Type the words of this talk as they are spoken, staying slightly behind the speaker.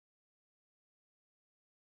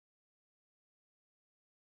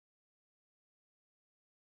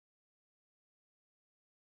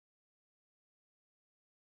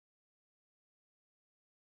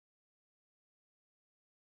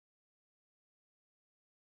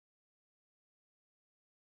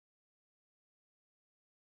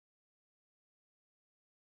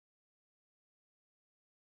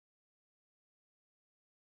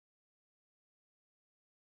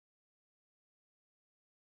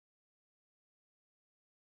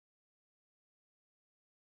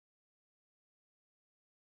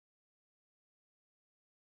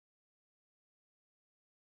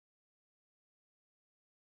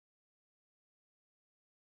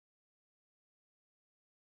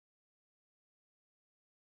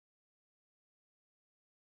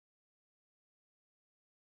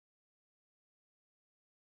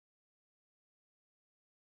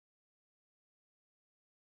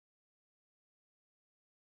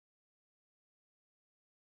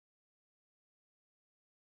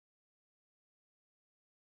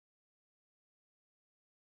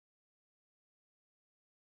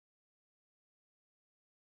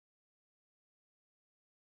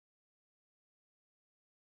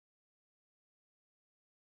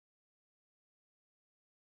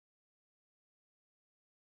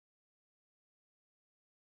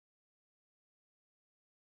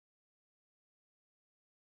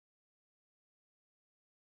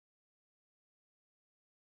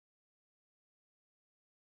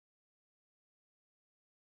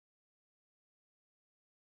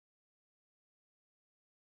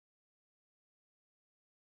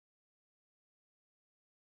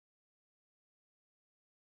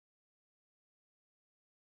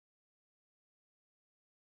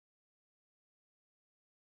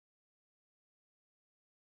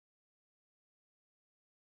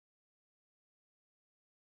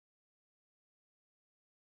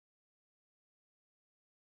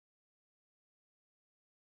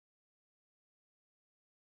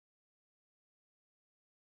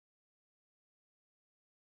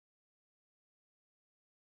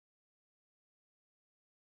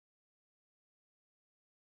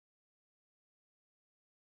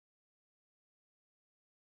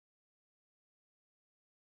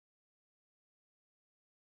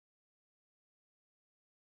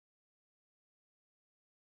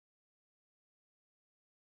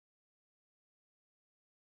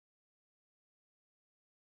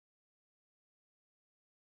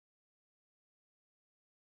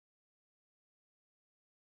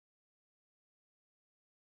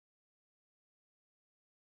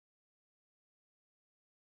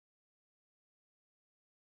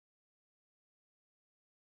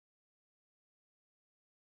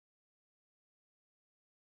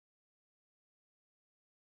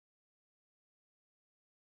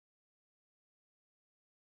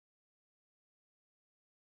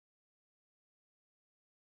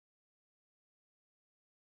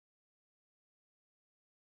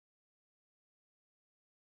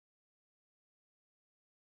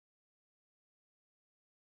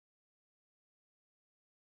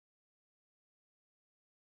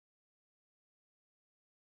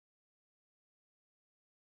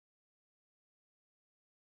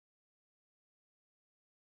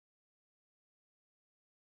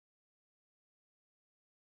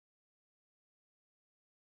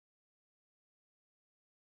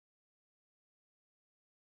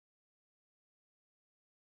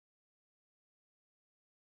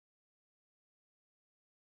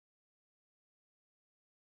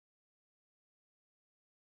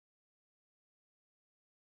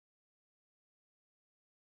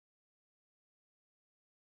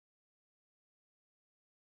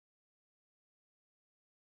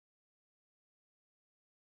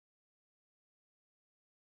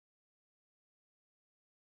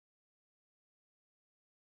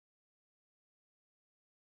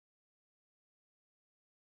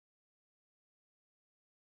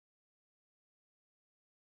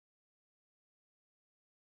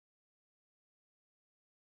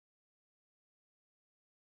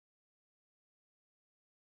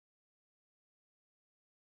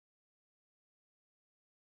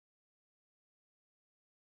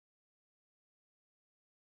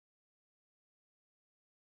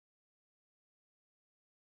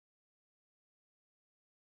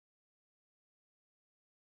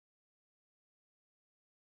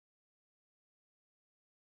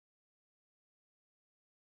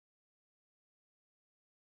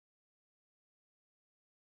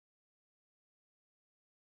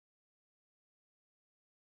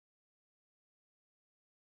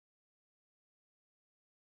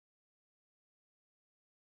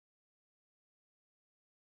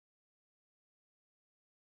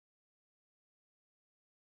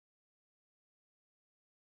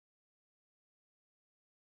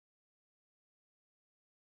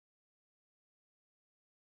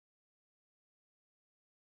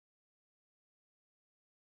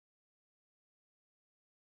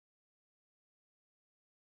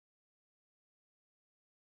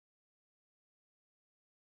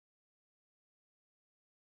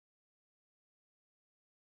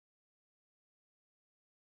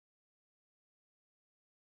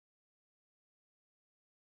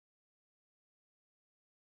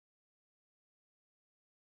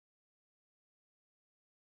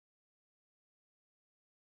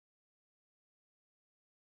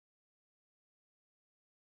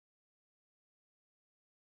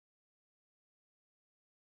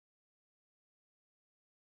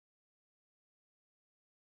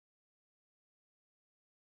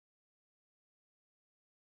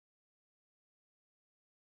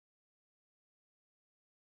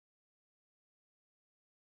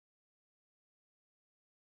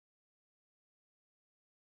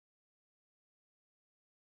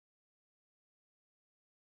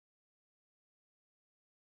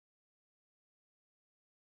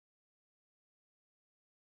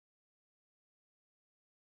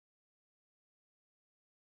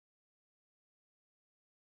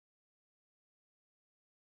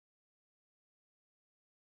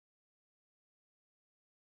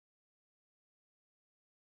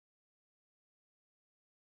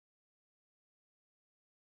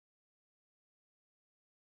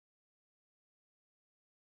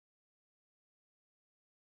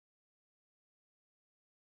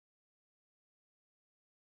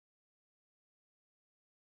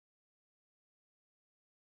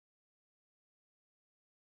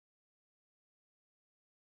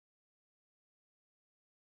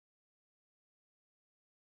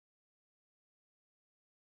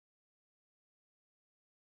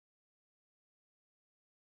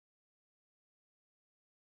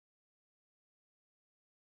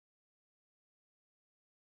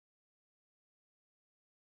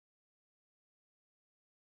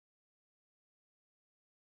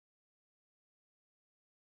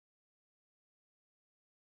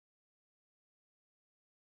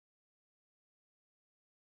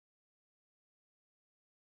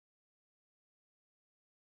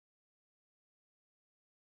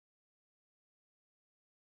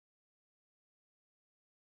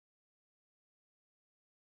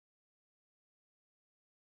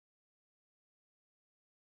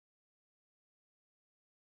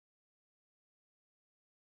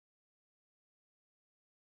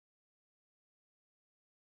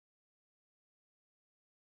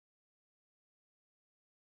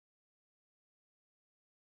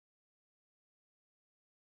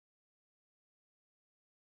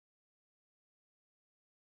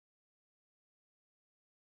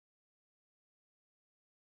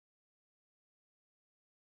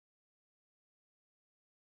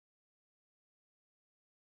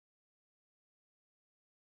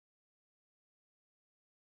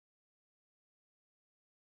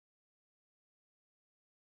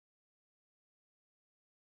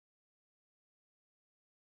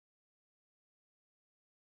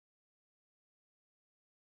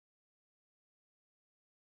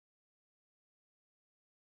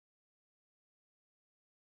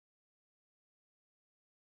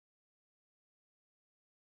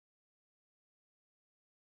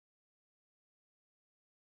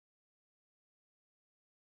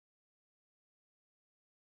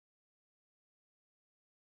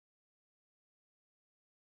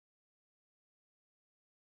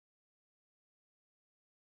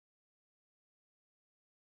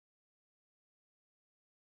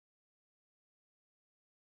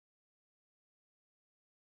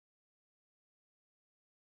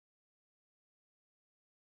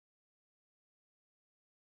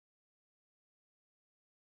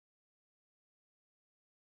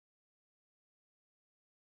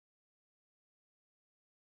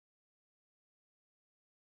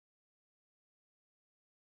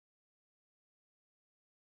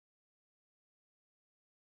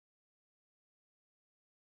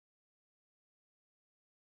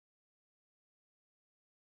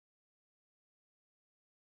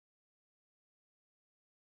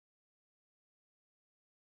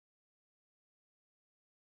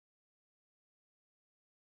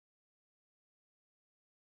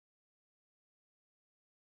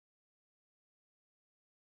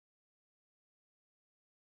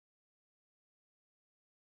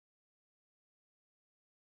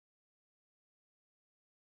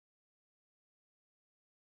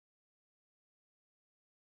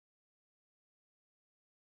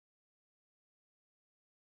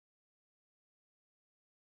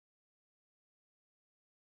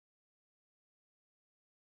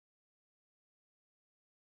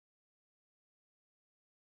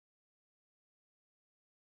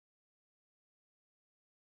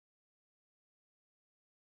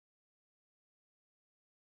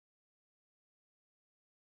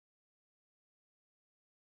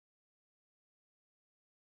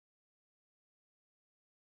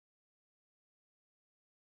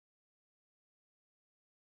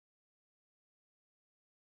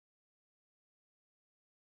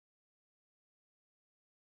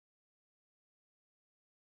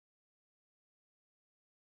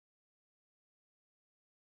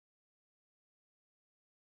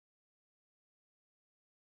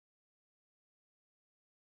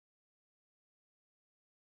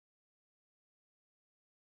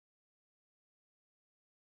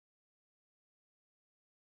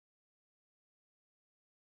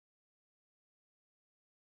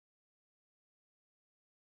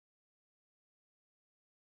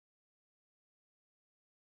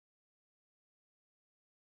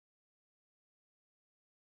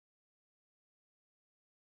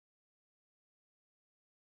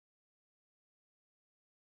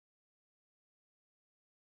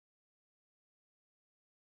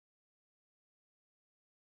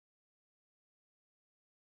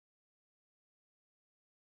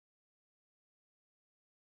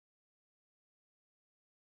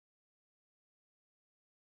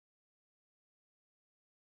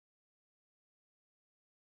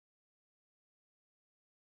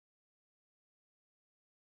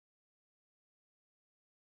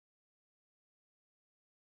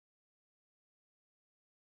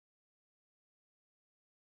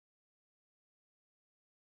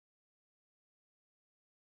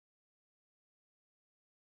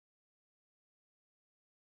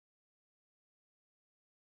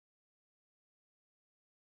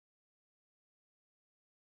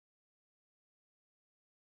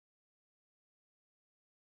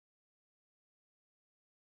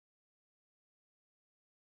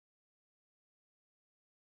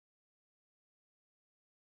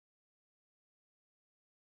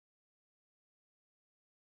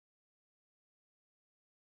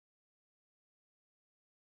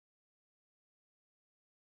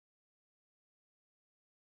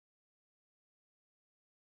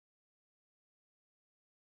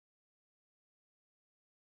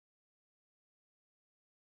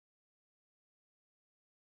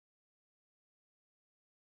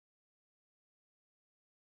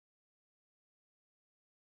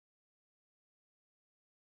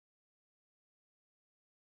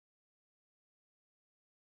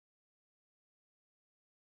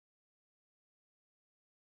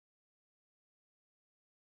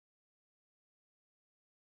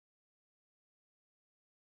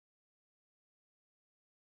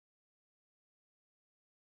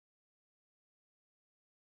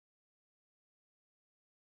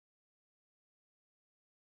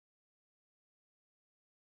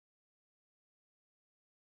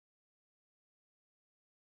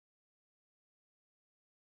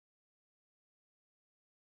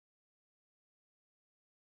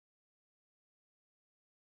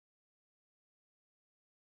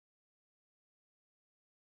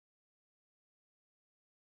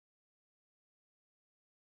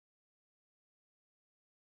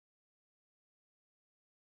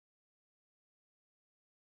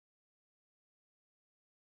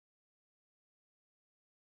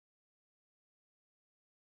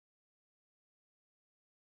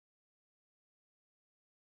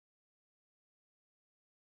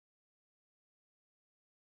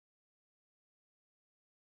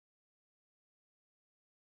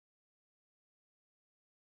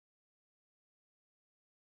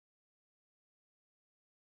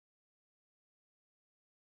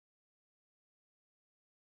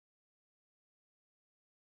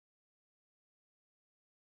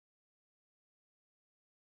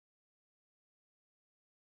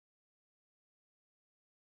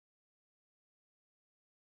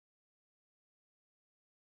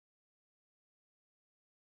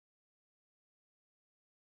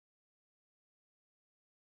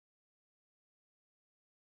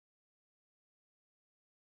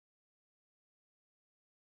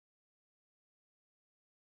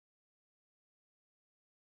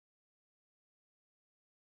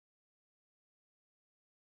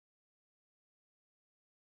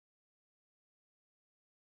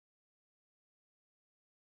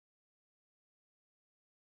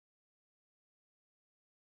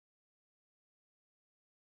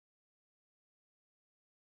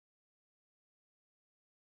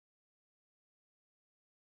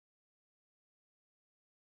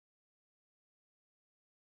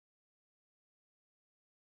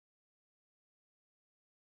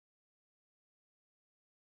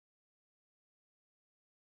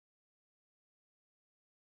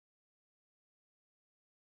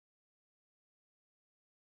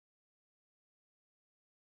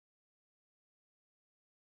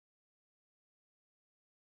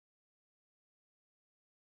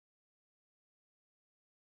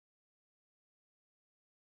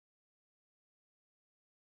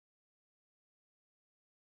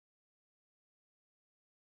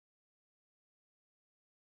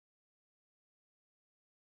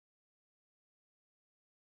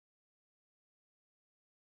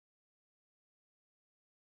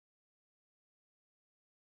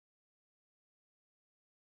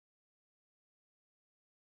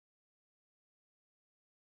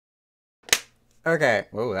Okay.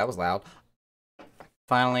 Whoa, that was loud.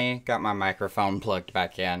 Finally got my microphone plugged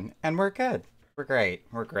back in, and we're good. We're great.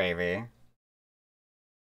 We're gravy.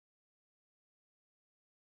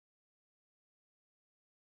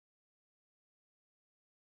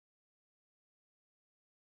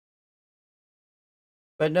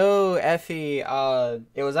 But no, Effie,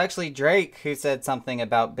 it was actually Drake who said something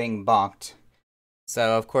about being bonked.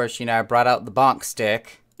 So, of course, I brought out the bonk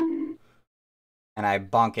stick, and I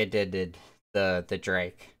bonkeded the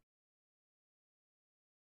Drake.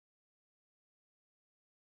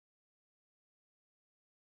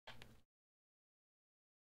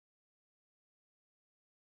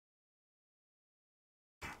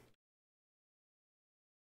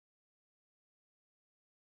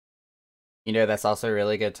 That's also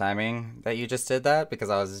really good timing that you just did that because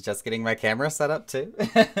I was just getting my camera set up too.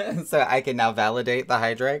 So I can now validate the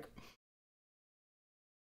Hydrake.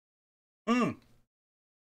 Mm,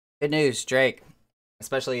 good news, Drake.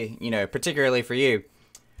 Especially, particularly for you.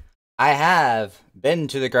 I have been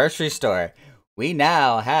to the grocery store. We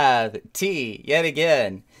now have tea yet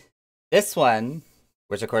again. This one,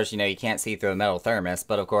 which of course, you can't see through a metal thermos,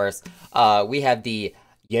 but of course, we have the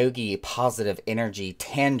Yogi Positive Energy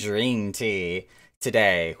Tangerine Tea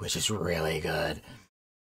today, which is really good.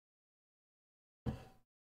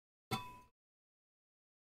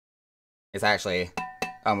 It's actually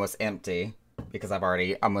almost empty because I've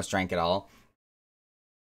already almost drank it all.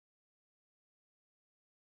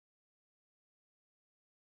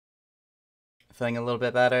 Feeling a little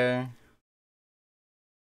bit better.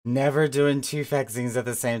 Never doing two vaccines at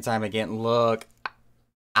the same time again. Look,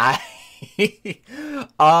 I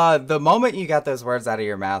the moment you got those words out of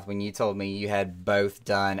your mouth when you told me you had both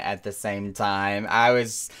done at the same time, I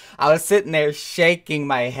was sitting there shaking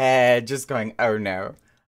my head just going, "Oh no.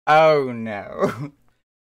 Oh no."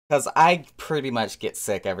 Cuz I pretty much get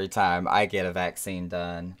sick every time I get a vaccine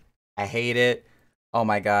done. I hate it. Oh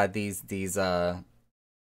my god, these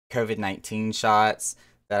COVID-19 shots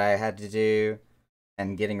that I had to do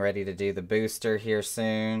and getting ready to do the booster here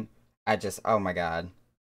soon. Oh my god,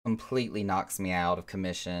 completely knocks me out of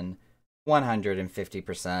commission.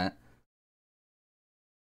 150%.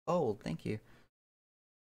 Oh, thank you.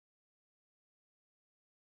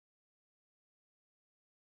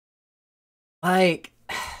 Like,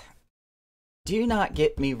 do not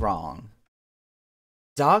get me wrong.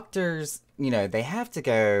 Doctors, they have to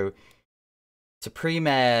go to pre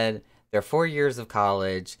med, their 4 years of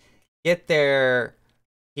college, get their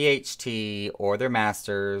PhD or their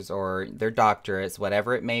master's or their doctorates,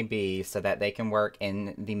 whatever it may be, so that they can work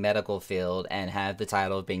in the medical field and have the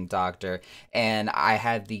title of being doctor. And I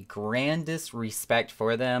have the grandest respect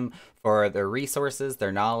for them for their resources,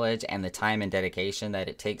 their knowledge, and the time and dedication that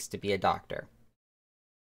it takes to be a doctor.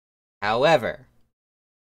 However,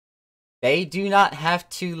 they do not have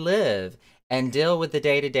to live and deal with the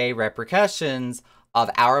day to day repercussions of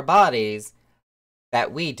our bodies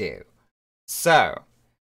that we do. So,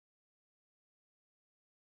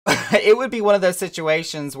 it would be one of those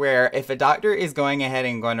situations where if a doctor is going ahead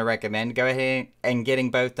and going to recommend go ahead and getting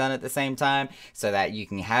both done at the same time so that you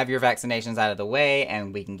can have your vaccinations out of the way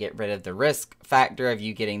and we can get rid of the risk factor of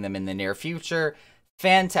you getting them in the near future,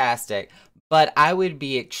 fantastic. But I would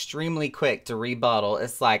be extremely quick to rebuttal.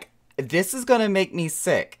 It's like, this is going to make me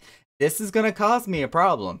sick. This is going to cause me a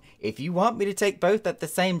problem. If you want me to take both at the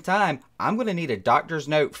same time, I'm going to need a doctor's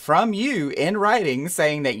note from you in writing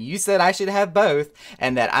saying that you said I should have both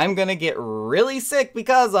and that I'm going to get really sick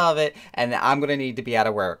because of it and that I'm going to need to be out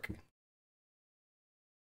of work.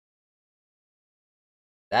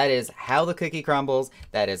 That is how the cookie crumbles.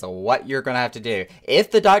 That is what you're going to have to do. If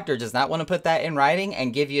the doctor does not want to put that in writing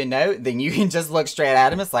and give you a note, then you can just look straight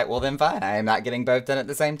at him. It's like, well, then fine. I am not getting both done at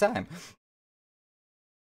the same time.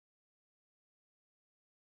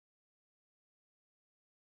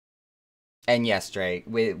 And yes, Drake,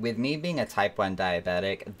 with me being a type 1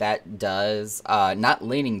 diabetic, that does not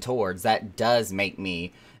leaning towards that does make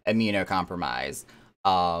me immunocompromised.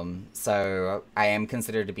 So I am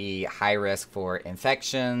considered to be high risk for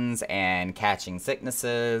infections and catching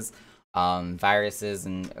sicknesses, viruses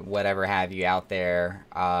and whatever have you out there.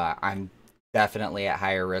 I'm definitely at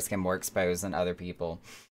higher risk and more exposed than other people.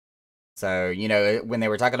 So, when they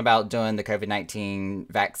were talking about doing the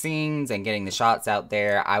COVID-19 vaccines and getting the shots out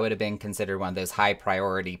there, I would have been considered one of those high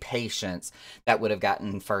priority patients that would have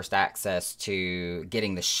gotten first access to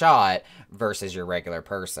getting the shot versus your regular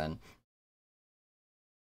person.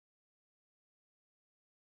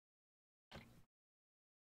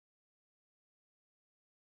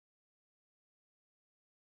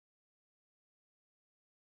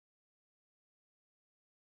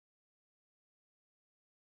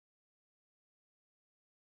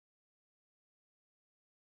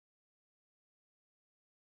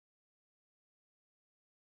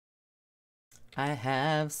 I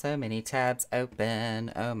have so many tabs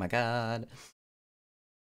open. Oh my god.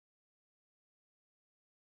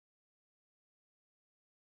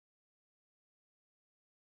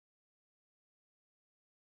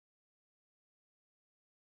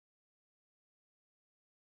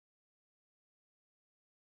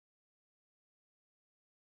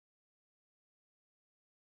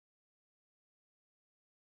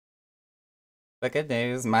 But good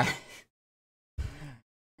news, my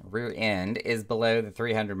root end is below the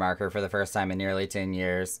 300 marker for the first time in nearly 10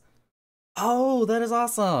 years. Oh, that is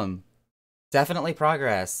awesome. Definitely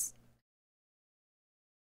progress.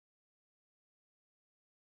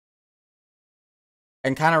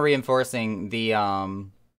 And kind of reinforcing the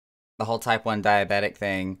whole type 1 diabetic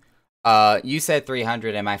thing. You said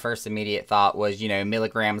 300 and my first immediate thought was,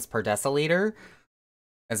 milligrams per deciliter,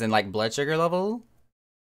 as in like blood sugar level.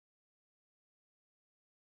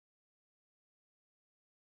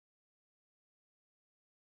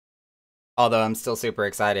 Although I'm still super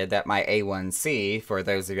excited that my A1C, for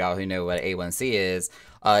those of y'all who know what A1C is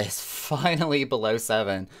finally below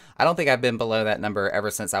 7. I don't think I've been below that number ever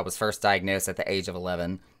since I was first diagnosed at the age of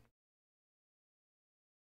 11.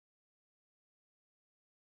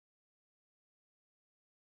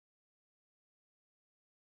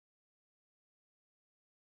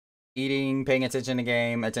 Eating, paying attention to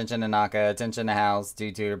game, attention to Naka, attention to house,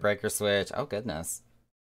 due to breaker switch. Oh goodness.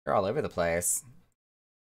 You're all over the place.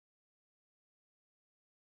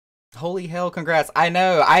 Holy hell, congrats. I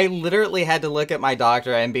know. I literally had to look at my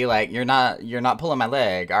doctor and be like, you're not pulling my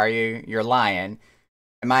leg, are you? You're lying.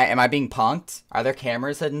 Am I being punked? Are there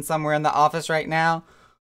cameras hidden somewhere in the office right now?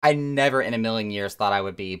 I never in a million years thought I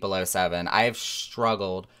would be below 7. I have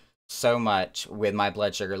struggled so much with my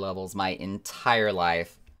blood sugar levels my entire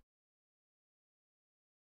life.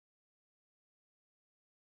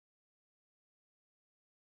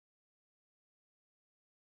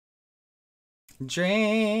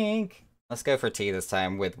 Drink! Let's go for tea this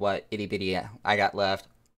time with what itty bitty I got left.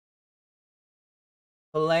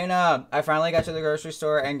 Helena, I finally got to the grocery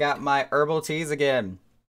store and got my herbal teas again.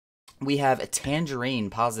 We have a tangerine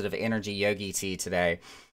positive energy yogi tea today,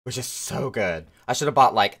 which is so good. I should have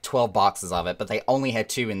bought like 12 boxes of it, but they only had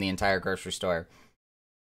 2 in the entire grocery store.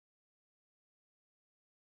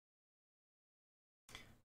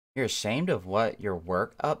 You're ashamed of what your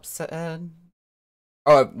work up said?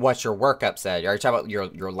 Oh, what your work up said? Are you talking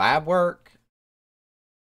about your lab work?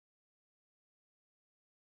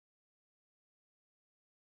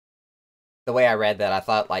 The way I read that, I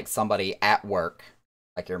thought like somebody at work,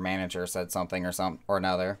 like your manager, said something or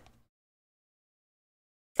another.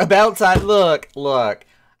 About time. Look.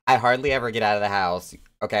 I hardly ever get out of the house.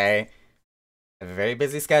 Okay, I have a very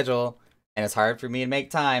busy schedule, and it's hard for me to make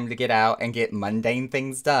time to get out and get mundane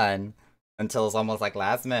things done until it's almost like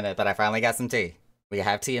last minute. But I finally got some tea. We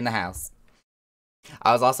have tea in the house.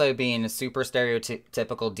 I was also being a super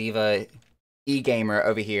stereotypical diva e-gamer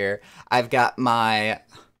over here. I've got my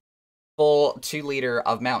full 2 liter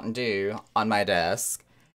of Mountain Dew on my desk,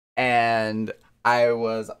 and I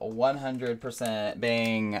was 100%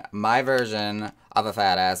 being my version of a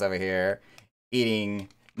fat ass over here, eating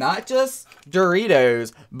not just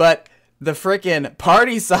Doritos, but the freaking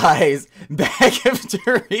party size bag of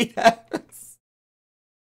Doritos.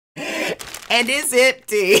 And it's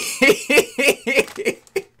empty.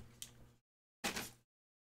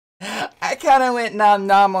 I kind of went nom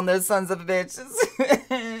nom on those sons of bitches.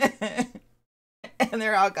 And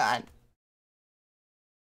they're all gone.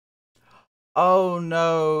 Oh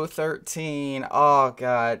no, 13. Oh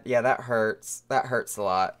god. Yeah, that hurts. That hurts a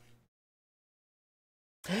lot.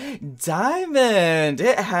 Diamond!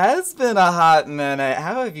 It has been a hot minute.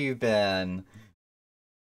 How have you been?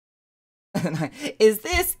 Is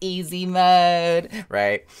this easy mode?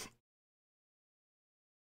 Right.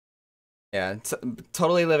 Yeah,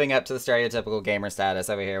 totally living up to the stereotypical gamer status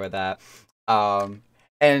over here with that.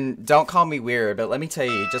 And don't call me weird, but let me tell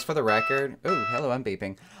you, just for the record. Oh, hello, I'm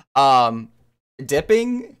beeping.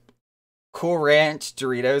 Dipping Cool Ranch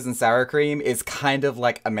Doritos and sour cream is kind of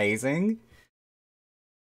like amazing.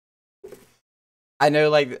 I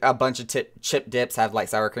know like a bunch of chip dips have like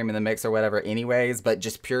sour cream in the mix or whatever anyways, but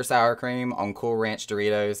just pure sour cream on Cool Ranch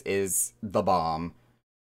Doritos is the bomb.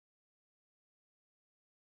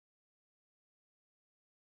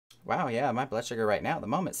 Wow, yeah, my blood sugar right now at the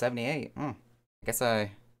moment 78. I guess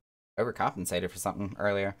I overcompensated for something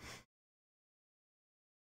earlier.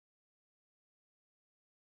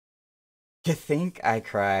 You think I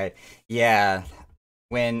cried? Yeah.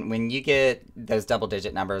 When you get those double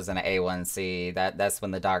digit numbers in an A1C, that's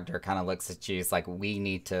when the doctor kind of looks at you. It's like we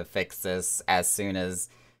need to fix this as soon as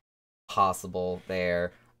possible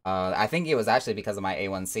there. I think it was actually because of my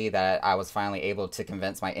A1C that I was finally able to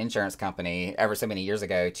convince my insurance company ever so many years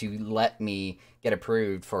ago to let me get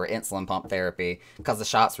approved for insulin pump therapy because the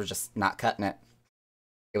shots were just not cutting it.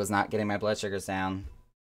 It was not getting my blood sugars down.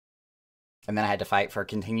 And then I had to fight for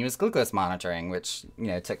continuous glucose monitoring, which,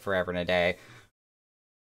 took forever and a day.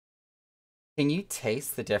 Can you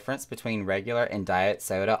taste the difference between regular and diet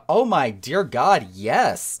soda? Oh my dear God,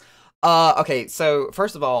 yes. Okay, so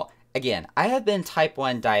first of all, again, I have been type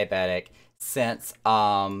 1 diabetic since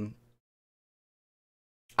I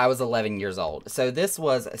was 11 years old. So this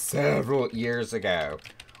was several years ago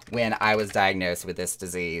when I was diagnosed with this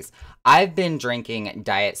disease. I've been drinking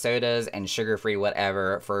diet sodas and sugar-free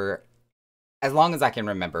whatever for as long as I can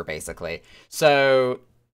remember, basically. So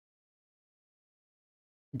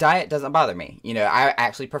diet doesn't bother me. I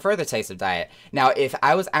actually prefer the taste of diet. Now, if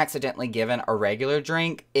I was accidentally given a regular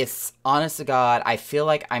drink, it's honest to God, I feel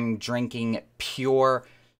like I'm drinking pure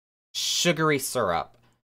sugary syrup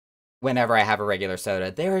whenever I have a regular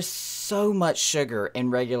soda. There is so much sugar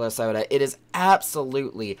in regular soda. It is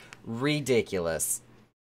absolutely ridiculous.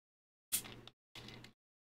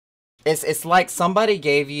 It's like somebody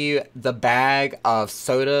gave you the bag of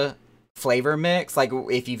soda flavor mix. Like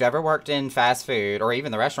if you've ever worked in fast food or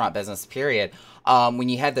even the restaurant business, period, when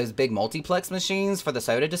you have those big multiplex machines for the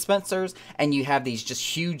soda dispensers and you have these just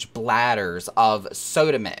huge bladders of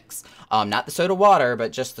soda mix. Not the soda water,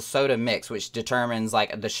 but just the soda mix, which determines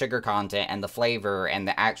like the sugar content and the flavor and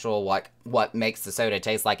the actual what makes the soda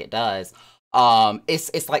taste like it does.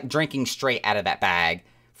 It's like drinking straight out of that bag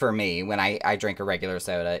for me when I drink a regular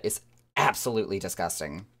soda. It's absolutely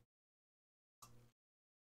disgusting.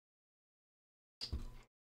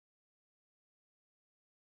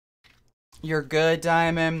 You're good,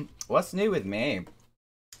 Diamond. What's new with me?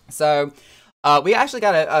 So, we actually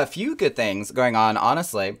got a few good things going on,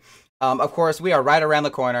 honestly. Of course, we are right around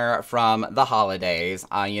the corner from the holidays.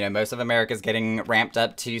 Most of America's getting ramped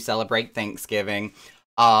up to celebrate Thanksgiving.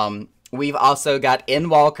 We've also got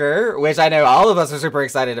Endwalker, which I know all of us are super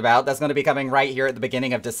excited about. That's going to be coming right here at the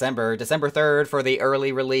beginning of December. December 3rd for the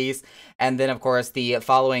early release. And then, of course, the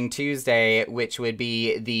following Tuesday, which would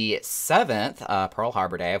be the 7th, Pearl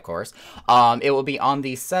Harbor Day, of course. It will be on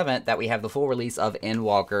the 7th that we have the full release of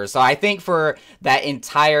Endwalker. So I think for that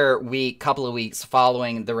entire week, couple of weeks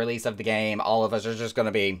following the release of the game, all of us are just going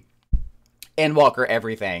to be Endwalker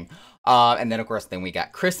everything. And then, of course, then we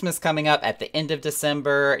got Christmas coming up at the end of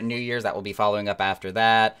December. New Year's, that will be following up after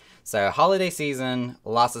that. So, holiday season,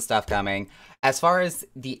 lots of stuff coming. As far as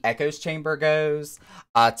the Echoes Chamber goes,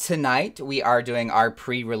 tonight we are doing our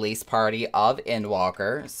pre-release party of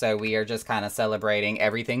Endwalker. So, we are just kind of celebrating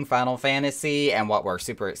everything Final Fantasy and what we're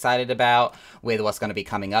super excited about with what's going to be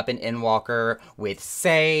coming up in Endwalker with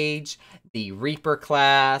Sage, the Reaper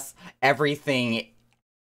class, everything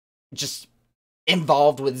just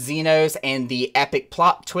involved with Xenos and the epic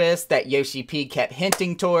plot twist that Yoshi P kept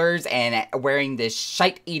hinting towards and wearing this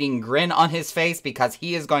shite-eating grin on his face because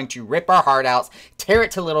he is going to rip our heart out, tear it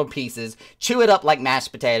to little pieces, chew it up like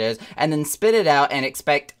mashed potatoes, and then spit it out and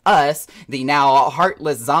expect us, the now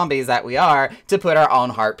heartless zombies that we are, to put our own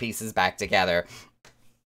heart pieces back together.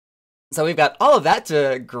 So we've got all of that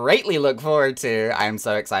to greatly look forward to. I'm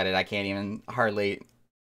so excited I can't even hardly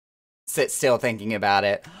sit still thinking about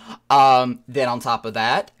it. Then on top of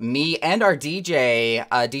that, me and our DJ,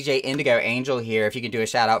 DJ Indigo Angel here, if you could do a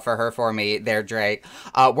shout out for her for me there, Drake,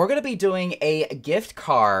 we're going to be doing a gift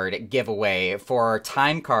card giveaway for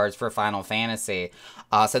time cards for Final Fantasy.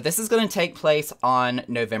 So this is going to take place on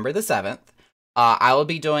November the 7th. I will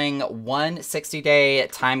be doing one 60-day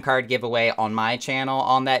time card giveaway on my channel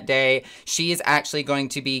on that day. She is actually going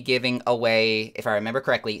to be giving away, if I remember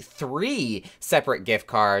correctly, 3 separate gift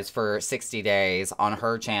cards for 60 days on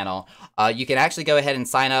her channel. You can actually go ahead and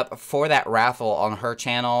sign up for that raffle on her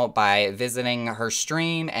channel by visiting her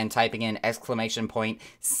stream and typing in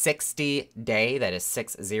 !60day, that is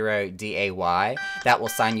 60DAY. That will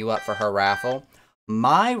sign you up for her raffle.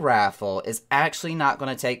 My raffle is actually not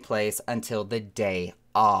going to take place until the day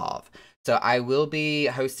of. So I will be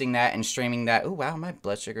hosting that and streaming that. Oh, wow, my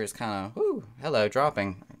blood sugar is kind of, hello,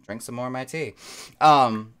 dropping. Drink some more of my tea.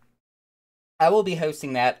 I will be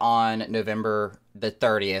hosting that on November the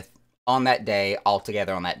 30th on that day, all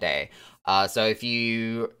together on that day. So if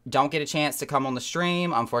you don't get a chance to come on the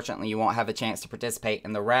stream, unfortunately, you won't have a chance to participate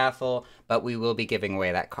in the raffle, but we will be giving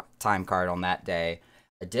away that time card on that day.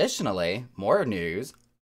 Additionally, more news.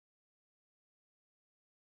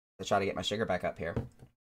 Let's try to get my sugar back up here.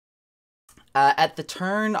 At the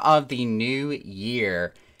turn of the new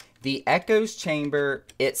year, the Echoes Chamber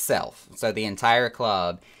itself, so the entire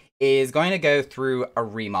club, is going to go through a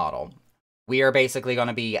remodel. We are basically going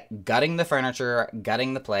to be gutting the furniture,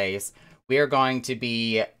 gutting the place. We are going to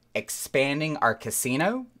be expanding our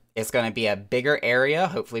casino. It's going to be a bigger area,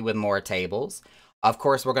 hopefully with more tables. Of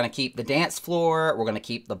course, we're going to keep the dance floor, we're going to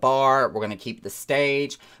keep the bar, we're going to keep the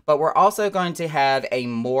stage, but we're also going to have a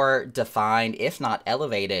more defined, if not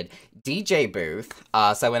elevated, DJ booth.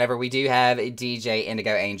 So whenever we do have DJ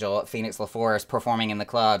Indigo Angel, Phoenix LaForest performing in the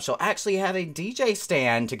club, she'll actually have a DJ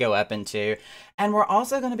stand to go up into. And we're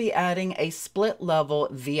also going to be adding a split level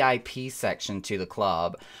VIP section to the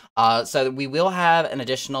club. So we will have an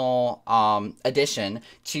additional addition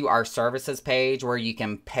to our services page where you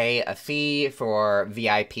can pay a fee for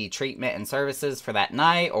VIP treatment and services for that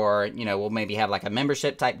night, or, you know, we'll maybe have like a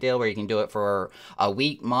membership type deal where you can do it for a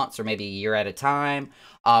week, months, or maybe a year at a time.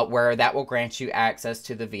 Where that will grant you access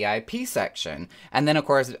to the VIP section. And then, of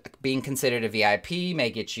course, being considered a VIP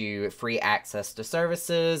may get you free access to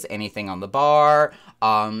services, anything on the bar,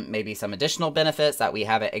 maybe some additional benefits that we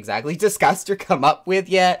haven't exactly discussed or come up with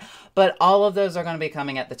yet. But all of those are going to be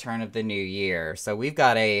coming at the turn of the new year. So we've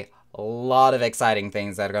got a lot of exciting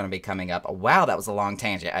things that are going to be coming up. Wow, that was a long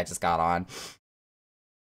tangent I just got on.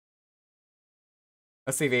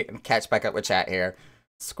 Let's see if we can catch back up with chat here.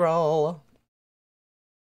 Scroll.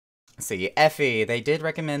 See, Effie, they did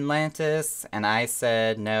recommend Lantis, and I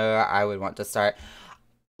said no, I would want to start.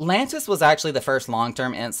 Lantis was actually the first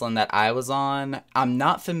long-term insulin that I was on. I'm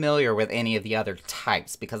not familiar with any of the other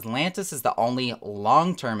types, because Lantis is the only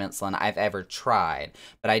long-term insulin I've ever tried.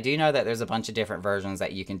 But I do know that there's a bunch of different versions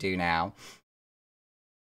that you can do now.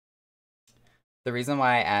 The reason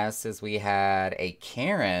why I asked is we had a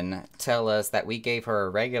Karen tell us that we gave her a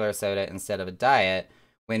regular soda instead of a diet,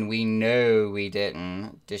 when we know we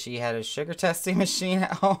didn't. Did she have a sugar testing machine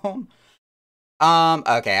at home?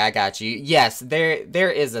 Okay, I got you. Yes,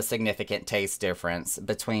 there is a significant taste difference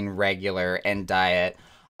between regular and diet.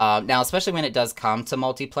 Now, especially when it does come to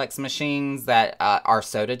multiplex machines that are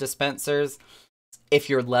soda dispensers, if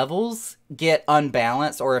your levels get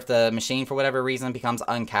unbalanced, or if the machine for whatever reason becomes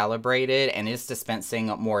uncalibrated and is dispensing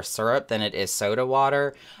more syrup than it is soda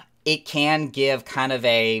water, it can give kind of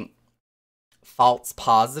a false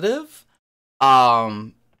positive.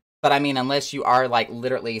 But I mean, unless you are like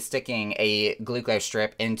literally sticking a glucose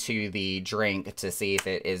strip into the drink to see if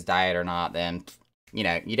it is diet or not, then, you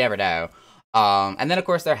know, you never know. And then of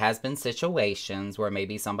course there has been situations where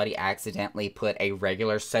maybe somebody accidentally put a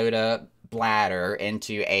regular soda bladder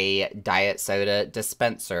into a diet soda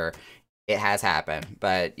dispenser. It has happened,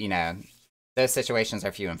 but you know, those situations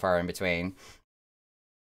are few and far in between.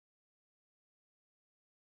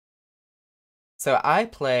 So I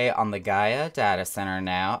play on the Gaia data center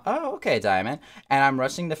now. Oh, okay, Diamond. And I'm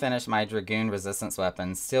rushing to finish my Dragoon resistance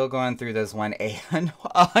weapon. Still going through those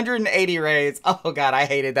 180 raids. Oh god, I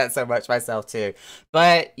hated that so much myself too.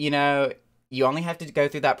 But, you know, you only have to go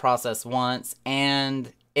through that process once,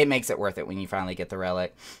 and it makes it worth it when you finally get the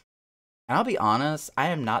relic. And I'll be honest, I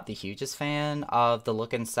am not the hugest fan of the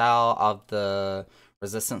look and style of the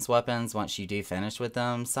resistance weapons once you do finish with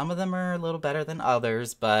them. Some of them are a little better than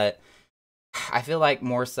others, but I feel like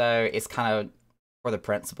more so it's kind of for the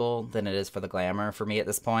principle than it is for the glamour for me at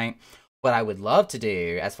this point. What I would love to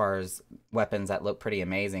do, as far as weapons that look pretty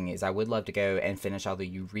amazing, is I would love to go and finish all the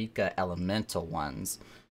Eureka Elemental ones.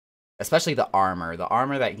 Especially the armor. The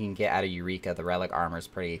armor that you can get out of Eureka, the relic armor, is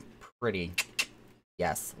pretty.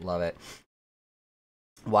 Yes, love it.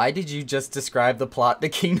 Why did you just describe the plot to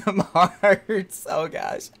Kingdom Hearts? Oh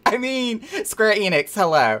gosh. I mean, Square Enix,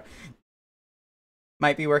 hello.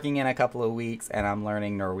 Might be working in a couple of weeks, and I'm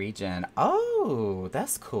learning Norwegian. Oh,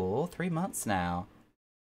 that's cool. 3 months now.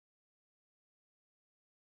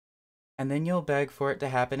 And then you'll beg for it to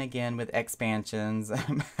happen again with expansions.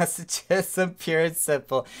 Messages of pure and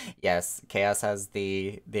simple. Yes, Chaos has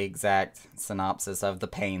the exact synopsis of the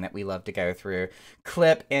pain that we love to go through.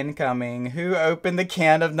 Clip incoming. Who opened the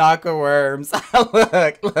can of Naka worms?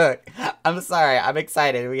 Look. I'm sorry. I'm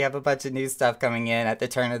excited. We have a bunch of new stuff coming in at the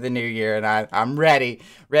turn of the new year, and I'm ready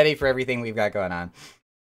for everything we've got going on.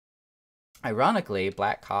 Ironically,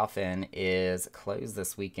 Black Coffin is closed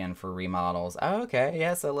this weekend for remodels. Oh, okay.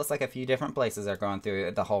 Yeah, so it looks like a few different places are going through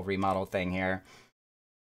the whole remodel thing here.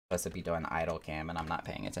 Supposed to be doing idle cam, and I'm not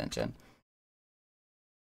paying attention.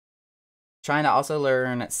 Trying to also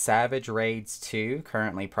learn Savage Raids 2.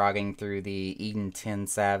 Currently progging through the Eden 10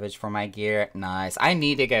 Savage for my gear. Nice. I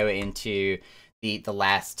need to go into the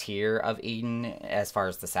last tier of Eden as far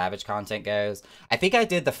as the Savage content goes. I think I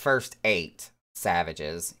did the first 8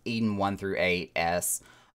 Savages, Eden 1 through 8S,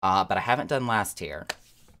 but I haven't done last tier.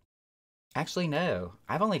 Actually, no.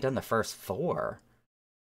 I've only done the first 4.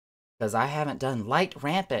 Because I haven't done Light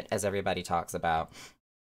Rampant, as everybody talks about.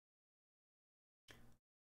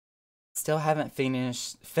 Still haven't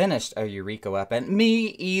finished a Eureka weapon. Me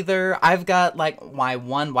either. I've got like my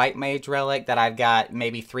one white mage relic that I've got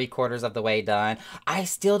maybe 3/4 of the way done. I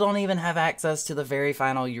still don't even have access to the very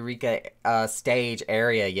final Eureka stage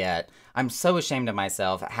area yet. I'm so ashamed of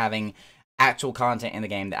myself having actual content in the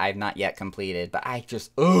game that I've not yet completed. But I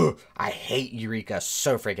just, ugh, I hate Eureka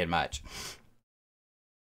so freaking much.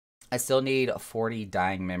 I still need 40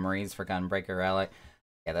 dying memories for Gunbreaker Relic.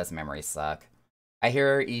 Yeah, those memories suck. I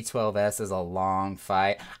hear E12S is a long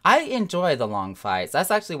fight. I enjoy the long fights.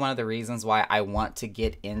 That's actually one of the reasons why I want to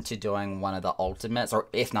get into doing one of the ultimates, or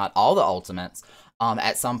if not all the ultimates,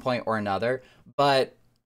 at some point or another. But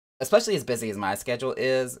especially as busy as my schedule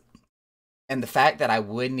is, and the fact that I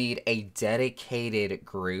would need a dedicated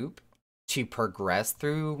group to progress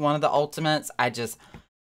through one of the ultimates, I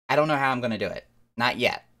don't know how I'm going to do it. Not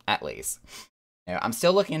yet, at least. I'm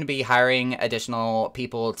still looking to be hiring additional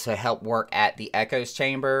people to help work at the Echoes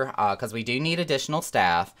Chamber, because we do need additional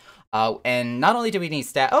staff. And not only do we need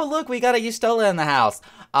staff... Oh, look, we got a Yustola in the house.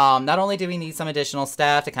 Not only do we need some additional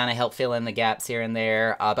staff to kind of help fill in the gaps here and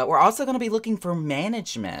there, but we're also going to be looking for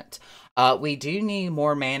management. We do need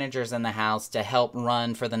more managers in the house to help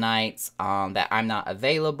run for the nights that I'm not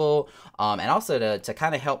available, and also to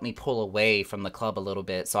kind of help me pull away from the club a little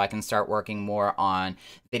bit so I can start working more on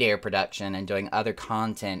video production and doing other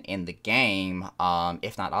content in the game,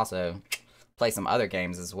 if not also play some other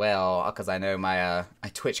games as well, because I know my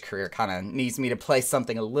Twitch career kind of needs me to play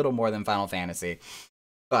something a little more than Final Fantasy.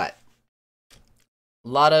 But a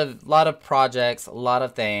lot of projects, a lot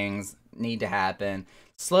of things need to happen.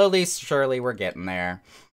 Slowly, surely, we're getting there.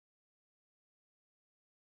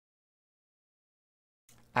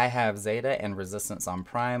 I have Zeta and Resistance on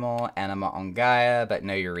Primal, Anima on Gaia, but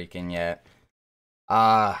no Eurekan yet.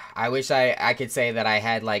 I wish I could say that I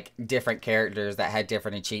had, like, different characters that had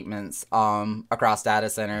different achievements, across data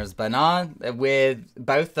centers, but not with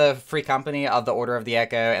both the Free Company of the Order of the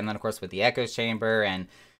Echo, and then, of course, with the Echoes Chamber, and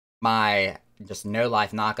my just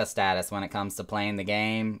no-life Naka status when it comes to playing the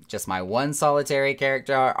game. Just my one solitary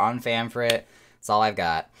character on Famfrit. That's all I've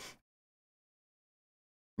got.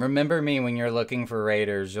 Remember me when you're looking for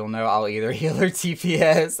raiders. You'll know I'll either heal or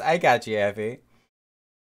TPS. I got you, Effie.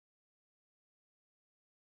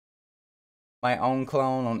 My own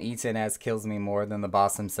clone on E10S kills me more than the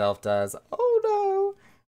boss himself does. Oh no!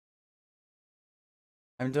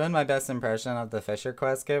 I'm doing my best impression of the Fisher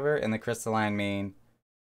quest giver in the Crystalline Mean.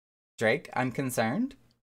 Drake, I'm concerned.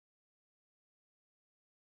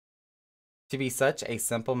 To be such a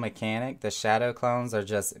simple mechanic, the shadow clones are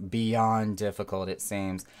just beyond difficult, it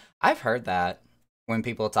seems. I've heard that when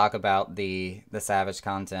people talk about the Savage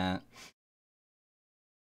content.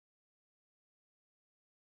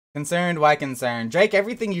 Concerned? Why concerned? Drake,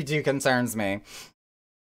 everything you do concerns me.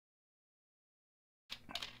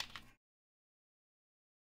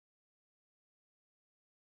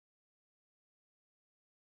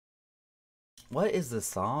 What is this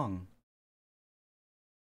song?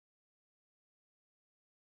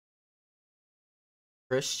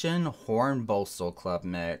 Christian Hornbostel Club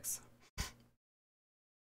mix.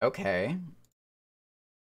 Okay.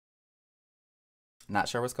 Not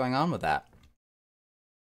sure what's going on with that.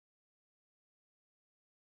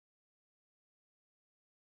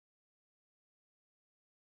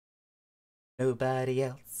 Nobody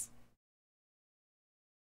else.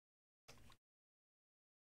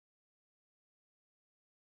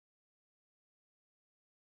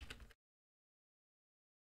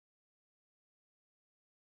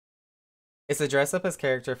 It's a dress-up-as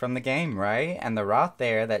character from the game, right? And the Roth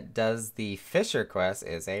there that does the Fisher quest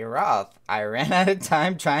is a Roth. I ran out of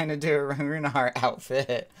time trying to do a Runeheart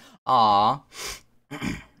outfit. Aww.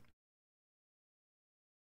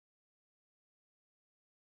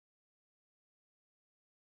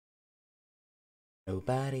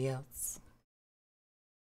 Nobody else.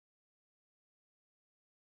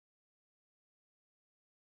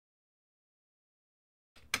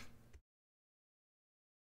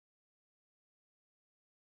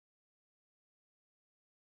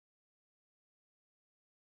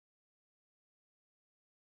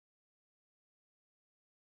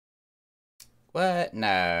 What?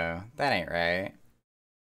 No, that ain't right.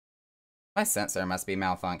 My sensor must be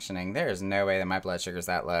malfunctioning. There is no way that my blood sugar's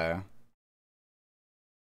that low.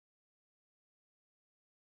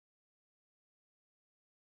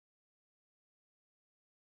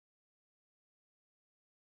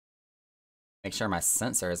 Make sure my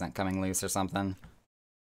sensor isn't coming loose or something.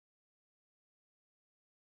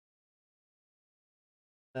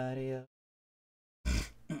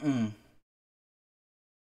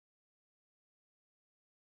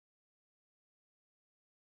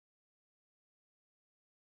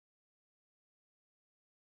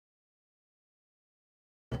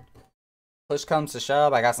 Push comes to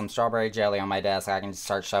shove, I got some strawberry jelly on my desk. I can just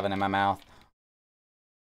start shoving in my mouth.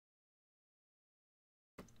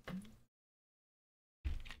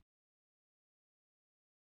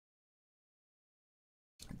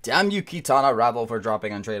 Damn you, Kitana Rabble, for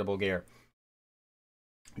dropping untradeable gear.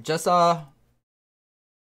 Just,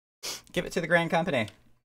 give it to the Grand Company.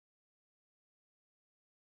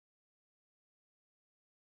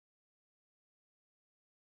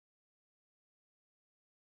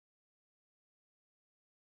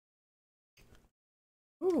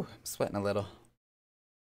 Ooh, I'm sweating a little.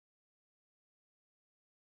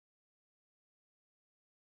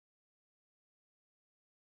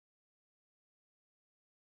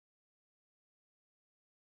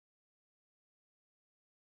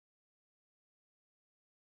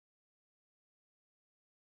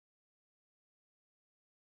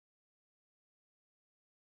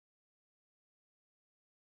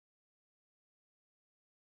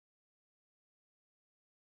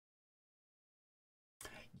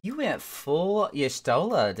 You went full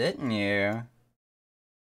Y'shtola, didn't you?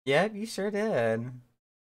 Yep, you sure did.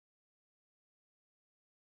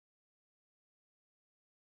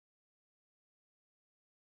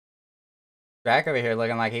 Drac over here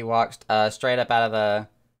looking like he walked straight up out of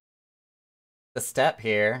the step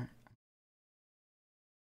here.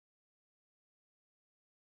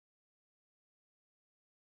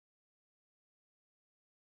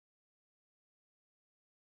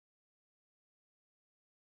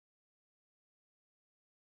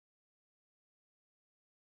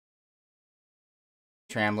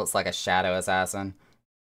 Tram looks like a shadow assassin.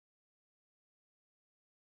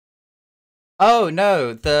 Oh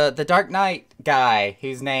no, the Dark Knight guy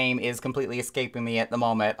whose name is completely escaping me at the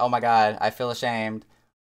moment. Oh my god, I feel ashamed.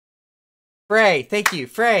 Frey, thank you,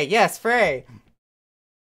 Frey. Yes, Frey.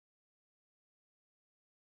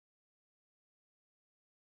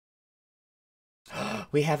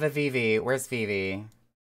 We have a Vivi. Where's Vivi?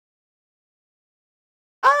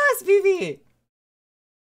 Ah, it's Vivi.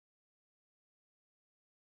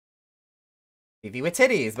 Vivi with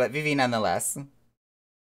titties, but Vivi nonetheless.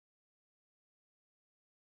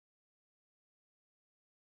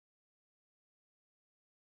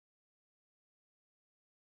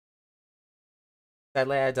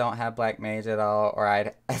 Sadly, I don't have Black Mage at all, or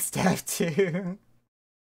I'd staff too.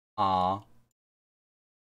 Aw.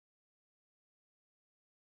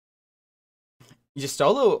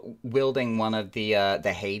 Y'shtola wielding one of the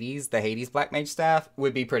Hades Black Mage staff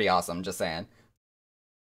would be pretty awesome, just saying.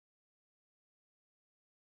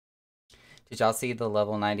 Did y'all see the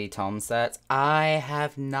level 90 tome sets? I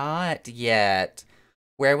have not yet.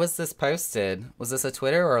 Where was this posted? Was this a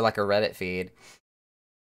Twitter or like a Reddit feed?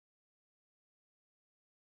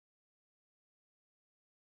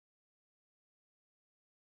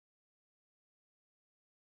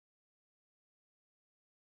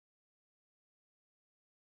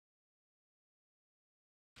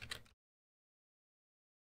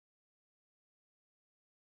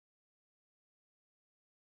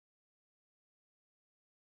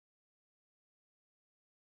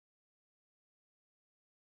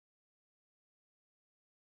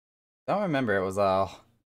 Don't remember. It was a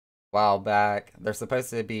while back. They're supposed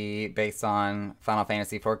to be based on Final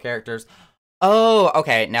Fantasy IV characters. Oh,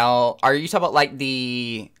 okay. Now, are you talking about like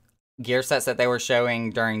the gear sets that they were showing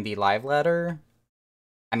during the live letter?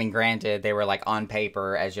 I mean, granted, they were like on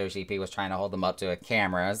paper as Yoshi P was trying to hold them up to a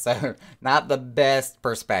camera, so not the best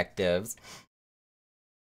perspectives.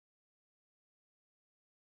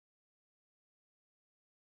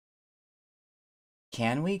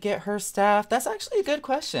 Can we get her staff? That's actually a good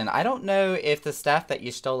question. I don't know if the staff that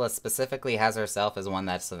Y'shtola specifically has herself is one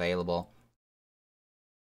that's available.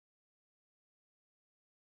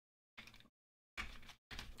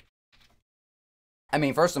 I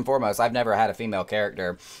mean, first and foremost, I've never had a female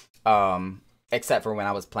character, except for when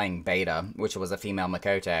I was playing beta, which was a female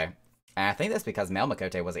Makote. And I think that's because male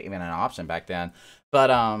Makote wasn't even an option back then. But,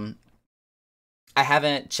 I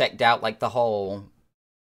haven't checked out, like, the whole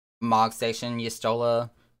Mog Station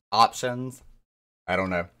Y'shtola options. I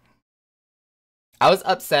don't know. I was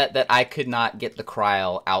upset that I could not get the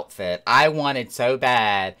Kryl outfit. I wanted so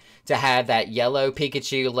bad to have that yellow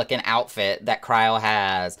Pikachu looking outfit that Kryl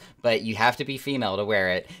has, but you have to be female to wear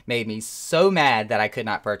it. Made me so mad that I could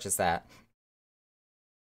not purchase that.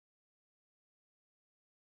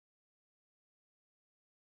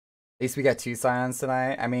 At least we got two Scions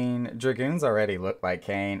tonight. I mean, Dragoons already look like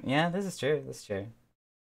Kain. Yeah, this is true. This is true.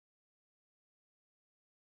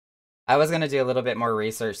 I was gonna do a little bit more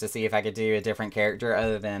research to see if I could do a different character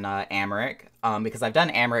other than Americ, because I've done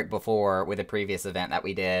Americ before with a previous event that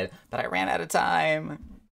we did, but I ran out of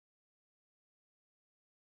time.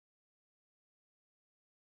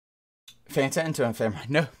 Fanta into Ephemeron.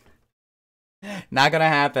 No. Not gonna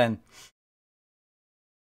happen.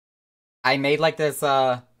 I made like this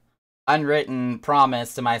unwritten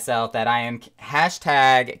promise to myself that I am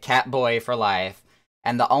hashtag catboy for life.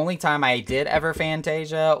 And the only time I did ever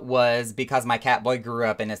Fantasia was because my catboy grew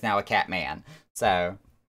up and is now a cat man. So,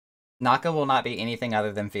 Naka will not be anything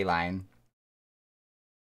other than feline.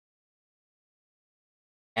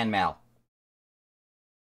 And Mel.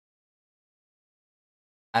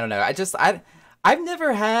 I don't know. I've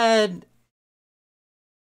never had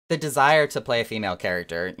the desire to play a female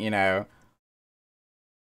character, you know.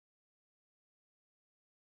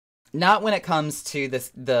 Not when it comes to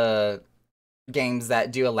the games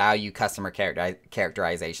that do allow you customer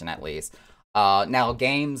characterization, at least. Now,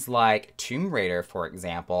 games like Tomb Raider, for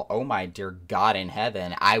example, oh my dear God in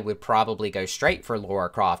heaven, I would probably go straight for Lara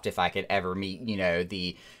Croft if I could ever meet, you know,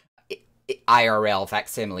 the IRL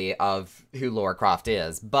facsimile of who Lara Croft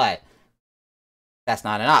is, but that's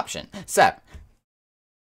not an option. So,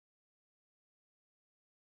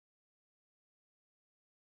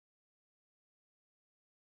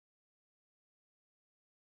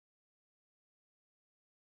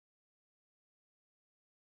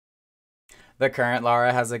 the current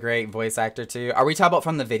Lara has a great voice actor too. Are we talking about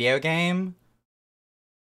from the video game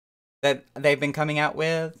that they've been coming out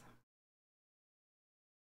with?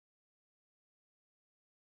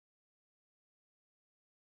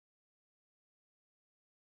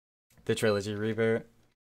 The trilogy reboot?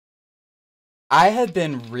 I have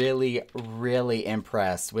been really, really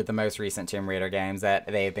impressed with the most recent Tomb Raider games that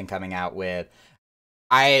they've been coming out with.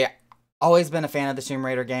 I always been a fan of the Tomb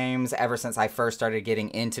Raider games ever since I first started getting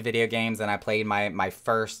into video games, and I played my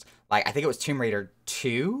first, like, I think it was Tomb Raider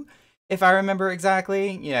 2, if I remember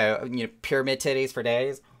exactly. You know, pyramid titties for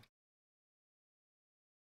days.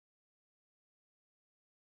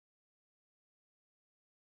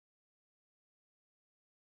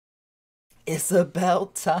 It's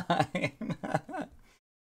about time.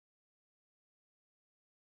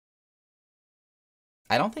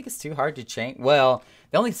 I don't think it's too hard to change. Well,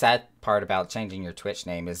 the only sad part about changing your Twitch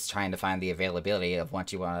name is trying to find the availability of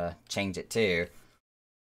what you want to change it to.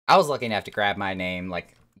 I was lucky enough to grab my name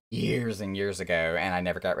like years and years ago, and I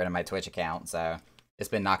never got rid of my Twitch account, so it's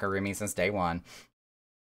been Nakarumi since day one.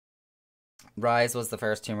 Rise was the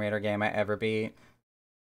first Tomb Raider game I ever beat.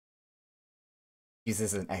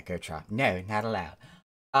 Uses an echo trap. No, not allowed.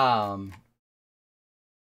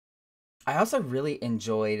 I also really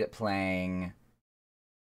enjoyed playing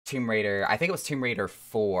Tomb Raider. I think it was Tomb Raider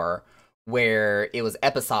 4, where it was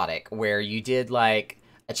episodic, where you did like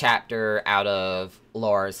a chapter out of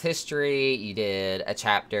Laura's history, you did a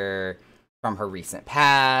chapter from her recent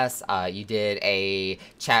past, you did a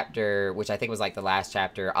chapter, which I think was like the last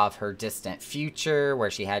chapter of her distant future,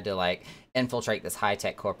 where she had to like infiltrate this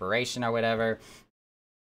high-tech corporation or whatever.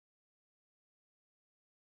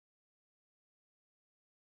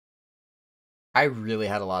 I really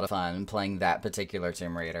had a lot of fun playing that particular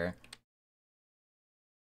Tomb Raider.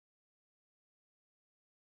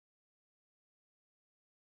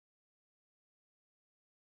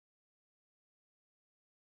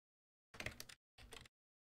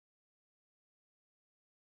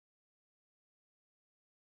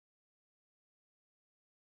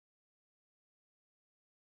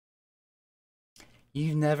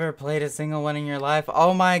 You've never played a single one in your life?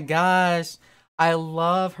 Oh my gosh! I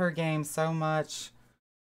love her game so much.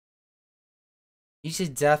 You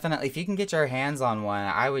should definitely, if you can get your hands on one,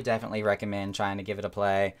 I would definitely recommend trying to give it a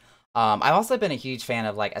play. I've also been a huge fan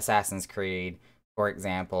of like Assassin's Creed, for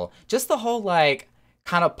example. Just the whole like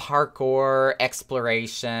kind of parkour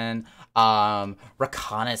exploration,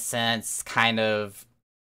 reconnaissance, kind of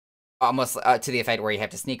almost to the effect where you have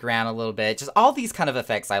to sneak around a little bit. Just all these kind of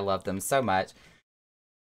effects, I love them so much.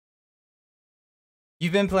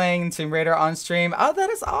 You've been playing Tomb Raider on stream? Oh, that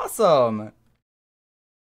is awesome!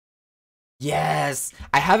 Yes,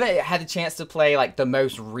 I haven't had a chance to play like the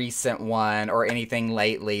most recent one or anything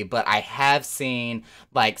lately, but I have seen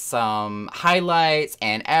like some highlights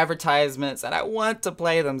and advertisements, and I want to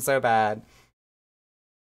play them so bad.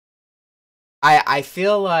 I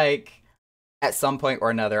feel like at some point or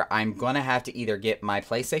another, I'm gonna have to either get my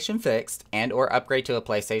PlayStation fixed and or upgrade to a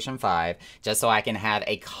PlayStation 5 just so I can have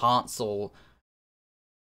a console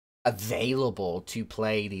available to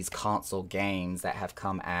play these console games that have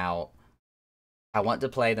come out. I want to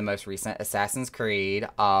play the most recent Assassin's Creed.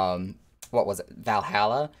 What was it?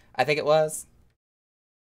 Valhalla, I think it was.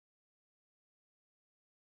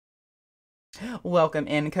 Welcome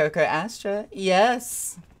in, Coco Astra.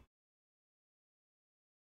 Yes.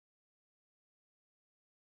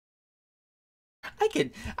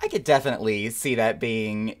 I could definitely see that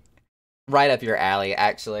being Right up your alley,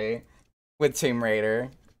 actually, with Tomb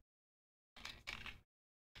Raider.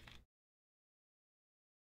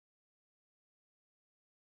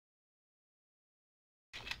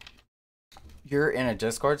 You're in a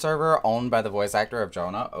Discord server owned by the voice actor of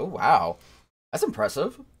Jonah? Oh, wow. That's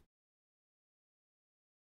impressive.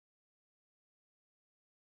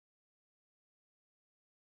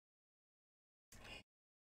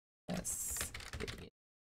 Yes.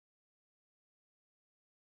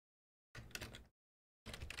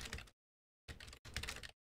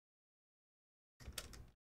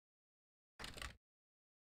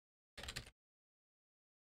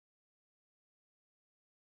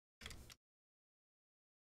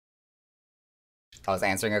 I was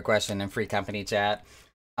answering a question in Free Company chat.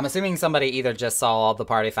 I'm assuming somebody either just saw the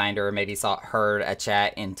Party Finder or maybe heard a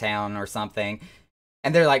chat in town or something.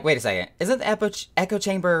 And they're like, wait a second, isn't the Echo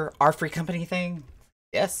Chamber our Free Company thing?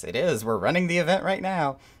 Yes, it is. We're running the event right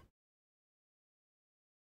now.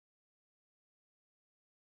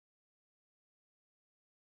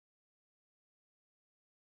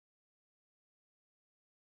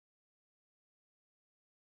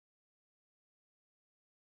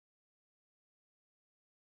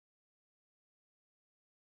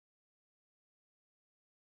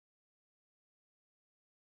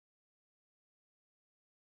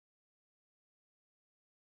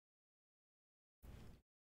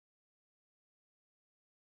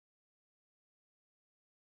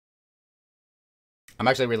 I'm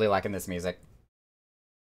actually really liking this music.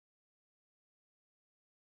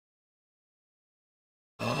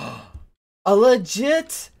 A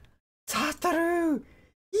legit Tataru!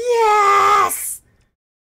 Yes!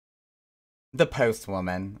 The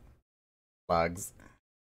postwoman. Bugs.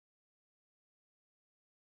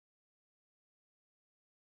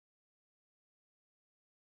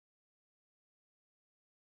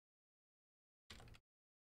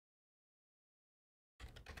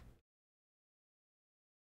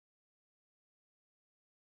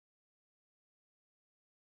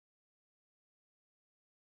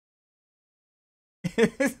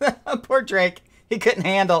 Poor Drake. He couldn't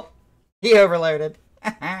handle. He overloaded.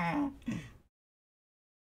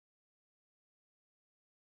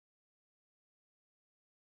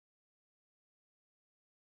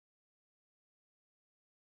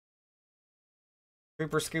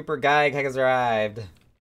 Super Scooper Guy has arrived.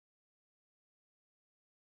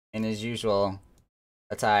 In his usual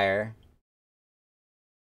attire.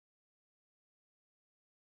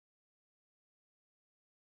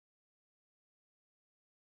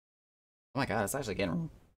 Oh my god, it's actually getting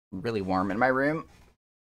really warm in my room.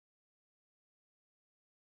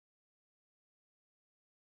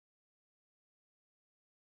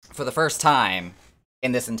 For the first time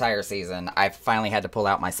in this entire season, I've finally had to pull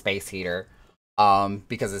out my space heater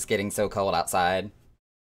because it's getting so cold outside.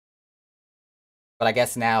 But I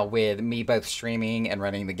guess now with me both streaming and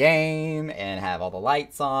running the game and have all the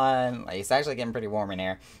lights on, it's actually getting pretty warm in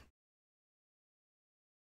here.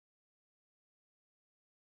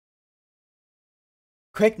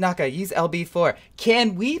 Quick Naka, use LB4.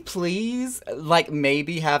 Can we please, like,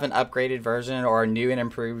 maybe have an upgraded version or a new and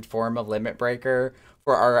improved form of Limit Breaker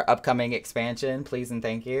for our upcoming expansion? Please and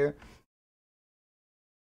thank you.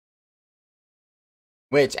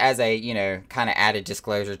 Which, as a, you know, kind of added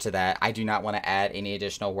disclosure to that, I do not want to add any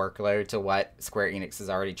additional workload to what Square Enix is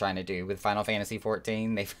already trying to do with Final Fantasy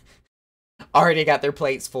XIV. They've already got their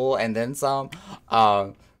plates full and then some.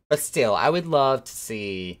 But still, I would love to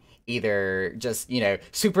see either just, you know,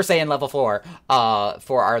 Super Saiyan level 4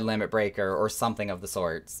 for our Limit Breaker or something of the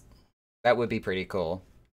sorts. That would be pretty cool.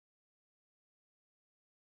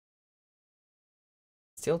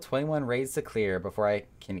 Still 21 raids to clear before I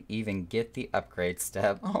can even get the upgrade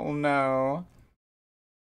step. Oh no.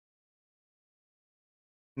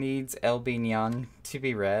 Needs El Binyan to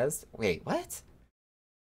be rezzed. Wait, what?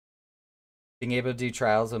 Being able to do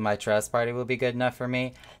trials with my trust party will be good enough for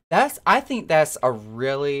me. I think that's a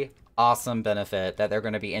really awesome benefit that they're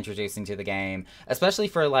going to be introducing to the game, especially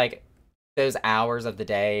for like those hours of the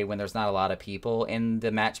day when there's not a lot of people in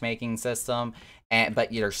the matchmaking system, but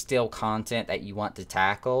there's still content that you want to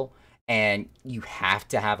tackle and you have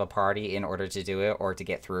to have a party in order to do it or to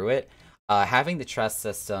get through it. Having the trust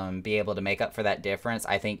system be able to make up for that difference,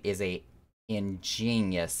 I think, is a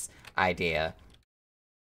ingenious idea.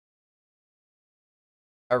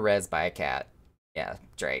 A res by a cat. Yeah,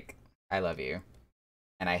 Drake. I love you.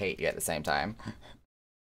 And I hate you at the same time.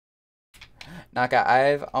 Naka,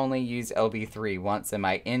 I've only used LB3 once in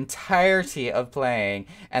my entirety of playing,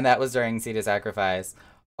 and that was during Seed of Sacrifice.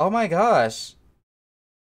 Oh my gosh.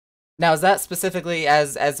 Now, is that specifically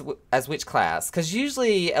as which class? Because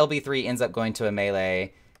usually LB3 ends up going to a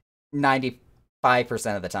melee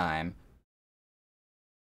 95% of the time.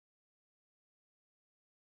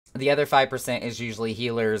 The other 5% is usually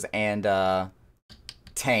healers and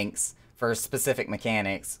tanks for specific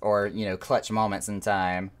mechanics or, you know, clutch moments in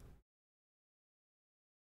time.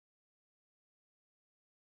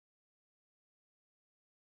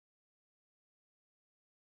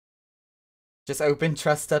 Just open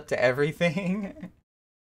trust up to everything.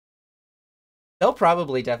 They'll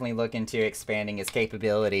probably definitely look into expanding its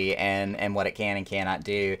capability and what it can and cannot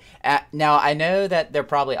do. Now, I know that they're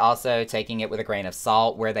probably also taking it with a grain of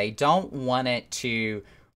salt, where they don't want it to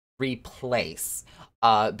replace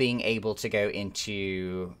being able to go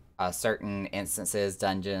into certain instances,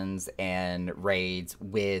 dungeons, and raids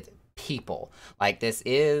with people. Like, this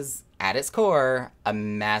is, at its core, a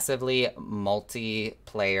massively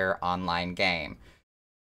multiplayer online game.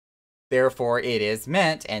 Therefore, it is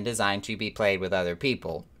meant and designed to be played with other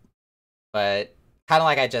people. But kind of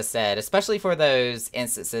like I just said, especially for those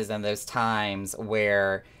instances and those times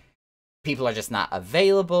where people are just not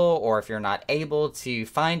available, or if you're not able to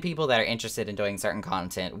find people that are interested in doing certain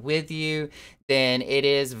content with you, then it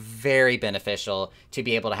is very beneficial to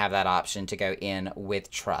be able to have that option to go in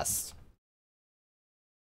with trust.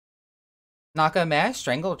 Naka, may I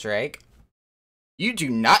strangle Drake? You do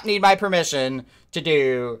not need my permission to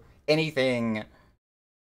do anything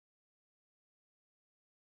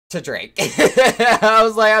to Drake. I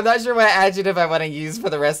was like, I'm not sure what adjective I want to use for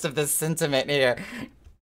the rest of this sentiment here.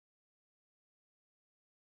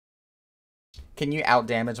 Can you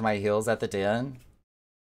outdamage my heals at the den?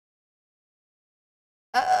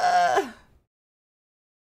 I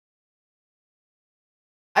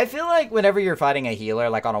feel like whenever you're fighting a healer,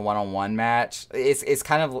 like on a one-on-one match, it's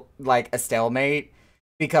kind of like a stalemate,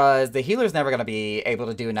 because the healer's never going to be able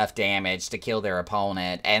to do enough damage to kill their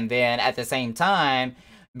opponent. And then at the same time,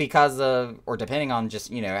 because of, or depending on just,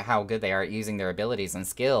 you know, how good they are at using their abilities and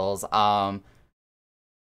skills,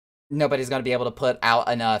 nobody's going to be able to put out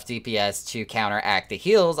enough DPS to counteract the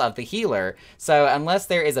heals of the healer. So unless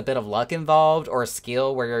there is a bit of luck involved, or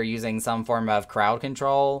skill where you're using some form of crowd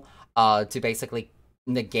control to basically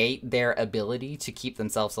negate their ability to keep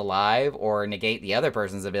themselves alive, or negate the other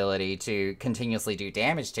person's ability to continuously do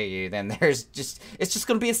damage to you, then it's just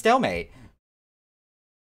going to be a stalemate.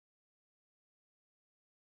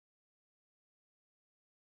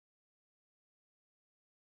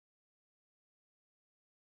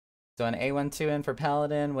 So an A12N for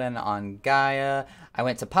Paladin when on Gaia. I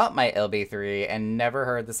went to pop my LB3 and never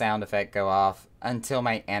heard the sound effect go off until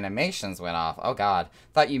my animations went off. Oh god.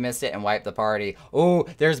 Thought you missed it and wiped the party. Oh,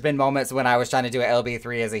 there's been moments when I was trying to do a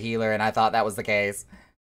LB3 as a healer and I thought that was the case.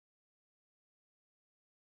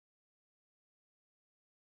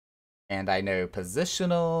 And I know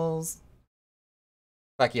positionals.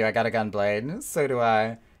 Fuck you, I got a gunblade. So do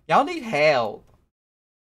I. Y'all need help.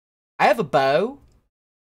 I have a bow.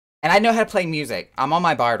 And I know how to play music. I'm on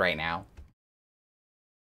my bard right now.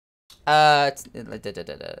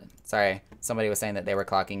 Sorry. Somebody was saying that they were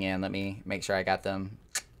clocking in. Let me make sure I got them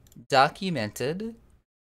documented.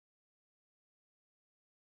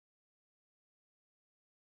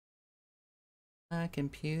 My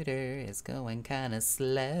computer is going kind of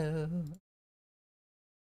slow.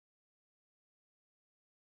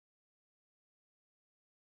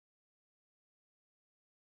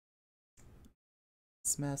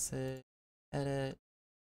 This message, edit.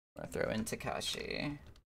 I'm gonna throw in Takashi.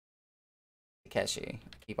 Takeshi.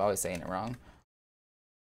 I keep always saying it wrong.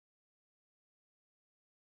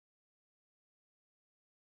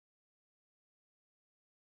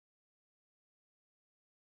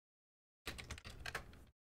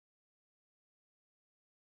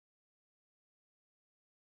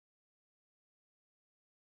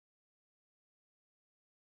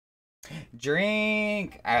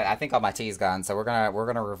 Drink. I think all my tea's gone, so we're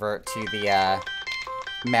gonna revert to the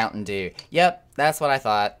Mountain Dew. Yep, that's what I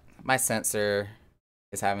thought. My sensor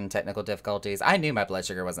is having technical difficulties. I knew my blood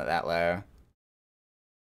sugar wasn't that low.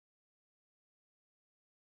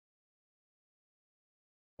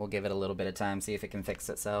 We'll give it a little bit of time, see if it can fix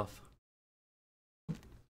itself.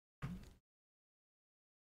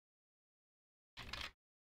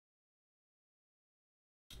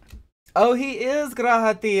 Oh, he is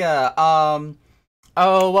Grahatia.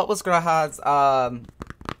 Oh, what was Graha's, oh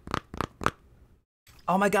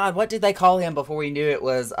my god, what did they call him before we knew it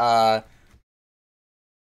was, Graha?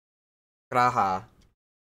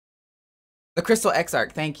 The Crystal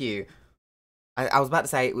Exarch, thank you. I was about to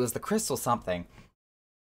say it was the Crystal something.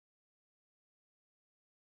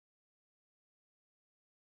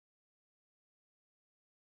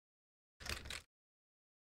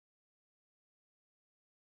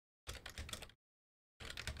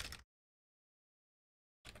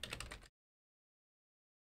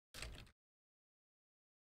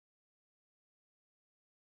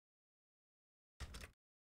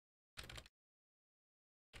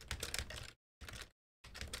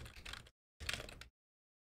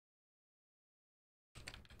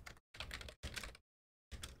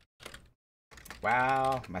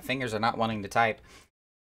 Wow, my fingers are not wanting to type.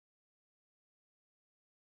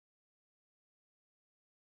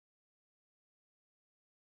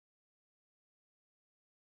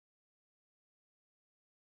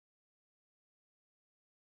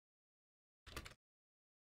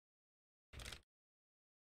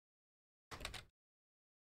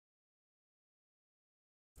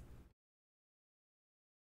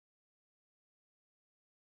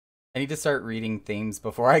 I need to start reading themes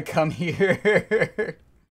before I come here.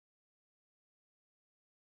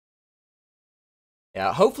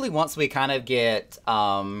 Yeah, hopefully once we kind of get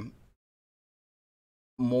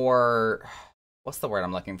more, what's the word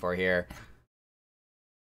I'm looking for here?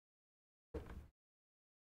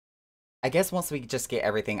 I guess once we just get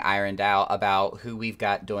everything ironed out about who we've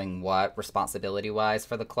got doing what responsibility-wise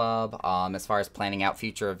for the club, as far as planning out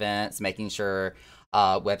future events, making sure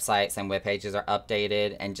websites and web pages are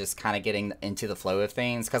updated, and just kind of getting into the flow of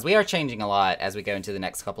things, because we are changing a lot as we go into the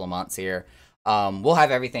next couple of months here. We'll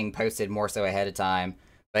have everything posted more so ahead of time.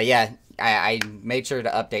 But yeah, I made sure to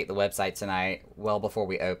update the website tonight, well before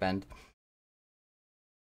we opened.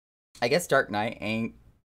 I guess Dark Knight ain't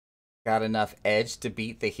got enough edge to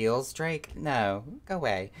beat the heels, Drake? No, go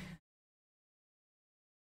away.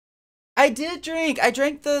 I did drink! I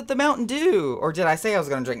drank the Mountain Dew! Or did I say I was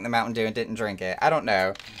gonna drink the Mountain Dew and didn't drink it? I don't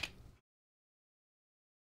know.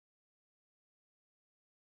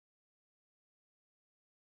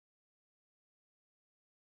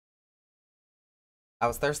 I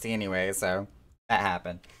was thirsty anyway, so that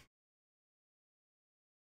happened.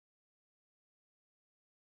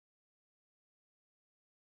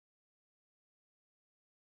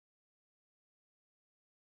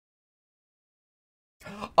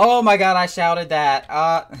 Oh my god, I shouted that.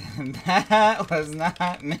 That was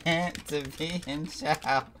not meant to be in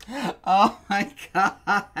shout. Oh my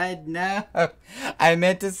god, no. I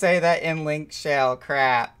meant to say that in link shell,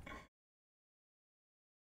 crap.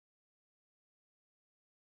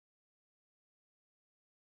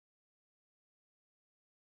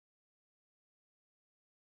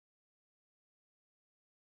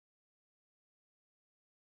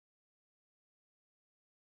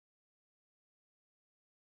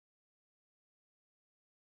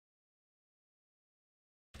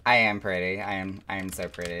 I am pretty. I am so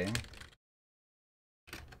pretty.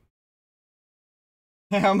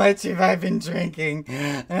 How much have I been drinking?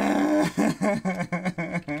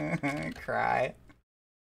 Cry.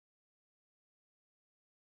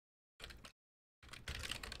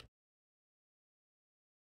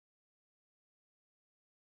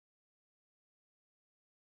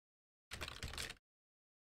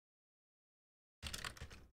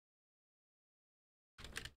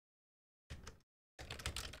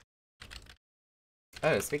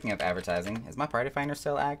 Oh, speaking of advertising, is my Party Finder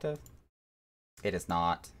still active? It is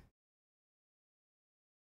not.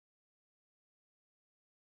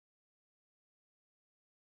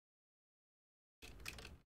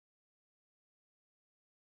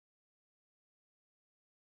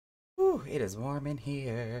 Ooh, it is warm in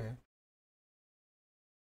here.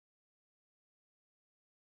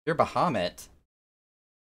 You're Bahamut.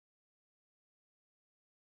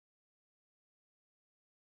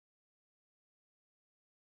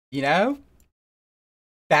 You know?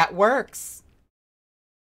 That works.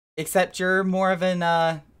 Except you're more of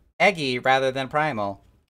an, Eggy rather than Primal.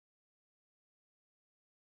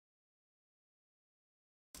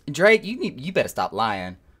 Drake, you better stop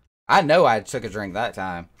lying. I know I took a drink that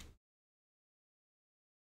time.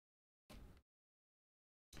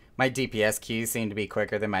 My DPS queues seem to be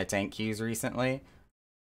quicker than my tank queues recently.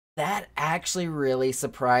 That actually really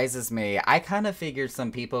surprises me. I kind of figured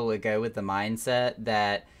some people would go with the mindset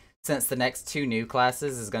that since the next two new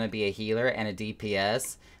classes is going to be a healer and a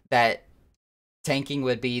DPS, that tanking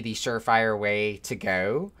would be the surefire way to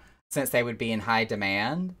go since they would be in high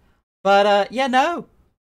demand. But yeah, no.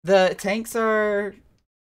 The tanks are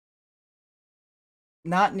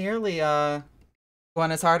not nearly going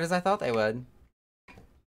as hard as I thought they would.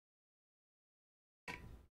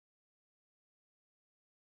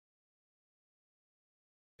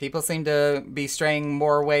 People seem to be straying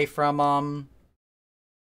more away from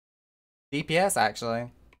DPS actually.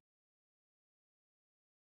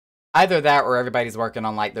 Either that or everybody's working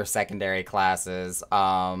on like their secondary classes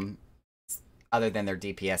other than their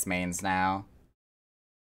DPS mains now.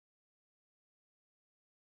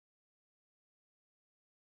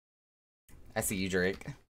 I see you, Drake.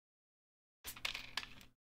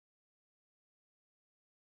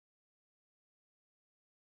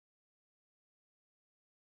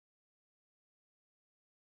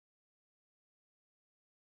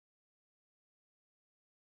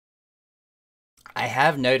 I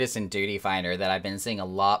have noticed in Duty Finder that I've been seeing a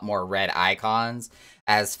lot more red icons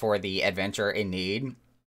as for the adventure in need,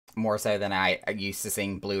 more so than I used to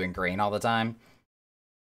seeing blue and green all the time.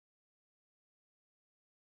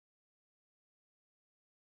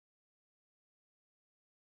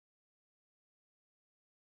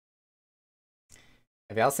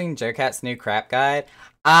 Have y'all seen Joe Cat's new crap guide?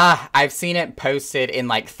 Ah, I've seen it posted in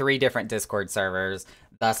like 3 different Discord servers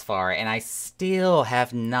thus far, and I still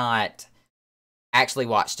have not actually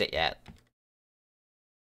watched it yet.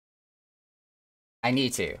 I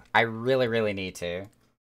need to. I really, really need to.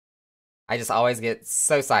 I just always get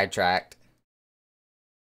so sidetracked.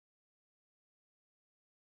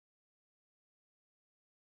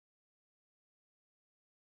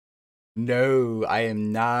 No, I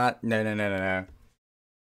am not. No, no, no, no, no.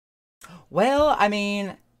 Well, I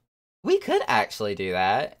mean, we could actually do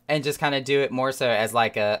that and just kind of do it more so as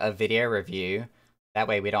like a video review. That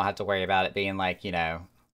way we don't have to worry about it being like,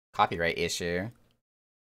 copyright issue.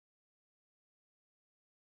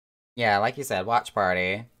 Yeah, like you said, watch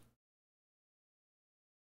party.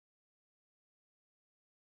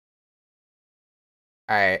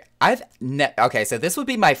 All right. Okay, so this would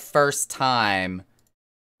be my first time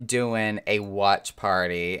doing a watch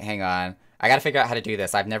party. Hang on. I got to figure out how to do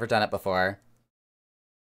this. I've never done it before.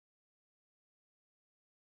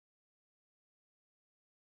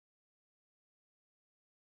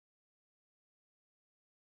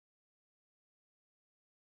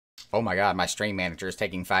 Oh my god, my stream manager is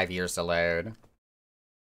taking 5 years to load.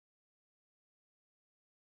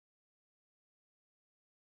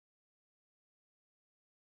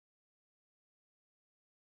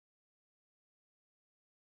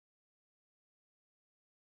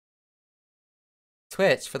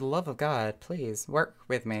 Twitch, for the love of God, please work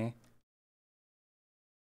with me.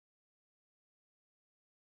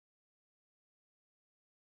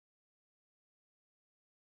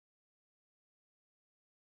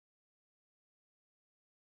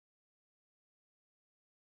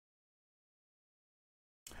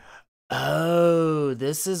 Oh,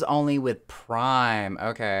 this is only with Prime.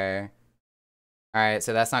 Okay. Alright,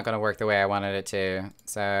 so that's not going to work the way I wanted it to.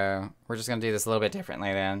 So we're just going to do this a little bit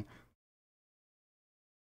differently then.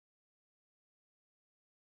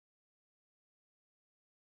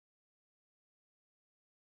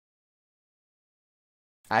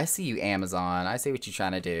 I see you, Amazon. I see what you're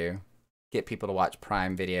trying to do. Get people to watch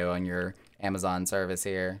Prime Video on your Amazon service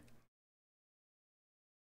here.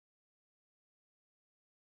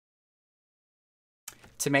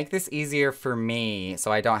 To make this easier for me,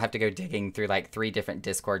 so I don't have to go digging through like 3 different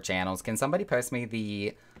Discord channels, can somebody post me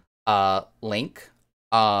the link?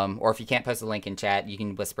 Or if you can't post a link in chat, you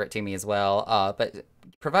can whisper it to me as well. But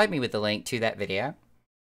provide me with the link to that video.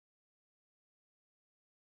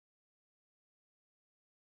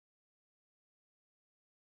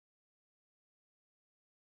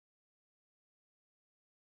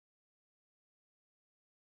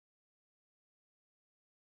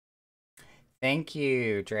 Thank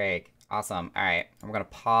you, Drake. Awesome. All right, I'm gonna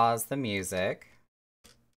pause the music.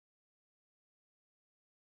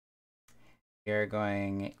 We're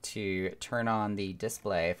going to turn on the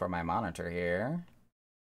display for my monitor here.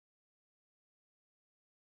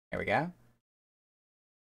 There we go.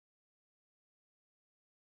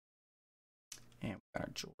 And we're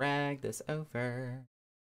gonna drag this over.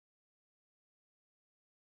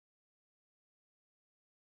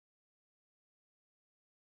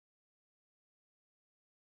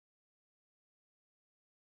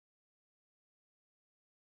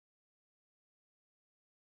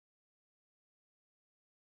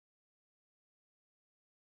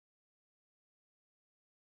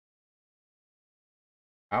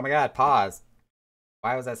 Oh my god, pause.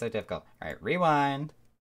 Why was that so difficult? Alright, rewind.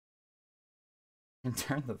 And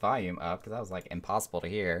turn the volume up, because that was like impossible to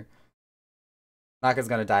hear. Naka's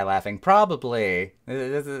gonna die laughing. Probably.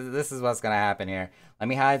 This is what's gonna happen here. Let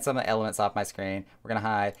me hide some of the elements off my screen. We're gonna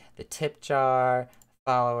hide the tip jar,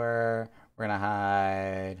 follower. We're gonna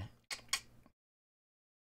hide...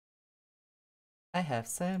 I have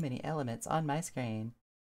so many elements on my screen.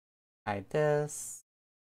 Hide this.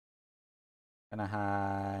 Gonna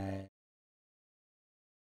hide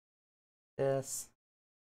this,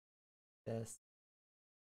 this,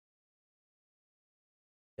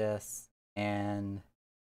 this, and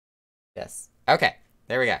this. Okay,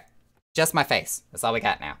 there we go. Just my face. That's all we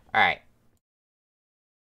got now. All right.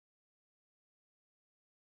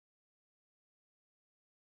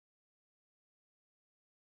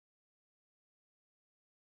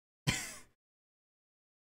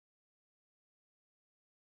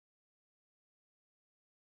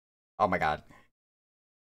 Oh my god.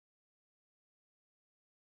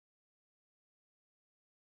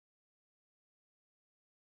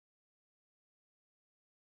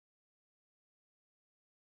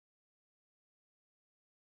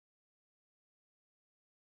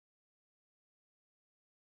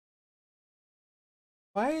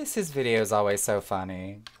 Why is his videos always so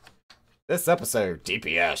funny? This episode,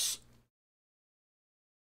 DPS.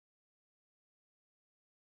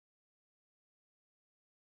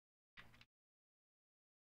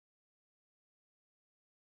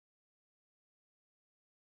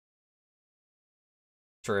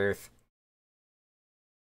 Truth.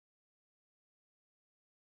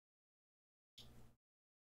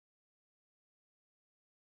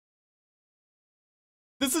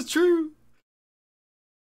 This is true.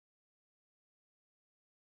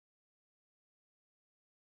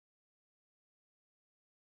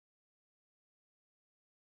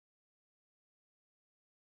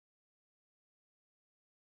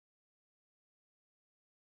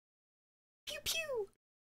 Pew pew.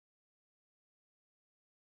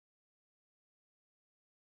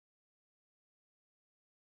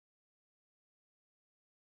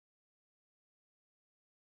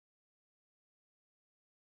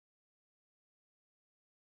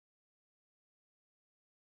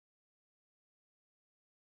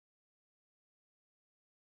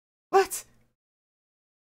 What?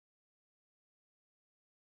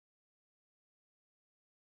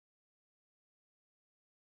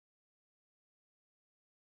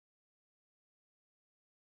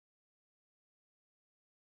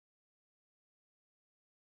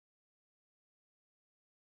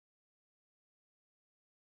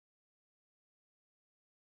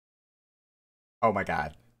 Oh my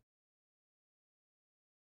god.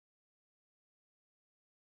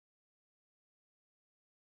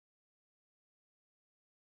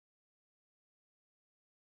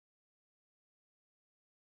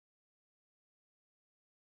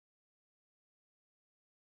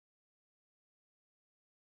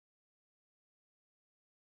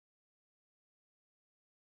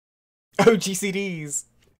 Oh, GCDs.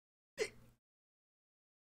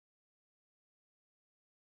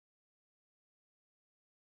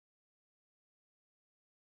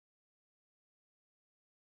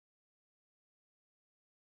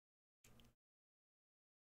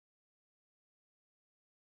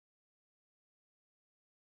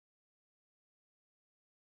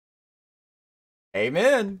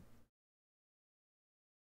 Amen.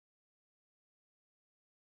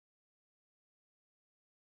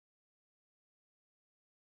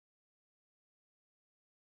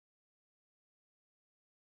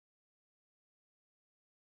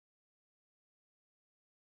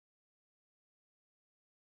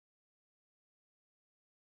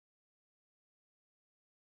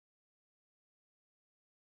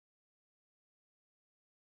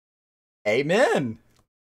 Amen.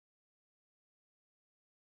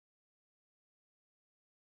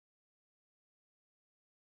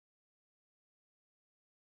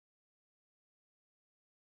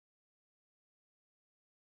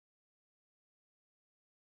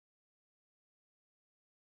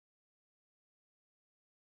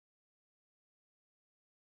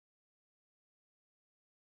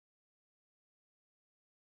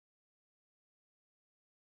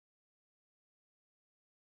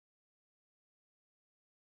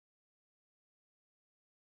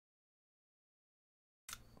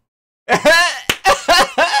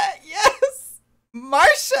 Yes.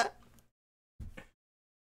 Marsha.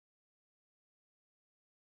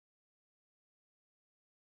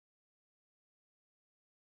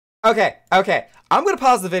 Okay, okay. I'm gonna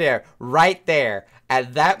pause the video right there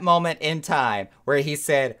at that moment in time where he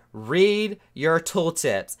said, read your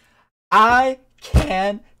tooltips. I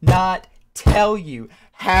cannot tell you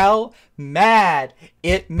how mad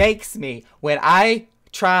it makes me when I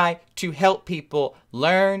try to help people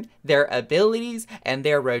learn their abilities and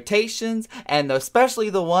their rotations, and especially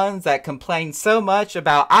the ones that complain so much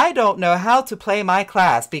about, I don't know how to play my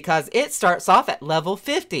class because it starts off at level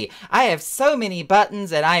 50. I have so many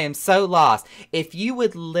buttons and I am so lost. If you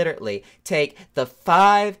would literally take the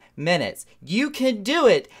 5 minutes, you can do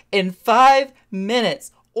it in 5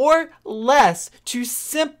 minutes or less to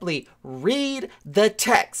simply read the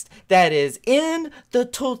text that is in the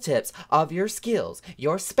tooltips of your skills,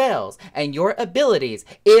 your spells, and your abilities.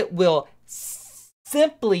 It will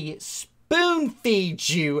simply spoon feed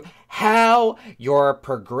you how your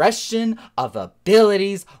progression of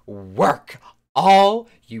abilities work. All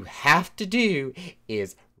you have to do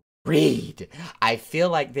is read. I feel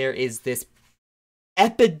like there is this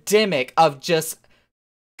epidemic of just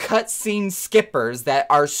cutscene skippers that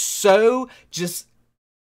are so just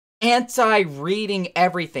anti-reading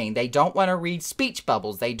everything. They don't want to read speech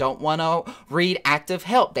bubbles. They don't want to read active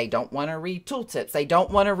help. They don't want to read tooltips. They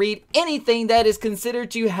don't want to read anything that is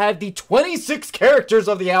considered to have the 26 characters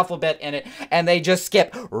of the alphabet in it. And they just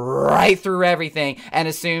skip right through everything and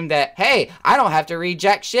assume that, hey, I don't have to read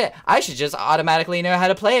jack shit. I should just automatically know how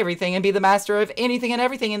to play everything and be the master of anything and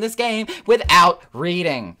everything in this game without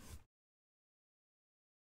reading.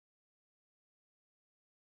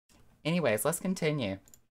 Anyways, let's continue.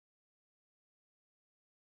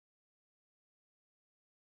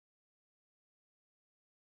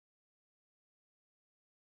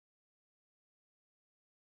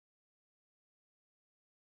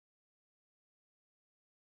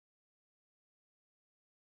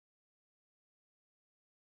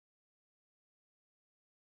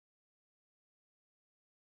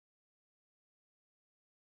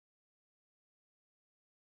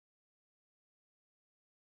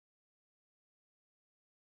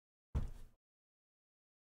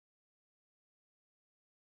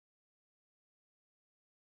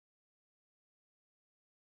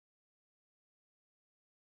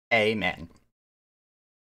 Amen.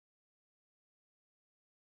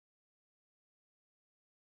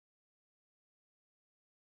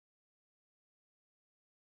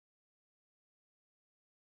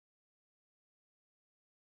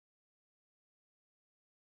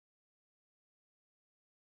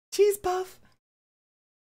 Cheese puff.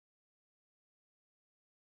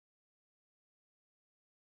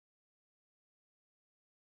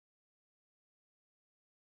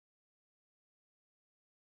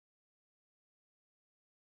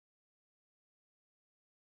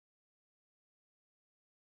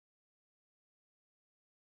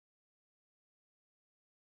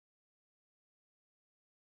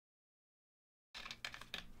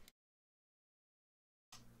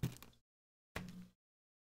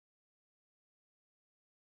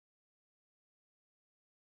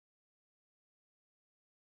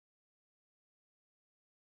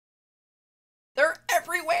 They're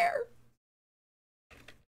everywhere.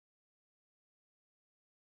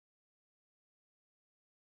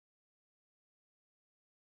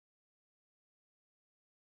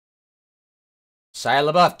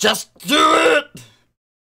 Shia LaBeouf, just do it!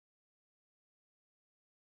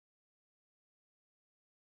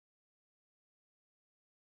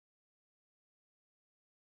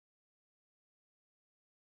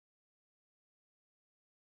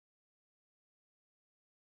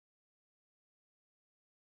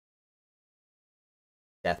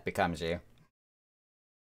 Death becomes you.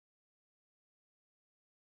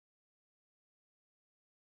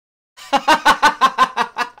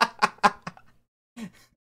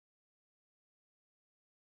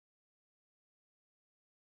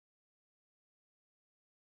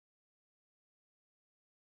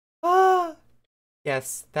 Ah,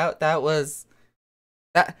 yes, that that was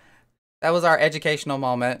our educational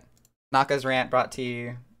moment. Naka's rant brought to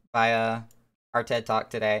you by our TED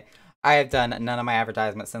Talk today. I have done none of my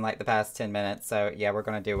advertisements in like the past 10 minutes, so yeah, we're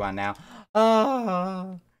gonna do one now.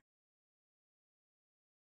 Ah.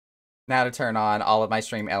 Now to turn on all of my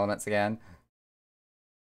stream elements again.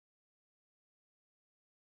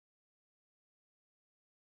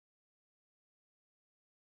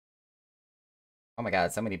 Oh my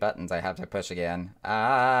god, so many buttons I have to push again.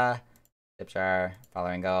 Ah, Tipjar,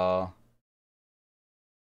 following goal.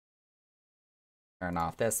 Turn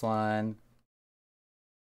off this one.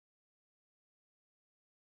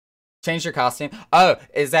 Change your costume. Oh,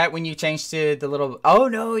 is that when you change to the little... Oh,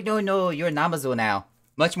 no, no, no. You're Namazu now.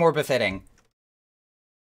 Much more befitting.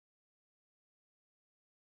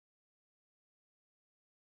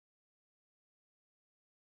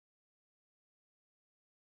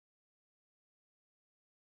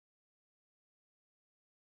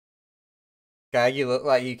 Guy, you look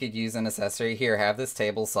like you could use an accessory. Here, have this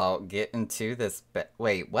table salt. Get into this...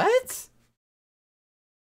 Wait, what?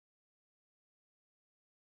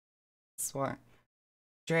 Swear.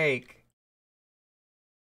 Drake.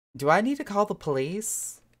 Do I need to call the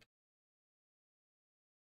police?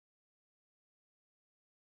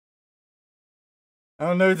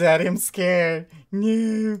 Oh no, Daddy, I'm scared.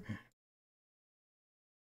 No.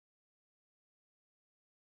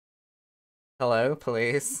 Hello,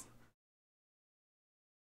 police?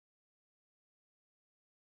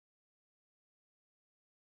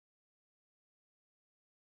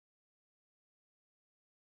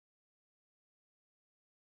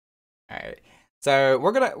 Alright. So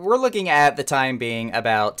we're looking at the time being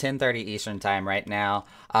about 10:30 Eastern time right now.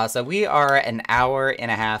 So we are an hour and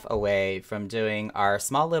a half away from doing our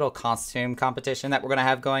small little costume competition that we're gonna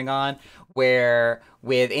have going on, where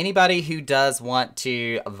with anybody who does want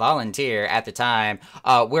to volunteer at the time,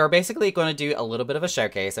 we're basically going to do a little bit of a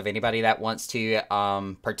showcase of anybody that wants to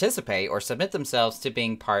participate or submit themselves to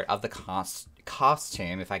being part of the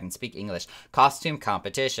costume, if I can speak English, costume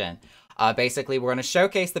competition. Basically, we're going to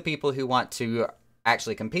showcase the people who want to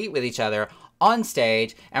actually compete with each other on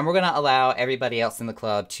stage, and we're going to allow everybody else in the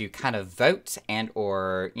club to kind of vote and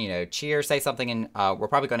or, you know, cheer, say something, and we're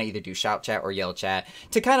probably going to either do shout chat or yell chat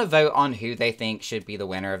to kind of vote on who they think should be the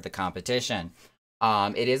winner of the competition.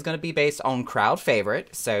 It is going to be based on crowd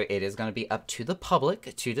favorite, so it is going to be up to the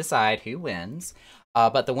public to decide who wins.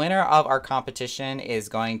 But the winner of our competition is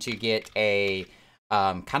going to get a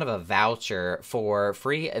kind of a voucher for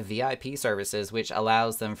free VIP services, which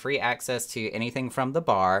allows them free access to anything from the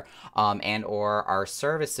bar and or our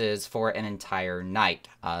services for an entire night.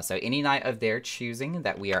 So any night of their choosing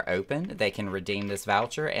that we are open, they can redeem this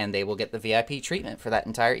voucher and they will get the VIP treatment for that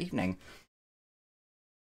entire evening.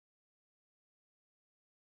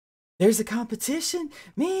 There's a competition.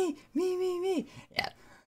 Me. Yeah.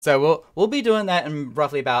 So we'll be doing that in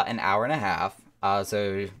roughly about an hour and a half.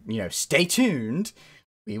 So you know, stay tuned.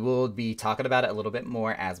 We will be talking about it a little bit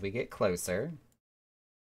more as we get closer.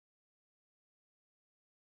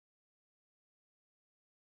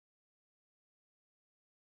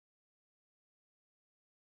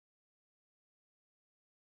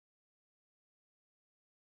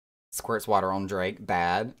 Squirts water on Drake.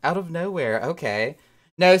 Bad. Out of nowhere. Okay.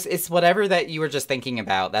 No, it's whatever that you were just thinking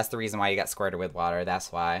about. That's the reason why you got squirted with water.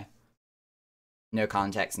 That's why. No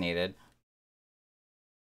context needed.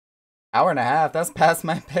 Hour and a half. That's past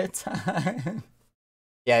my bedtime.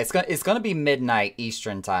 Yeah, it's gonna be midnight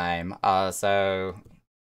Eastern time. So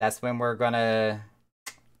that's when we're gonna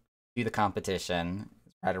do the competition.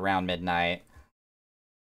 Right around midnight.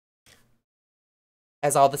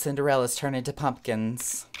 As all the Cinderellas turn into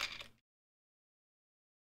pumpkins.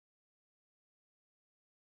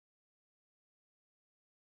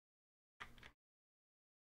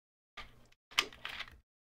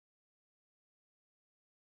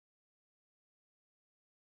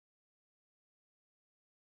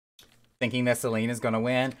 Thinking that Celine is gonna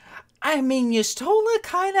win. I mean, Y'shtola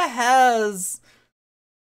kind of has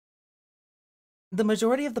the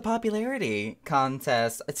majority of the popularity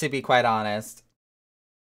contest, to be quite honest.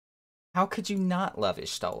 How could you not love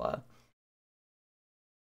Y'shtola?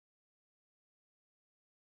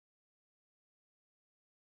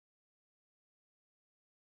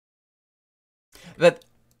 But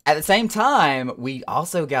at the same time, we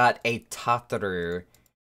also got a Tataru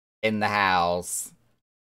in the house.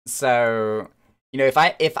 So, you know, if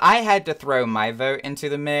I had to throw my vote into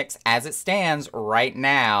the mix, as it stands right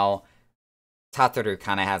now, Tataru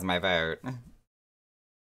kind of has my vote.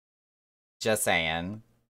 Just saying.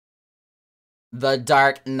 The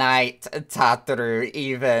Dark Knight Tataru,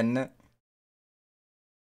 even.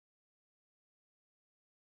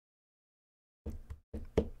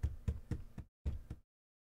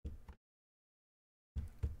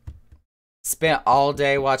 Spent all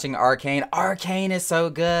day watching Arcane. Arcane is so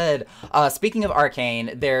good. Speaking of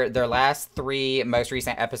Arcane, their last three most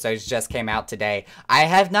recent episodes just came out today. I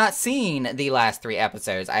have not seen the last three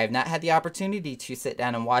episodes. I have not had the opportunity to sit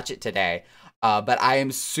down and watch it today. But I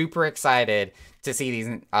am super excited to see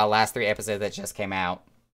these last three episodes that just came out.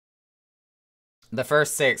 The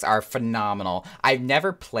first six are phenomenal. I've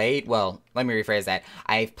never played, well, let me rephrase that.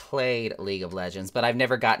 I've played League of Legends, but I've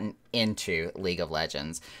never gotten into League of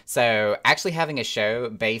Legends. So actually having a show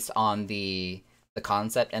based on the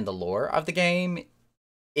concept and the lore of the game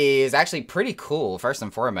is actually pretty cool, first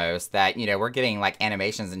and foremost, that, you know, we're getting like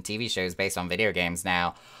animations and TV shows based on video games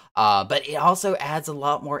now. But it also adds a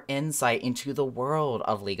lot more insight into the world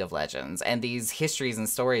of League of Legends and these histories and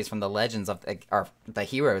stories from the legends of or the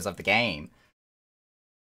heroes of the game.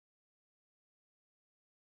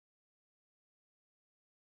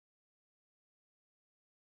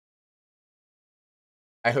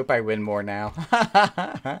 I hope I win more now.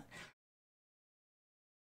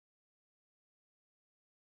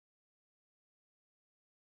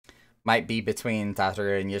 Might be between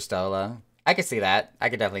Tataru and Y'shtola. I could see that. I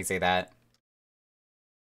could definitely see that.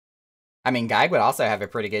 I mean, Guy would also have a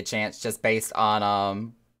pretty good chance just based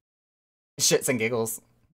on shits and giggles.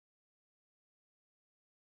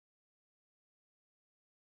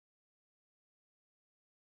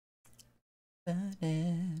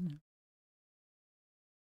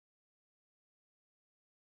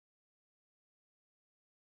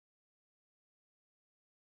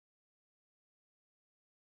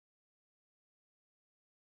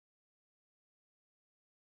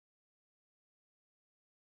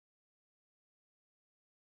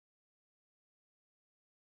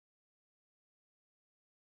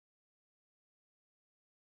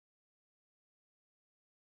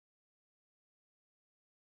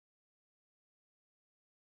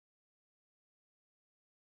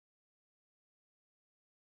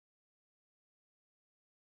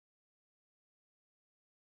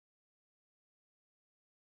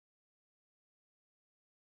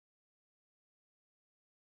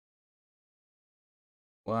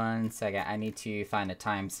 1 second. I need to find a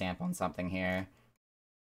timestamp on something here.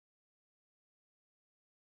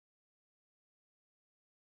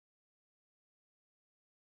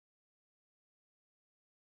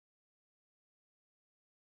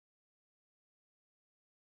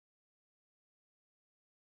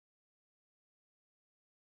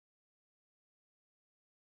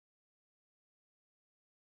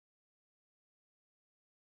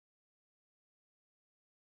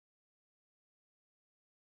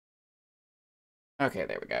 Okay,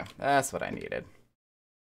 there we go. That's what I needed.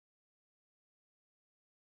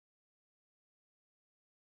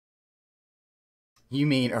 You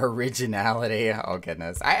mean originality? Oh,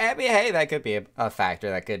 goodness. I mean, hey, that could be a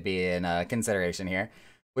factor that could be in consideration here.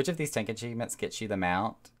 Which of these tank achievements gets you the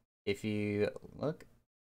mount? If you look,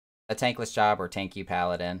 a tankless job or tank you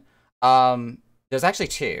paladin. There's actually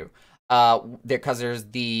two. Because there's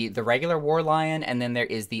the regular war lion and then there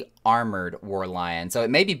is the armored war lion. So it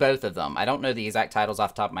may be both of them. I don't know the exact titles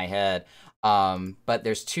off the top of my head. But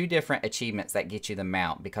there's two different achievements that get you the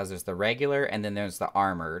mount because there's the regular and then there's the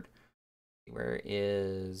armored. Where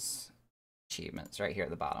is achievements? Right here at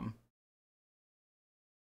the bottom.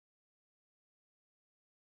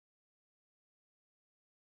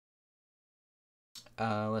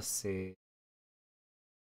 Let's see.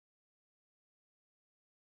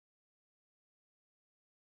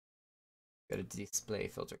 Go to display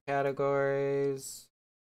filter categories.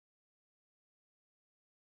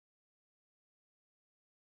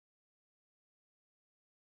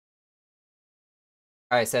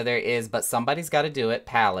 Alright, so there is, but somebody's got to do it,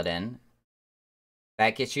 Paladin.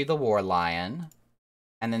 That gets you the War Lion.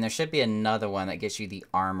 And then there should be another one that gets you the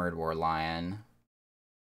Armored War Lion.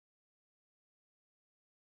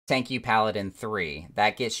 Tank you Paladin 3.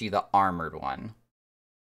 That gets you the Armored one.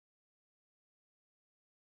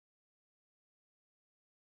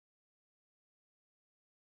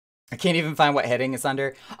 I can't even find what heading it's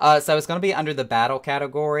under. So it's going to be under the Battle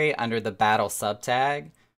category, under the Battle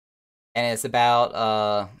subtag. And it's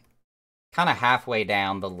about, kind of halfway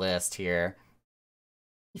down the list here.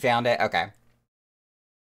 You found it? Okay.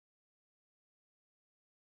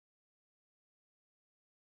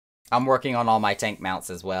 I'm working on all my tank mounts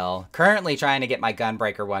as well. Currently trying to get my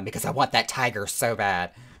Gunbreaker one because I want that Tiger so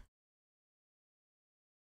bad.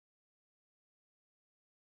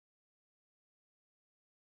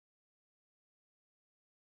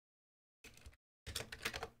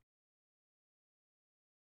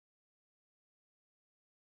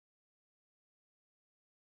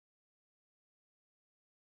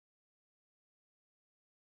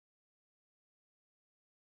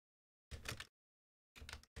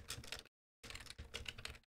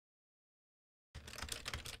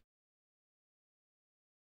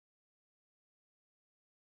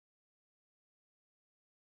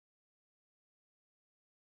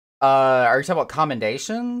 Are you talking about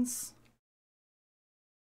commendations?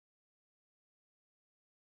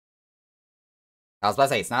 I was about to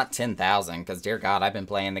say, it's not 10,000, because dear God, I've been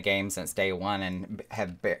playing the game since day one and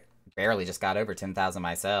have barely just got over 10,000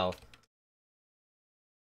 myself.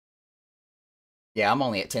 Yeah, I'm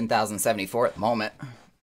only at 10,074 at the moment.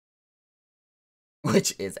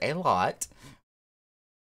 Which is a lot.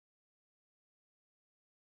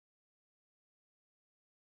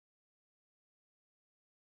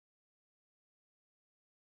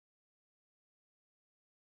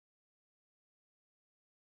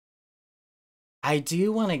 I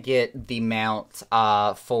do want to get the mount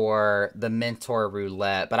for the Mentor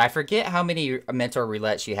Roulette, but I forget how many Mentor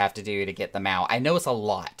Roulettes you have to do to get the mount. I know it's a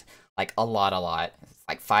lot. Like, a lot. It's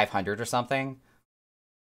like 500 or something.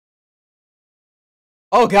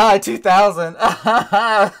 Oh god, 2,000!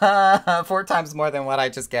 4 times more than what I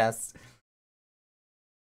just guessed.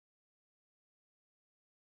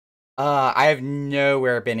 I have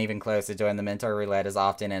nowhere been even close to doing the Mentor Roulette as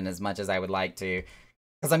often and as much as I would like to.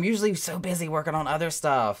 Because I'm usually so busy working on other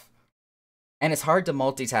stuff. And it's hard to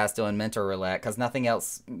multitask doing Mentor Roulette, because nothing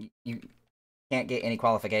else, you can't get any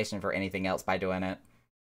qualification for anything else by doing it.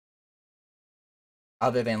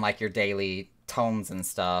 Other than, like, your daily tomes and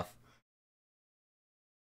stuff.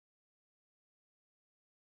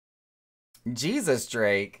 Jesus,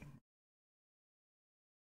 Drake.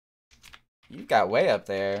 You got way up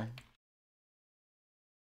there.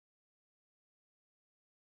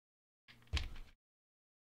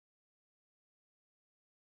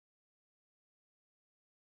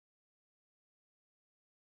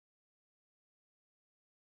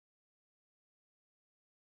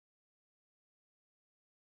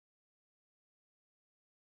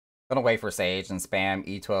 Gonna wait for Sage and spam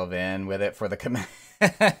E12N with it for the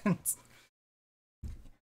commands.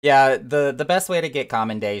 Yeah, the best way to get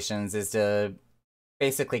commendations is to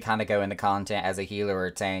basically kind of go into content as a healer or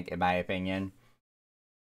tank, in my opinion.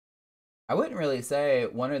 I wouldn't really say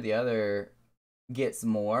one or the other gets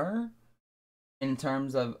more in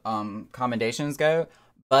terms of commendations go,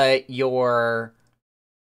 but your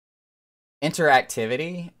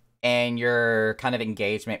interactivity and your kind of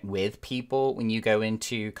engagement with people when you go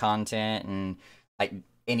into content and like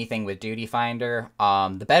anything with Duty Finder,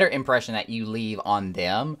 the better impression that you leave on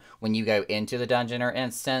them when you go into the dungeon or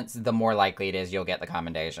instance, the more likely it is you'll get the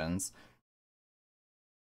commendations.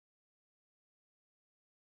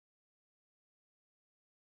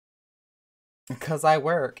 Because I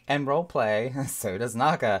work and roleplay, so does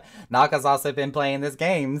Naka. Naka's also been playing this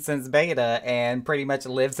game since beta and pretty much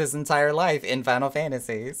lives his entire life in Final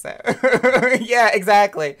Fantasy. So, yeah,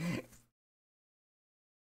 exactly.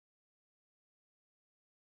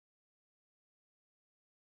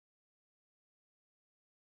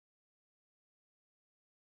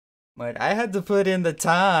 Like, I had to put in the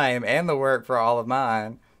time and the work for all of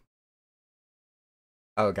mine.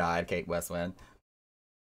 Oh god, Kate Westwind.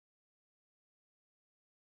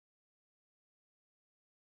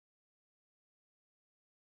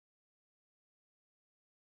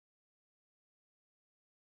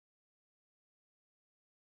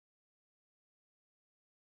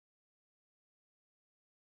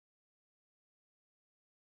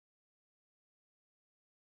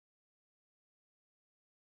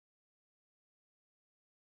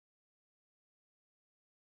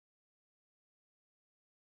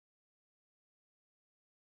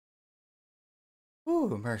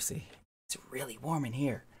 Ooh, mercy. It's really warm in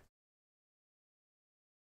here.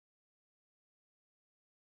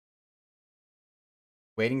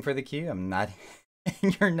 Waiting for the queue? I'm not.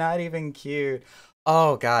 You're not even queued.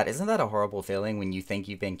 Oh god, isn't that a horrible feeling when you think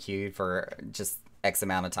you've been queued for just X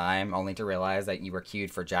amount of time, only to realize that you were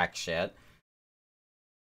queued for jack shit?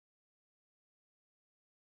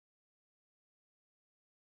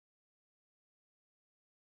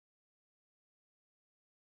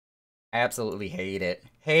 I absolutely hate it.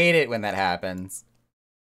 Hate it when that happens.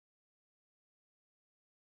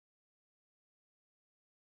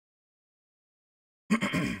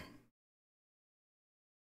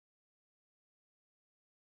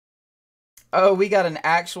 Oh, we got an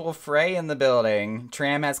actual fray in the building.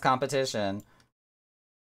 Tram has competition.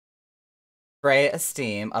 Fray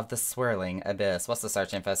Esteem of the Swirling Abyss. What's the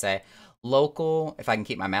search info say? Local, if I can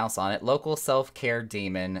keep my mouse on it, local self-care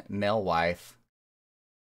demon, male wife.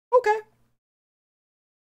 Okay.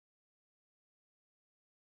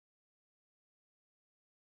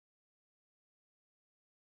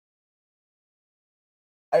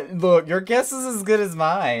 Look, your guess is as good as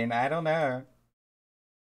mine. I don't know.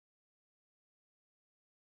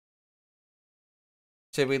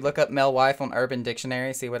 Should we look up male wife on Urban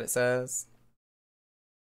Dictionary, see what it says?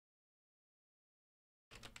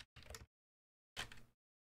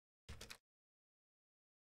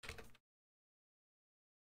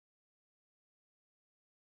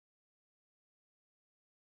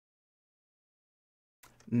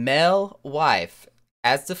 Male wife,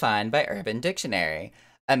 as defined by Urban Dictionary.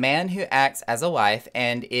 A man who acts as a wife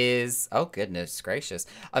and is, oh goodness gracious,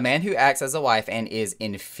 a man who acts as a wife and is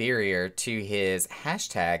inferior to his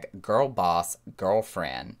hashtag girl boss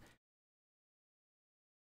girlfriend.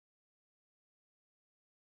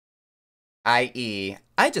 I.e.,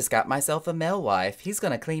 I just got myself a male wife. He's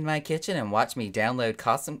gonna clean my kitchen and watch me download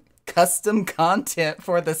custom content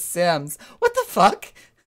for The Sims. What the fuck?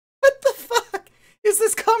 What the fuck is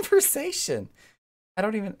this conversation? I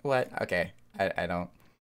don't even what okay. I don't.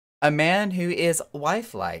 A man who is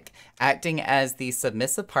wife-like, acting as the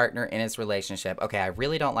submissive partner in his relationship. Okay, I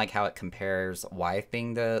really don't like how it compares wife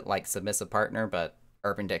being the like submissive partner, but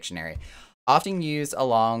Urban Dictionary. Often used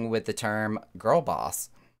along with the term girl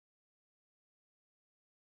boss.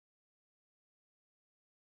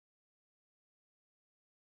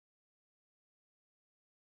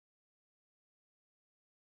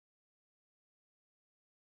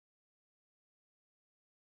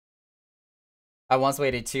 I once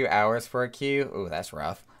waited 2 hours for a queue. Ooh, that's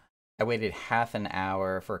rough. I waited half an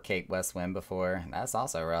hour for Kate Westwind before. That's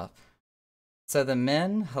also rough. So the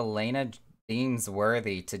men Helena deems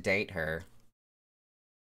worthy to date her.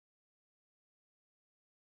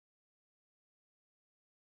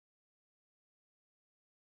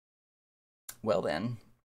 Well then.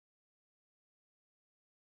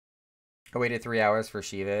 I waited 3 hours for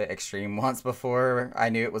Shiva Extreme once before. I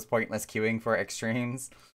knew it was pointless queuing for extremes.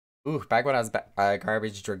 Ooh, back when I was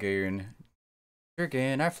Garbage Dragoon.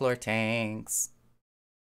 Dragoon, our floor tanks.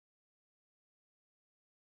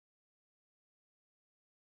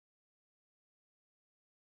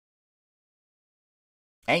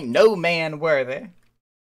 Ain't no man worthy.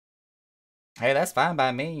 Hey, that's fine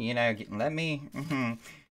by me. You know, let me.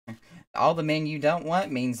 All the men you don't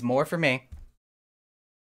want means more for me.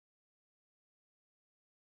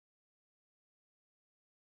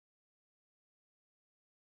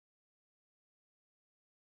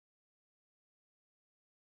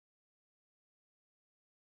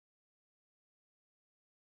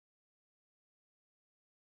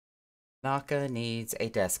 Naka needs a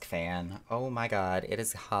desk fan. Oh my god, it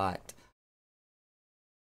is hot.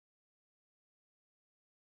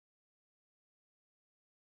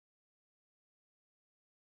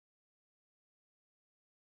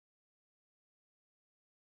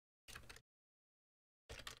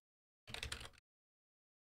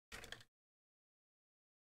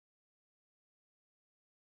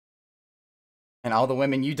 And all the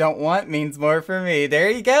women you don't want means more for me. There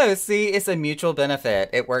you go. See, it's a mutual benefit.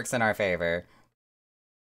 It works in our favor.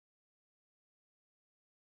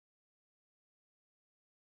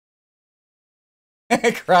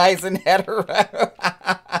 Cries in hetero.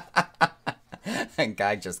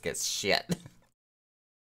 Guy just gets shit.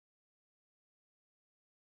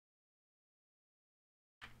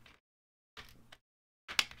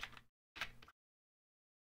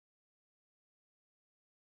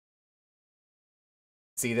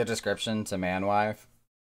 See the description to man wife?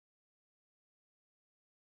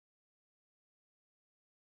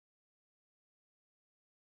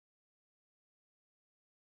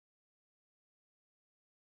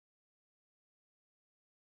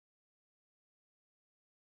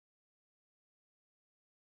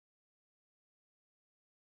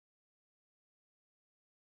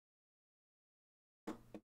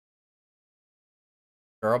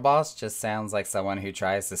 Girl boss just sounds like someone who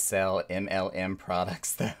tries to sell MLM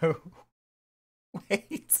products, though.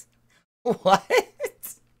 Wait, what?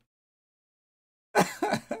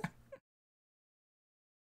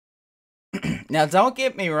 Now, don't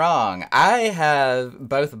get me wrong. I have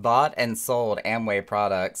both bought and sold Amway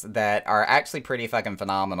products that are actually pretty fucking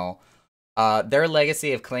phenomenal. Their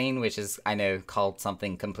Legacy of Clean, which is, I know, called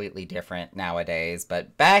something completely different nowadays,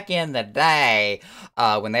 but back in the day,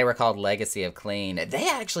 when they were called Legacy of Clean, they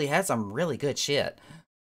actually had some really good shit.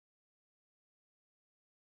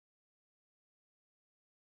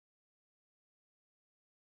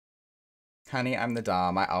 Honey, I'm the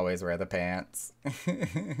dom. I always wear the pants.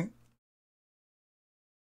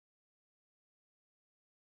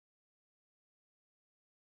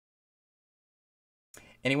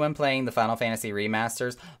 Anyone playing the Final Fantasy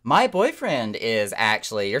remasters? My boyfriend is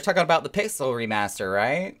actually. You're talking about the Pixel remaster,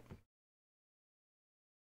 right?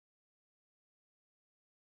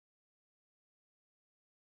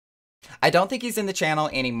 I don't think he's in the channel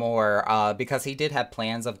anymore because he did have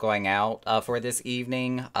plans of going out for this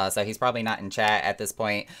evening, so he's probably not in chat at this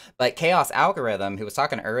point. But Chaos Algorithm, who was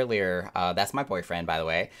talking earlier, that's my boyfriend, by the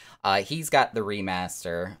way, he's got the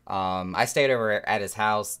remaster. I stayed over at his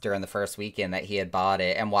house during the first weekend that he had bought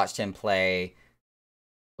it and watched him play.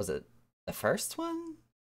 Was it the first one?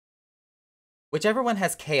 Whichever one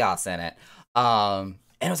has Chaos in it. And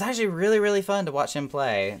it was actually really, really fun to watch him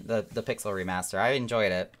play the Pixel remaster. I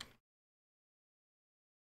enjoyed it.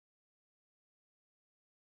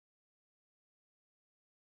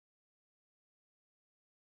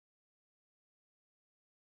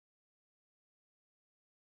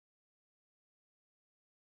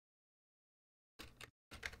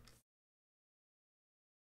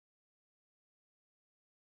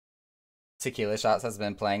 Tequila Shots has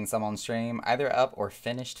been playing some on stream, either up or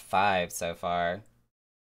finished 5 so far.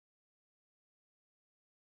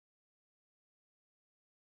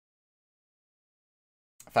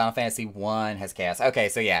 Final Fantasy 1 has chaos. Okay,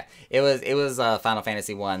 so yeah, it was Final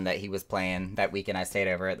Fantasy 1 that he was playing that weekend I stayed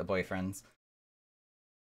over at the boyfriend's.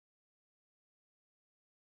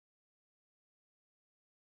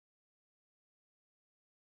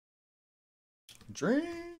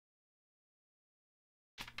 Dream.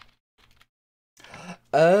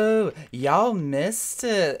 Oh, y'all missed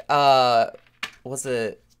it. Was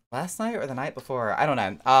it last night or the night before? I don't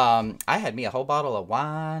know. I had me a whole bottle of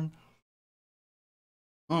wine.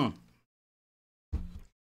 Mm.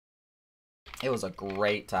 It was a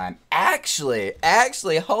great time. Actually,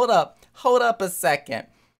 hold up a second.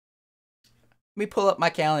 Let me pull up my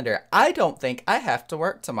calendar. I don't think I have to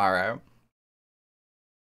work tomorrow.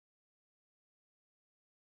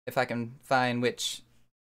 If I can find which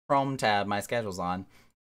Chrome tab my schedule's on.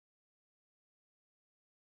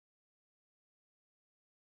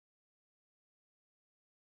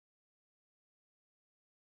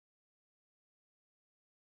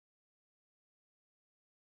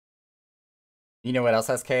 You know what else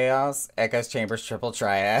has chaos? Echoes Chambers Triple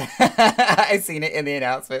Triad. I seen it in the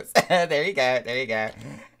announcements. There you go. There you go.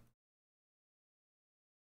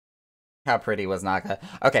 How pretty was Naga?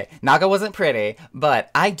 Okay, Naga wasn't pretty,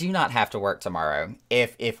 but I do not have to work tomorrow.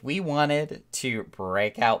 If we wanted to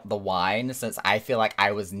break out the wine, since I feel like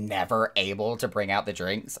I was never able to bring out the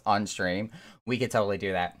drinks on stream, we could totally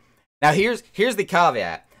do that. Now here's the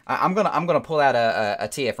caveat. I'm gonna pull out a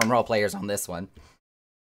Tia from Role Players on this one.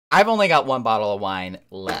 I've only got one bottle of wine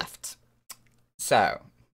left. So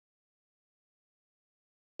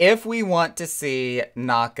if we want to see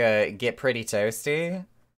Naka get pretty toasty,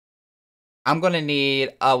 I'm going to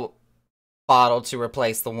need a bottle to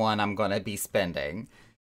replace the one I'm going to be spending.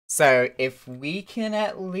 So if we can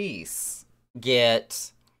at least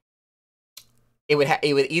get... It would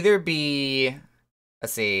either be...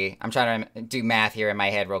 Let's see. I'm trying to do math here in my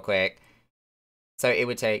head real quick. So it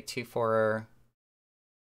would take 2, 4...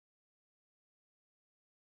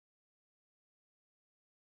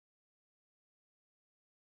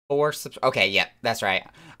 Okay, yeah, that's right.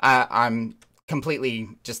 I'm completely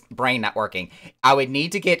just brain not working. I would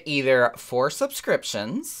need to get either 4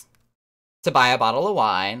 subscriptions to buy a bottle of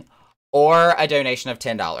wine or a donation of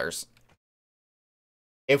 $10.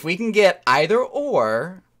 If we can get either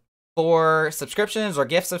or for subscriptions or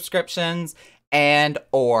gift subscriptions and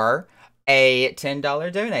or a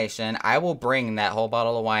 $10 donation, I will bring that whole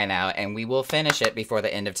bottle of wine out and we will finish it before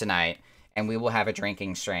the end of tonight and we will have a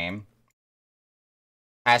drinking stream.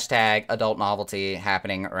 Hashtag adult novelty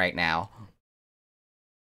happening right now.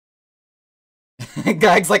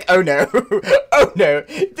 Greg's like, oh no. Oh no.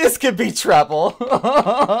 This could be trouble.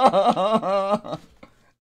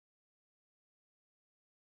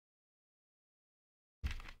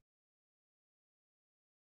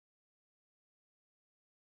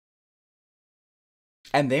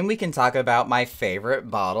 And then we can talk about my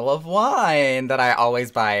favorite bottle of wine that I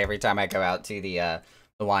always buy every time I go out to the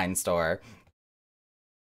wine store.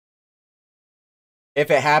 If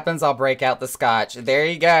it happens, I'll break out the scotch. There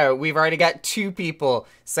you go. We've already got 2 people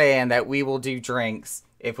saying that we will do drinks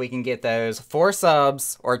if we can get those 4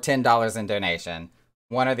 subs or $10 in donation.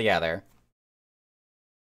 One or the other.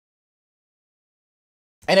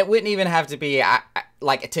 And it wouldn't even have to be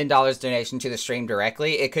like a $10 donation to the stream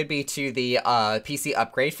directly. It could be to the PC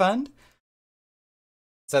upgrade fund.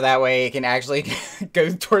 So that way it can actually go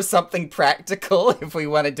towards something practical if we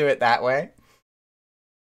want to do it that way.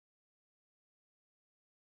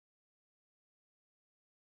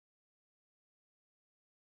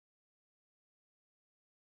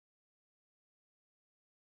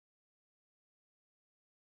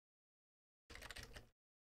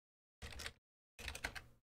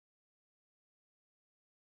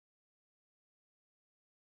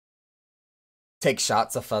 Take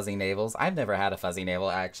shots of fuzzy navels. I've never had a fuzzy navel,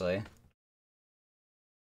 actually.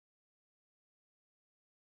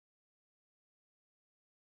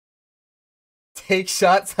 Take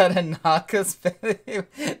shots at a Naka's face.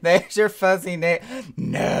 There's your fuzzy navel.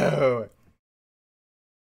 No.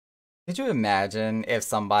 Could you imagine if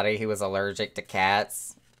somebody who was allergic to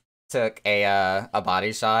cats took a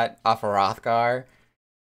body shot off a Rothgar?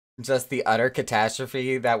 Just the utter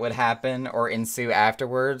catastrophe that would happen or ensue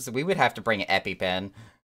afterwards. We would have to bring an EpiPen.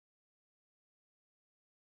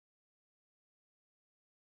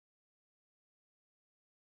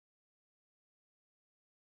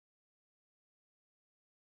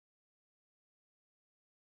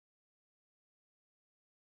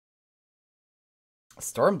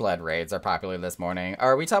 Stormblood raids are popular this morning.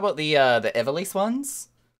 Are we talking about the Ivalice ones?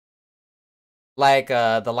 Like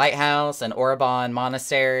the Lighthouse and Oribon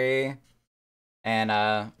Monastery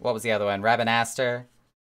and what was the other one? Rabanastre.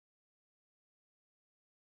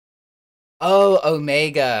 Oh,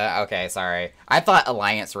 Omega. Okay, sorry. I thought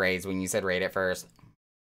Alliance raids when you said raid at first.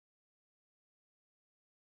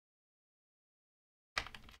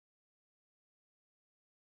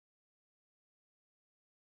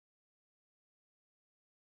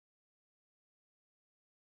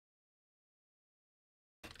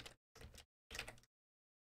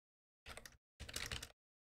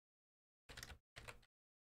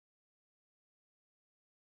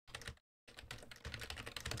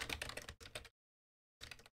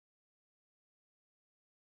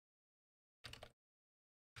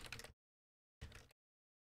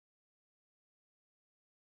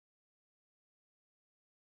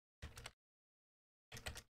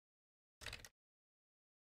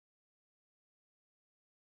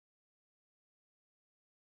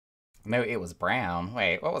 No, it was brown.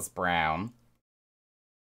 Wait, what was brown?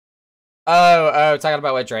 Oh, talking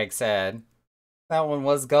about what Drake said. That one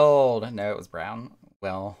was gold. No, it was brown.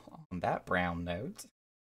 Well, on that brown note.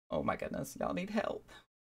 Oh my goodness, y'all need help.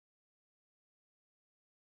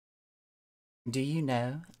 Do you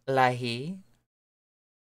know Lahi?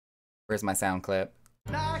 Where's my sound clip?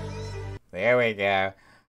 There we go.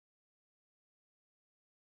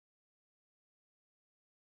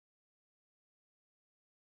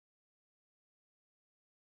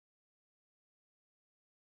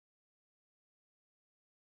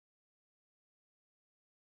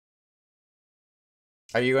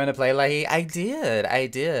 Are you going to play Lehi? I did. I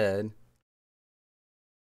did.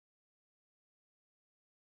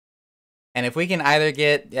 And if we can either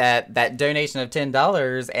get that donation of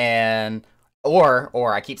 $10 and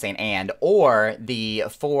or I keep saying or the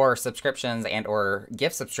 4 subscriptions and or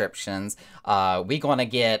gift subscriptions, we gonna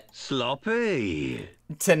get sloppy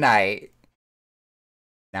tonight.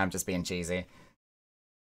 Now I'm just being cheesy.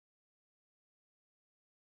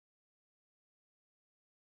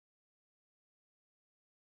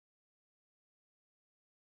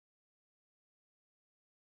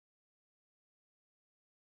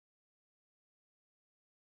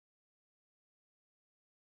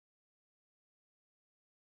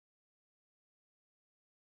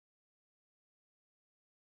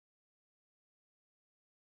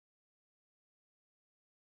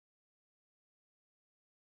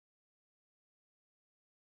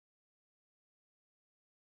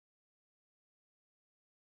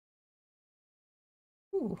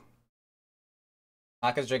 Ooh.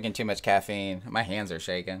 Maka's drinking too much caffeine. My hands are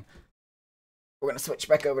shaking. We're gonna switch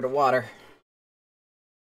back over to water.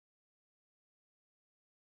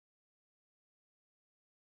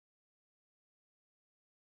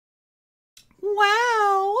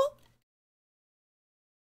 Wow.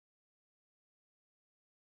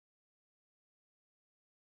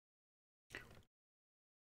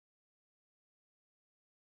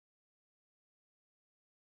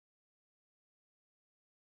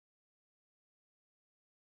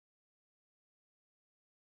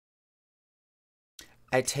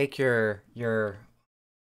 I take your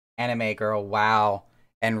anime girl wow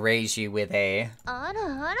and raise you with a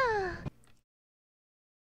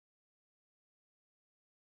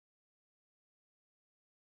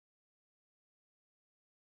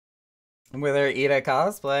with her Ida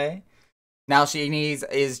cosplay. Now she needs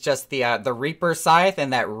is just the Reaper scythe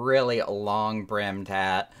and that really long brimmed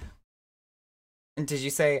hat. And did you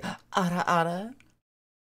say Ada Ada?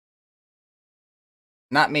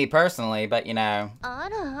 Not me personally, but you know.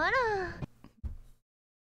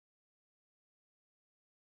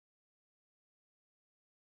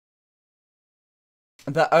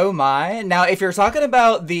 The oh my. Now if you're talking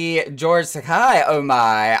about the George Sakai oh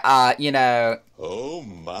my, you know. Oh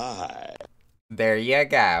my. There you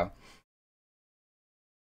go.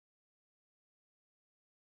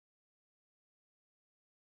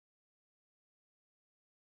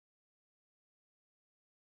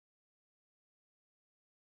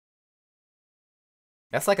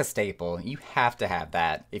 That's like a staple. You have to have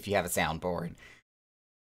that if you have a soundboard.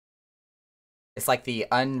 It's like the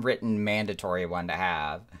unwritten mandatory one to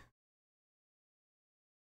have.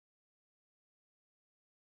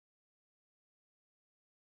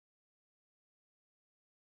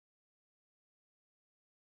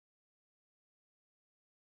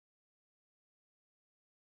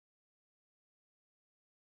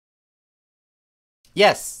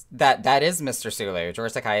 Yes, that is Mr. Sulu.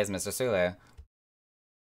 George Sakai is Mr. Sulu.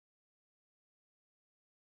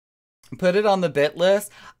 Put it on the bit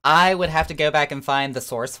list. I would have to go back and find the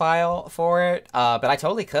source file for it, but I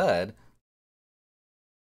totally could.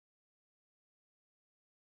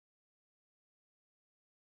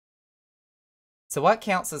 So what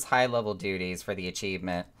counts as high-level duties for the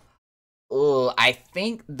achievement? Ooh, I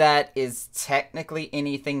think that is technically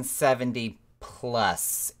anything 70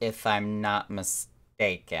 plus, if I'm not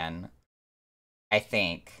mistaken. I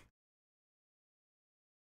think.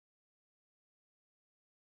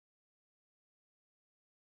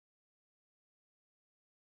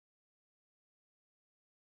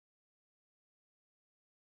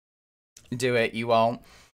 Do it, you won't.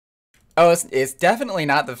 Oh, it's definitely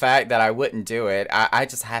not the fact that I wouldn't do it. I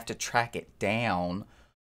just have to track it down.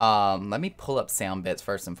 Let me pull up sound bits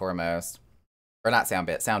first and foremost. Or not sound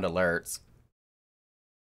bits, sound alerts.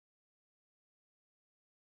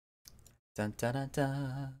 Dun dun dun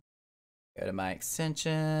dun. Go to my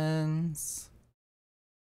extensions.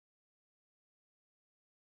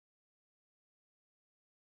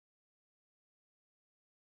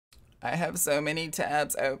 I have so many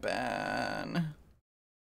tabs open.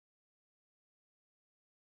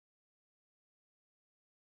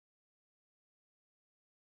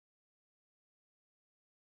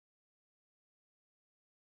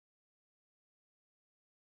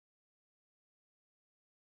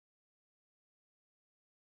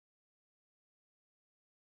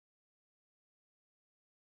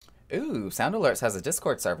 Ooh, Sound Alerts has a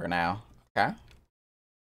Discord server now. Okay.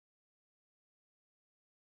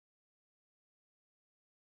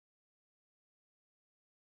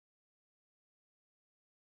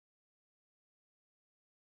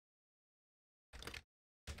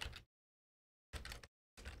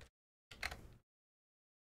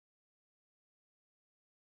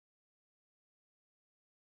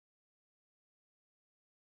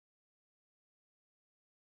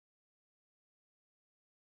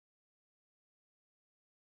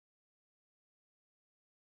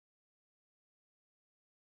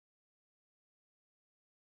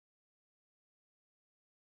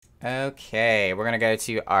 Okay, we're gonna go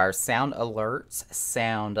to our sound alerts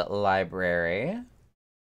sound library.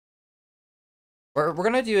 We're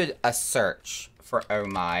gonna do a search for Oh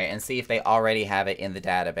My and see if they already have it in the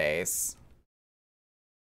database.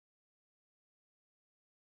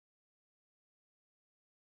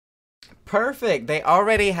 Perfect, they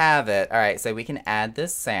already have it. Alright, so we can add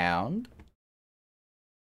this sound.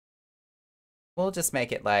 We'll just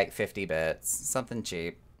make it like 50 bits, something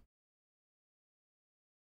cheap.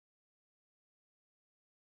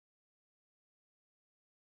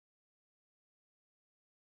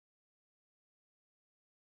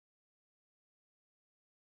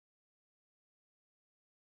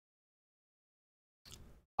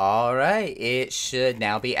 Alright, it should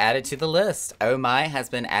now be added to the list. Oh My has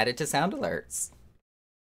been added to sound alerts.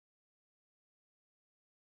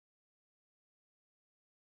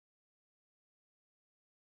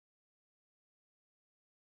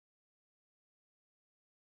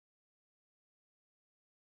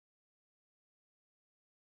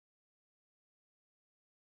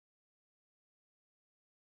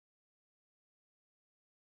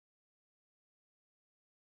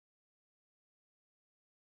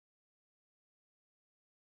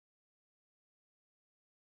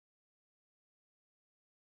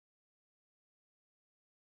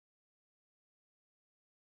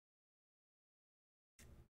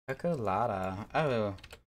 Coco Lotta. Oh,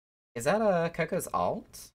 is that a Coco's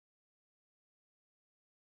alt?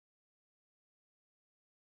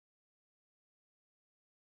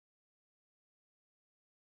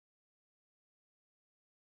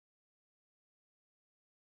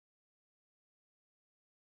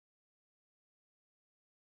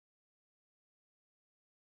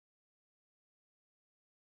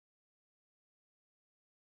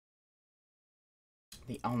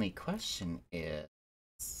 The only question is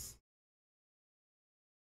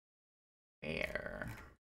where?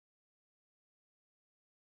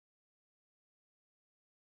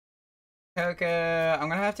 Coco, I'm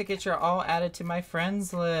gonna have to get your all added to my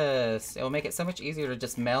friends list. It'll make it so much easier to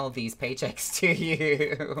just mail these paychecks to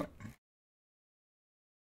you.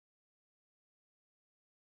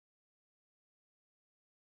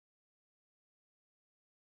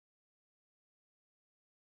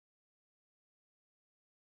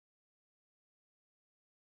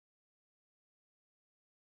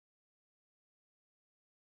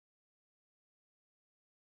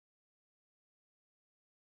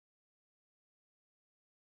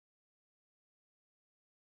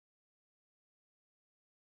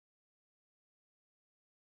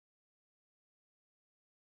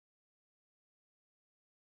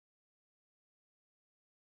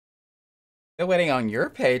 Still waiting on your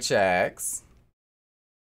paychecks.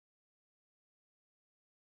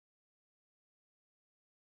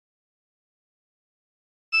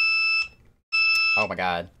 Oh my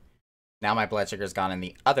god. Now my blood sugar's gone in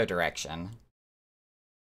the other direction.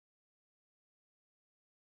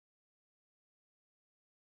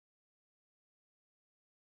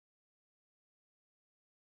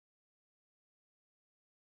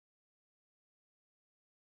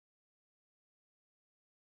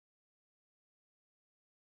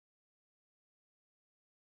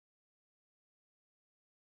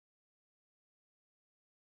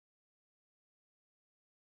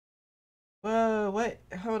 Whoa, what?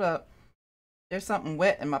 Hold up. There's something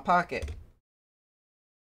wet in my pocket.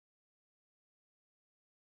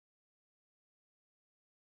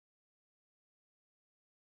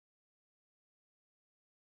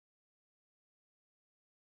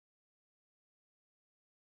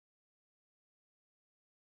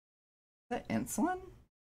 Is that insulin?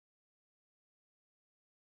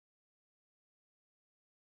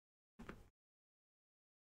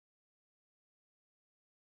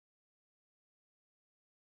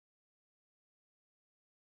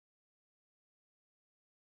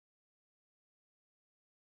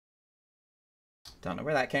 Don't know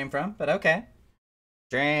where that came from, but okay.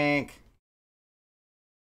 Drink.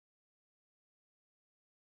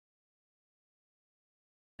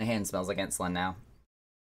 My hand smells like insulin now.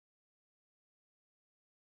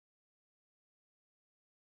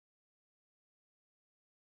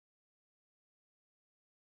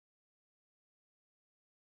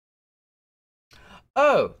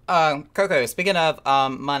 Oh, Coco, speaking of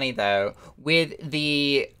money though, with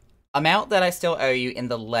the amount that I still owe you in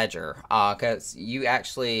the ledger, because you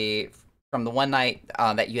actually from the one night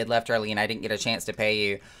that you had left early and I didn't get a chance to pay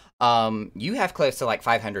you, you have close to like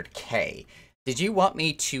 500K. Did you want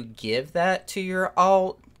me to give that to your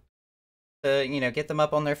alt to, get them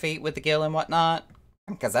up on their feet with the gill and whatnot?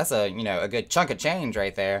 Because that's a good chunk of change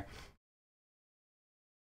right there.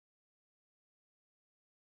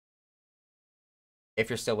 If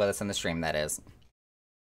you're still with us in the stream, that is.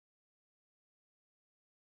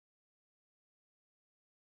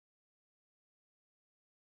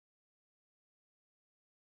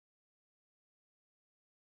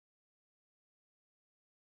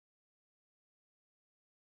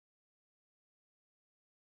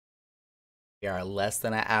 We are less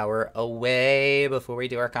than an hour away before we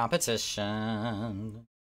do our competition.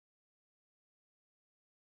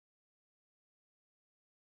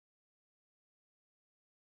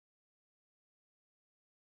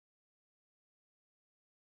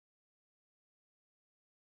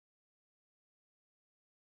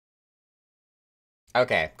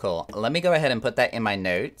 Okay, cool. Let me go ahead and put that in my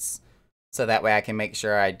notes, so that way I can make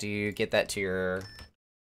sure I do get that to your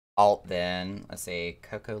alt then. Let's see,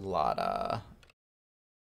 Coco Lotta.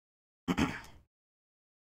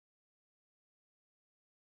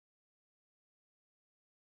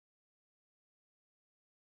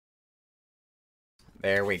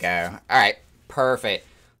 There we go. Alright, perfect.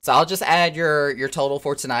 So I'll just add your total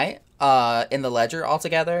for tonight in the ledger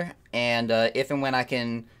altogether, and if and when I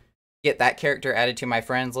can get that character added to my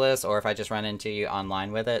friends list, or if I just run into you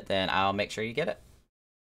online with it, then I'll make sure you get it.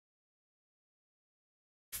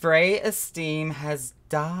 Frey Esteem has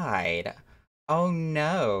died. Oh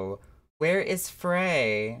no. Where is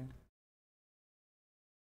Frey?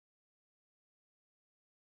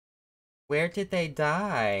 Where did they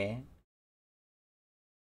die?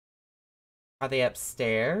 Are they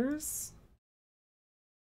upstairs?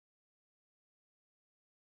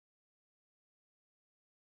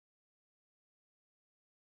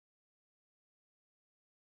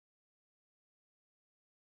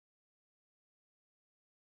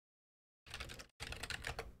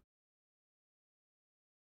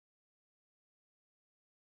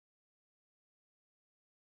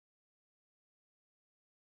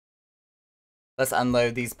 Let's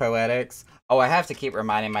unload these poetics. Oh, I have to keep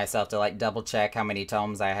reminding myself to like double check how many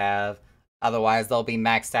tomes I have. Otherwise, they'll be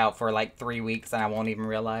maxed out for like 3 weeks and I won't even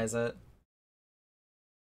realize it.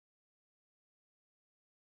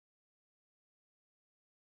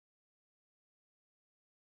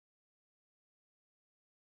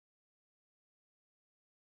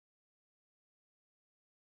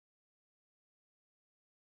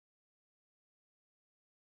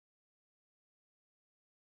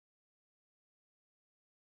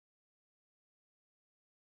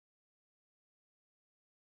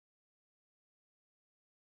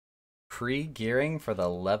 Pre-gearing for the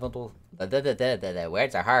level... The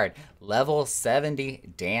words are hard. Level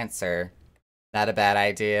 70 Dancer. Not a bad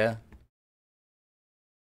idea.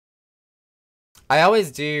 I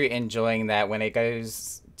always do enjoying that when it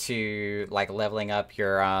goes to like leveling up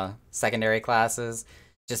your secondary classes.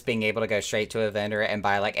 Just being able to go straight to a vendor and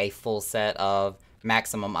buy like a full set of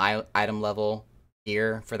maximum item level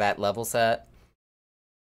gear for that level set.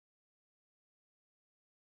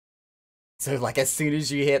 So, like, as soon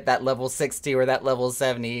as you hit that level 60 or that level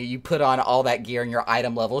 70, you put on all that gear and your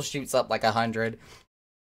item level shoots up like 100.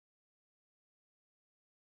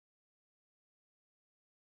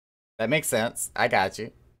 That makes sense. I got you.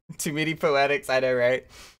 Too many poetics, I know, right?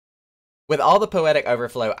 With all the poetic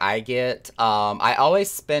overflow I get, I always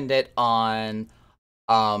spend it on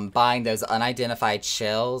buying those unidentified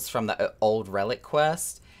shells from the old relic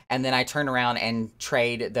quest. And then I turn around and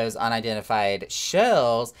trade those unidentified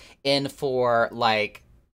shells in for, like,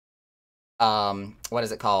 what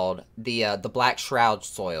is it called? The Black Shroud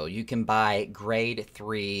soil. You can buy grade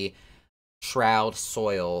 3 Shroud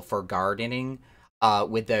soil for gardening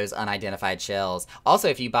with those unidentified shells. Also,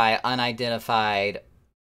 if you buy unidentified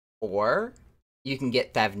ore, you can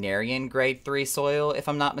get Thavnarian grade 3 soil, if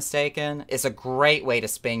I'm not mistaken. It's a great way to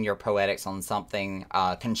spend your poetics on something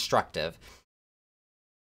constructive.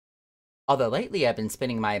 Although lately I've been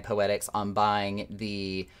spending my poetics on buying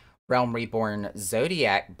the Realm Reborn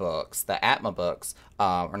Zodiac books, the Atma books,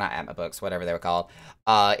 or not Atma books, whatever they were called,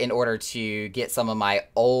 in order to get some of my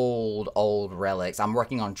old relics. I'm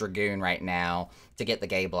working on Dragoon right now to get the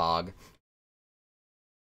Gay blog.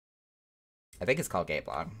 I think it's called Gay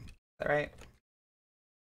blog. Is that right?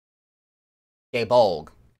 Gay Bolg.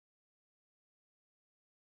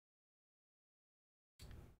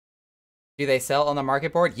 Do they sell on the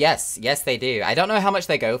market board? Yes, yes they do. I don't know how much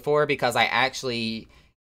they go for because I actually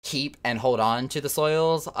keep and hold on to the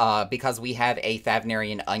soils because we have a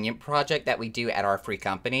Thavnarian onion project that we do at our free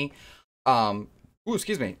company. Ooh,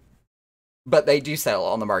 excuse me. But they do sell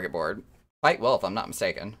on the market board quite well, if I'm not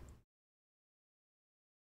mistaken.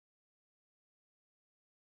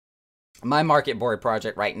 My market board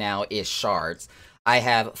project right now is shards. I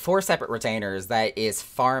have 4 separate retainers that is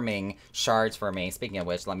farming shards for me. Speaking of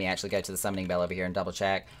which, let me actually go to the summoning bell over here and double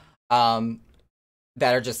check.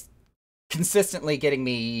 that are just consistently getting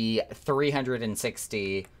me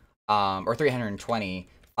 360 or 320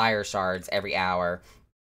 fire shards every hour.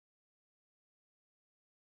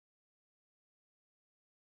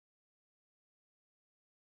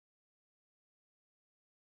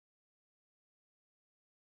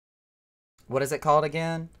 What is it called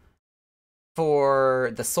again?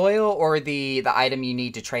 For the soil or the item you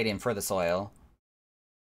need to trade in for the soil?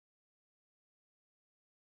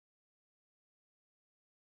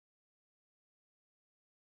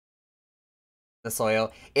 The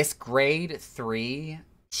soil. It's grade 3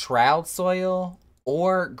 Shroud soil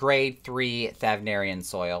or grade 3 Thavnarian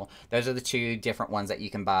soil. Those are the two different ones that you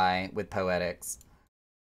can buy with Poetics.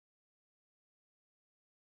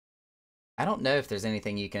 I don't know if there's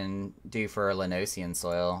anything you can do for Linosian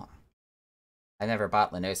soil. I never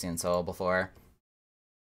bought Linosian soil before.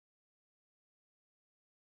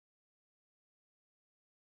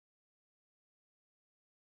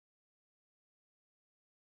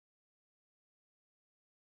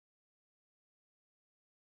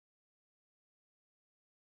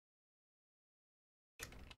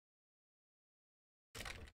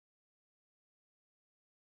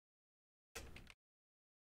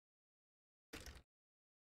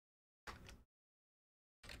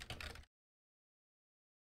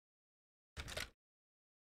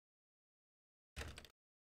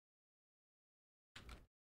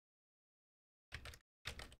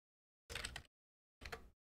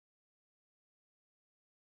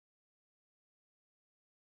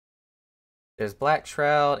 There's Black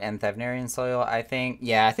Shroud and Thavnarian soil, I think.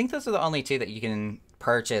 Yeah, I think those are the only two that you can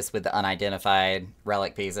purchase with the unidentified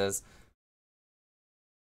relic pieces.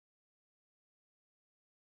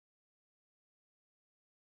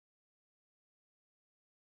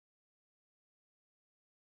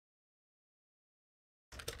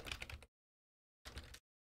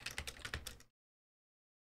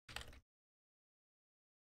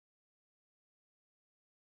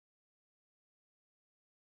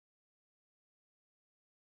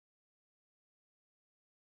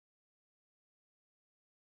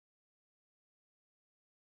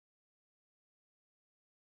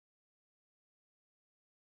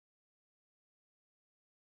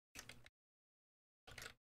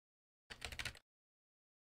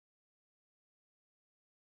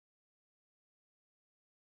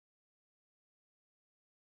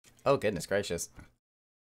 Oh, goodness gracious.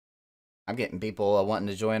 I'm getting people wanting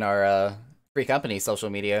to join our free company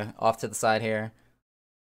social media off to the side here.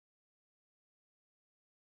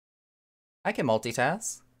 I can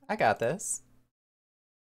multitask. I got this.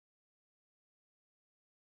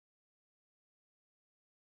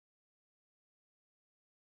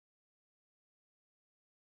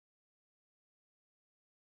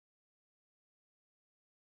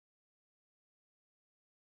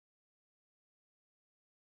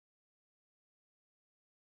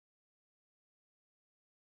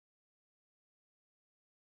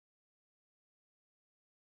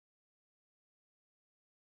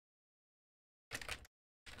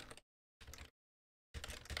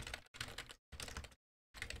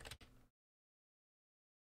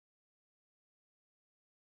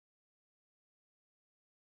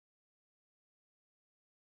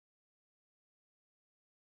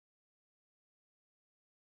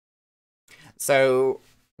 So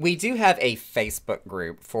we do have a Facebook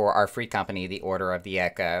group for our free company, the Order of the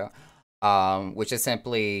Echo, which is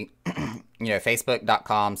simply,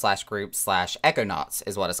 facebook.com/group/Echonauts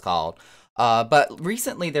is what it's called. But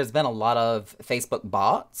recently there's been a lot of Facebook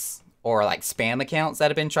bots or like spam accounts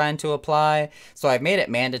that have been trying to apply. So I've made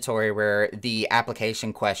it mandatory where the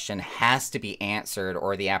application question has to be answered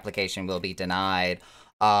or the application will be denied.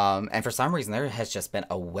 And for some reason, there has just been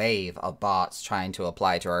a wave of bots trying to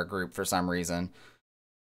apply to our group for some reason.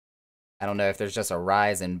 I don't know if there's just a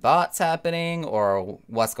rise in bots happening or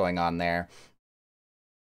what's going on there.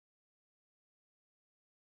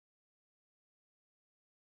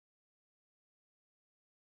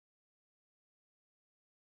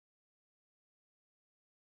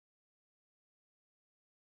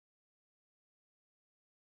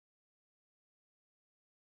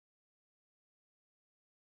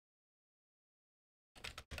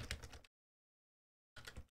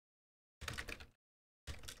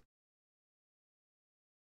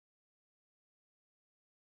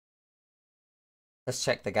 Let's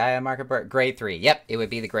check the Gaia marker board. Grade 3. Yep, it would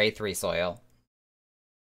be the grade 3 soil.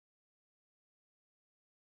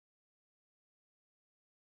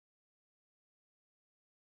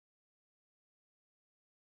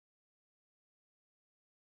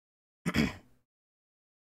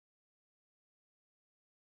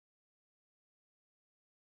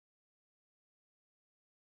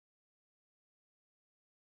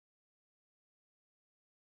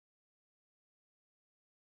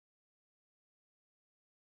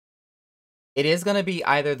 It is going to be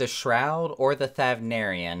either the Shroud or the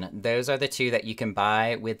Thavnarian. Those are the two that you can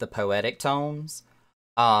buy with the Poetic Tomes.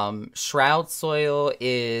 Shroud Soil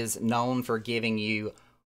is known for giving you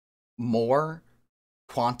more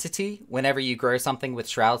quantity whenever you grow something with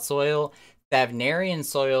Shroud Soil. Thavnarian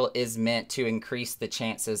Soil is meant to increase the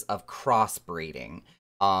chances of crossbreeding.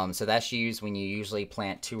 So that's used when you usually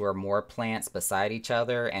plant 2 or more plants beside each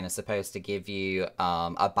other, and it's supposed to give you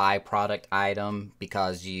a byproduct item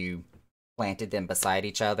because you planted them beside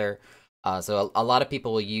each other. So a lot of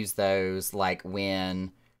people will use those like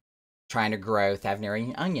when trying to grow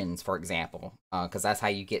Thavnarian onions, for example, because that's how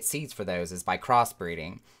you get seeds for those, is by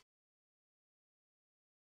crossbreeding.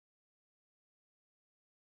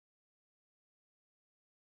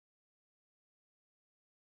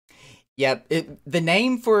 Yep, the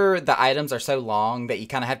name for the items are so long that you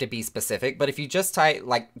kind of have to be specific, but if you just type,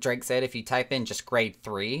 like Drake said, if you type in just grade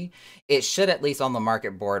 3, it should at least on the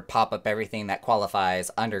market board pop up everything that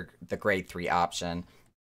qualifies under the grade 3 option.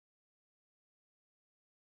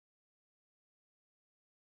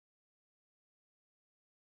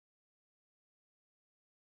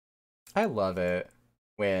 I love it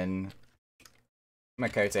when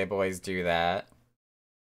Makote boys do that.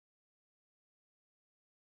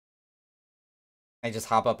 They just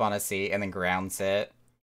hop up on a seat and then ground sit.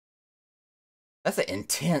 That's an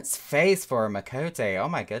intense face for a Makote. Oh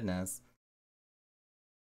my goodness.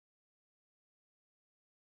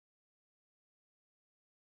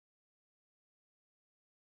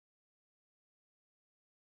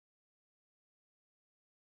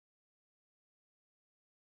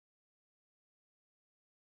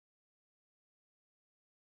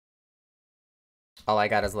 All I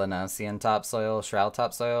got is Lenosian topsoil, Shroud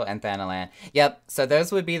topsoil, and Thanalan. Yep, so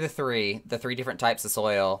those would be the three different types of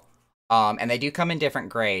soil. And they do come in different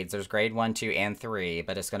grades. There's grade 1, 2, and 3,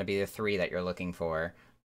 but it's going to be the 3 that you're looking for.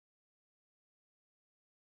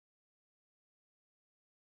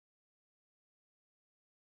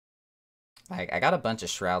 Like, I got a bunch of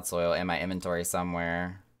Shroud soil in my inventory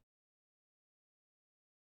somewhere.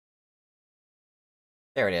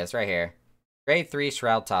 There it is, right here. Grade 3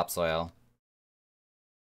 Shroud topsoil.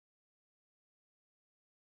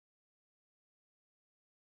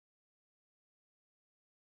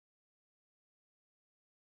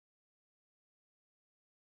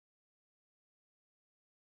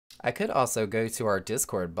 I could also go to our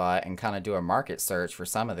Discord bot and kind of do a market search for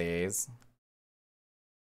some of these.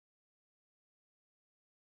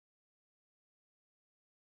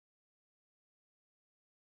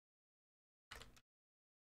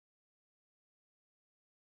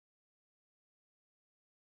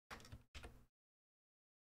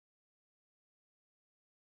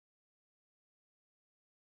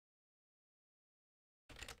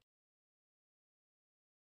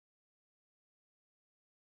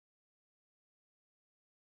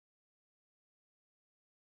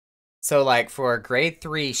 So, like, for grade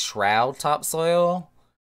 3 Shroud topsoil,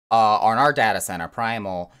 on our data center,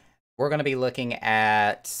 Primal, we're going to be looking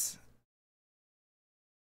at...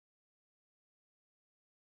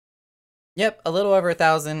 Yep, a little over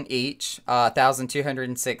 1,000 each,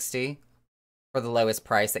 1,260 for the lowest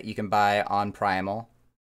price that you can buy on Primal.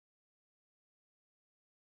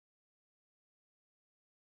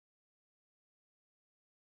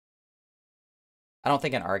 I don't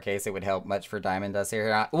think in our case it would help much for Diamond Dust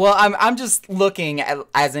here. Well, I'm just looking at,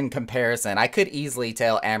 as in comparison. I could easily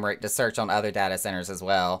tell Amrik to search on other data centers as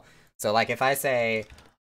well. So, like, if I say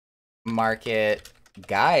market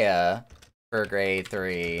Gaia for grade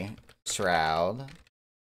 3 Shroud.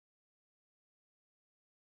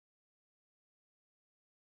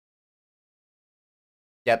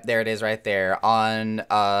 Yep, there it is right there. On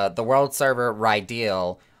the world server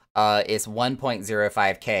Rydeal, it's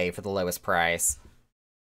 1.05k for the lowest price.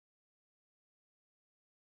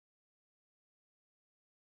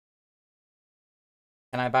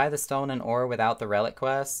 Can I buy the stone and ore without the relic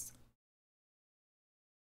quest?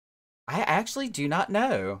 I actually do not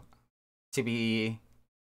know, to be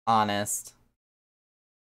honest.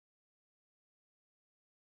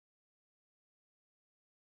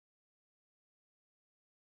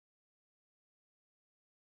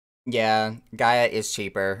 Yeah, Gaia is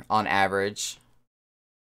cheaper on average.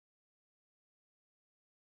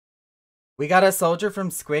 We got a soldier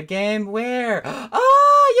from Squid Game? Where?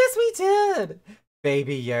 Oh, yes we did!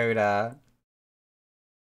 Baby Yoda.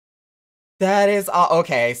 That is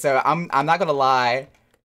okay, so I'm not gonna lie.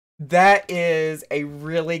 That is a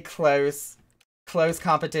really close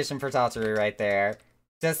competition for Tataru right there.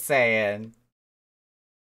 Just saying.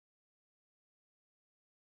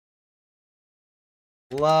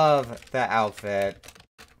 Love that outfit.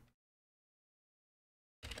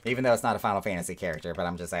 Even though it's not a Final Fantasy character, but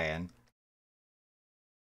I'm just saying.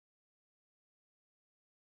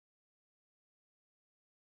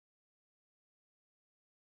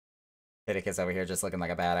 Pittacus over here just looking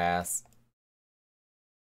like a badass.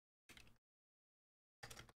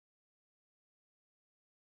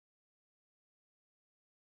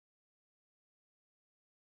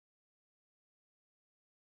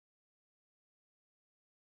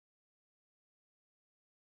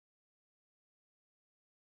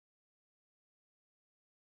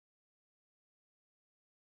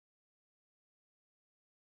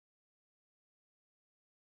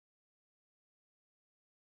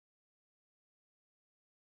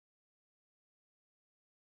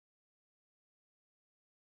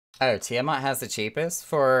 Oh, Tiamat has the cheapest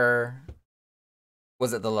for...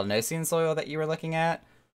 Was it the Lenosian soil that you were looking at?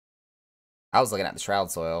 I was looking at the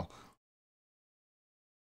Shroud soil.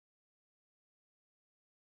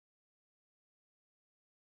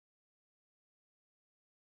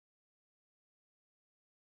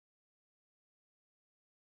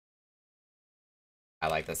 I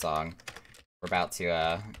like this song. We're about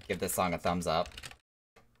to give this song a thumbs up.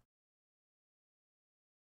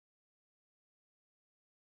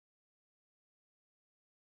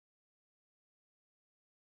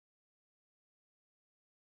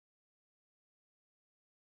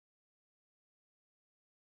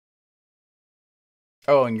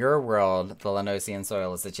 Oh, in your world, the Lenosian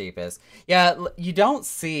soil is the cheapest. Yeah, you don't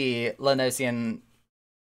see Lenosian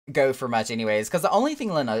go for much anyways, because the only thing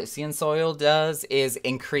Lenosian soil does is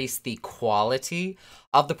increase the quality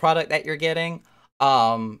of the product that you're getting.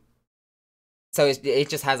 So it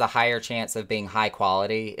just has a higher chance of being high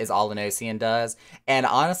quality, is all Lenosian does. And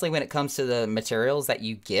honestly, when it comes to the materials that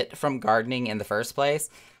you get from gardening in the first place,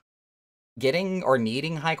 getting or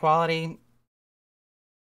needing high quality,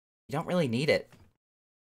 you don't really need it.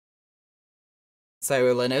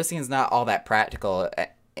 So Lenosian's not all that practical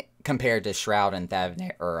compared to Shroud and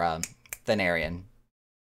Thanarian.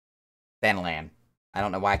 Thanalan. I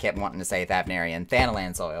don't know why I kept wanting to say Thavnarian.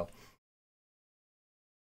 Thanalan soil.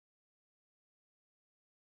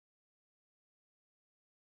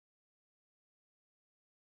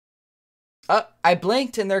 I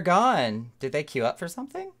blinked and they're gone. Did they queue up for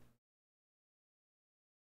something?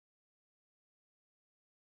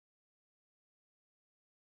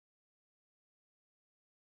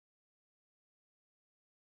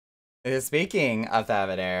 Speaking of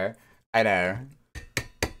Thavanair, I know.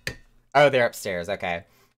 Oh, they're upstairs. Okay.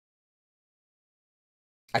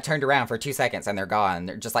 I turned around for 2 seconds and they're gone.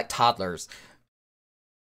 They're just like toddlers.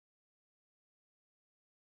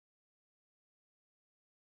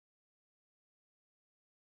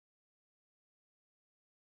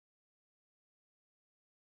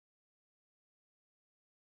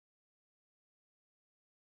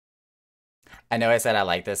 I know I said I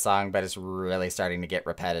like this song, but it's really starting to get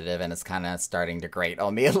repetitive and it's kind of starting to grate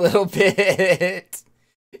on me a little bit.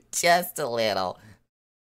 Just a little.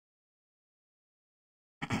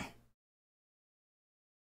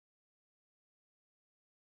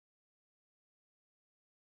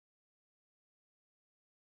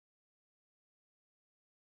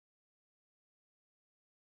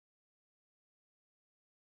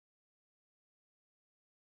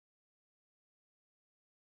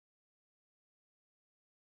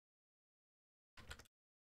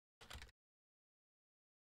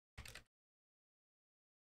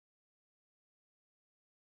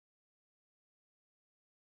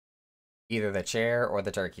 Either the chair or the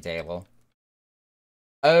turkey table.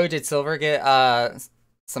 Oh, did Silver get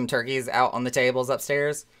some turkeys out on the tables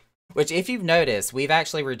upstairs? Which, if you've noticed, we've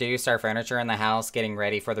actually reduced our furniture in the house getting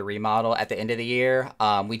ready for the remodel at the end of the year.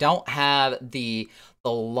 We don't have the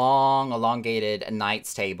long, elongated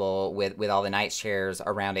Knights table with all the Knights chairs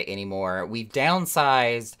around it anymore. We've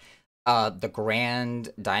downsized the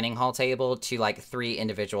grand dining hall table to like 3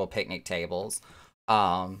 individual picnic tables.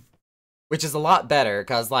 Which is a lot better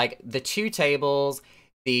because like the 2 tables,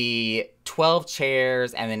 the 12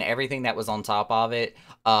 chairs, and then everything that was on top of it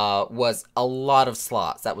was a lot of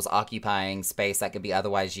slots that was occupying space that could be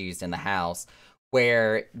otherwise used in the house.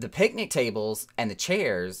 Where the picnic tables and the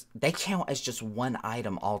chairs, they count as just one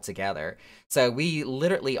item altogether. So we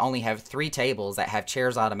literally only have 3 tables that have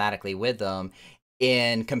chairs automatically with them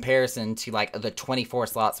in comparison to like the 24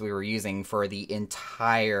 slots we were using for the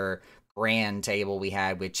entire grand table we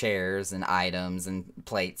had with chairs and items and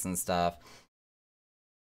plates and stuff.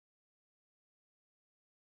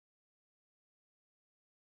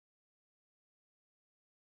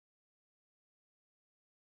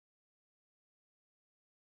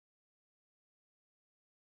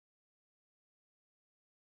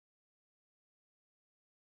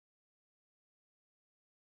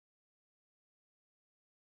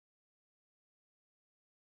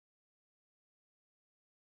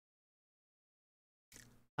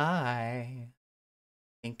 I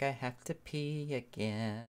think I have to pee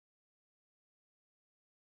again.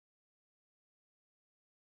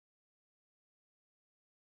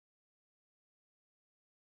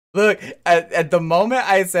 Look, at the moment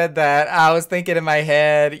I said that, I was thinking in my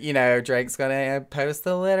head, Drake's gonna post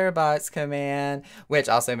the litter box command, which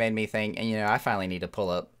also made me think, and I finally need to pull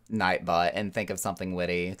up Nightbot and think of something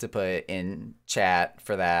witty to put in chat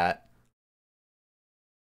for that.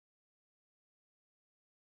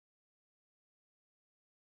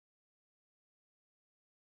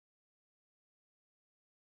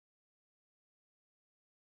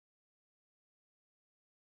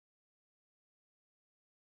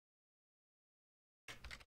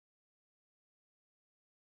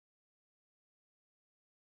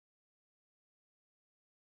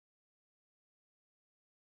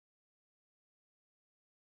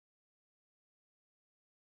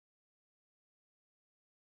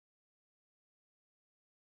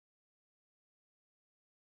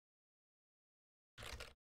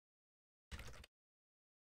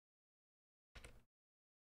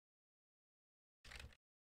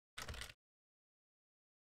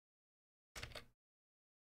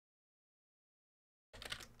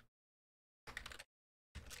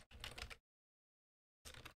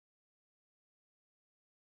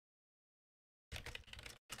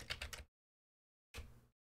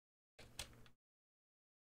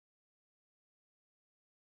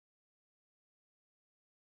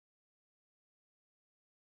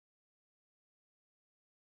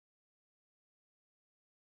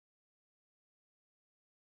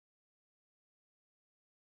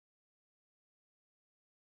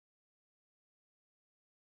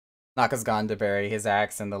 Naka's gone to bury his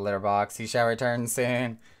axe in the litter box. He shall return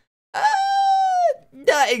soon. Uh,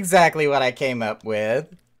 Not exactly what I came up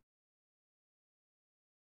with.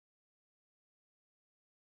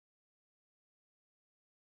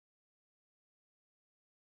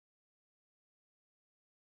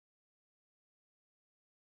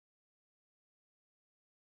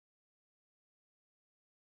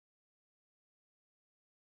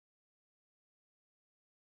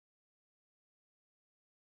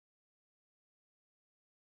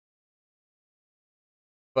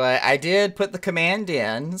 But I did put the command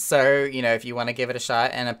in, so, if you want to give it a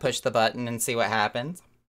shot and push the button and see what happens.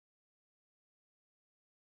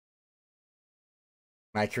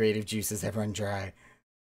 My creative juices have run dry.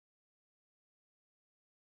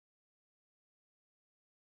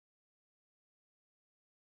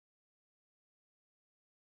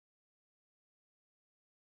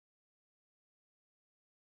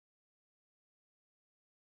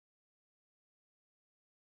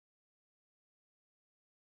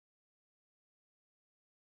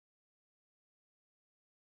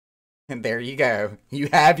 And there you go. You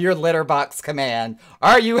have your litter box command.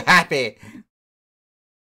 Are you happy?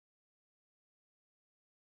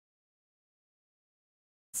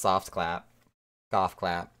 Soft clap. Golf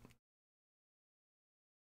clap.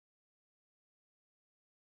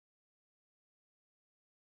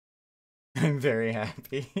 I'm very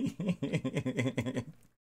happy.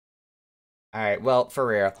 Alright, well, for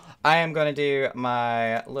real, I am going to do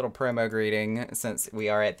my little promo greeting since we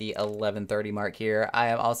are at the 11:30 mark here. I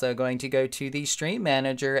am also going to go to the stream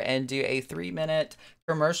manager and do a 3-minute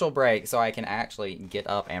commercial break so I can actually get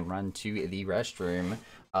up and run to the restroom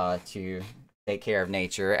to take care of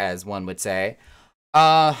nature, as one would say.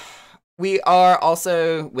 We are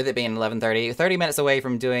also, with it being 11:30, 30 minutes away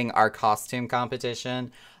from doing our costume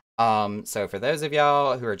competition. So for those of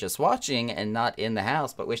y'all who are just watching and not in the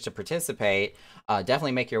house but wish to participate,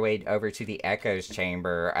 definitely make your way over to the Echoes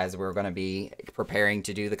Chamber as we're going to be preparing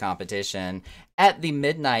to do the competition at the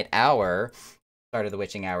midnight hour. Start of the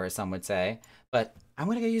witching hour, some would say. But I'm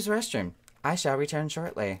going to go use the restroom. I shall return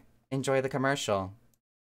shortly. Enjoy the commercial.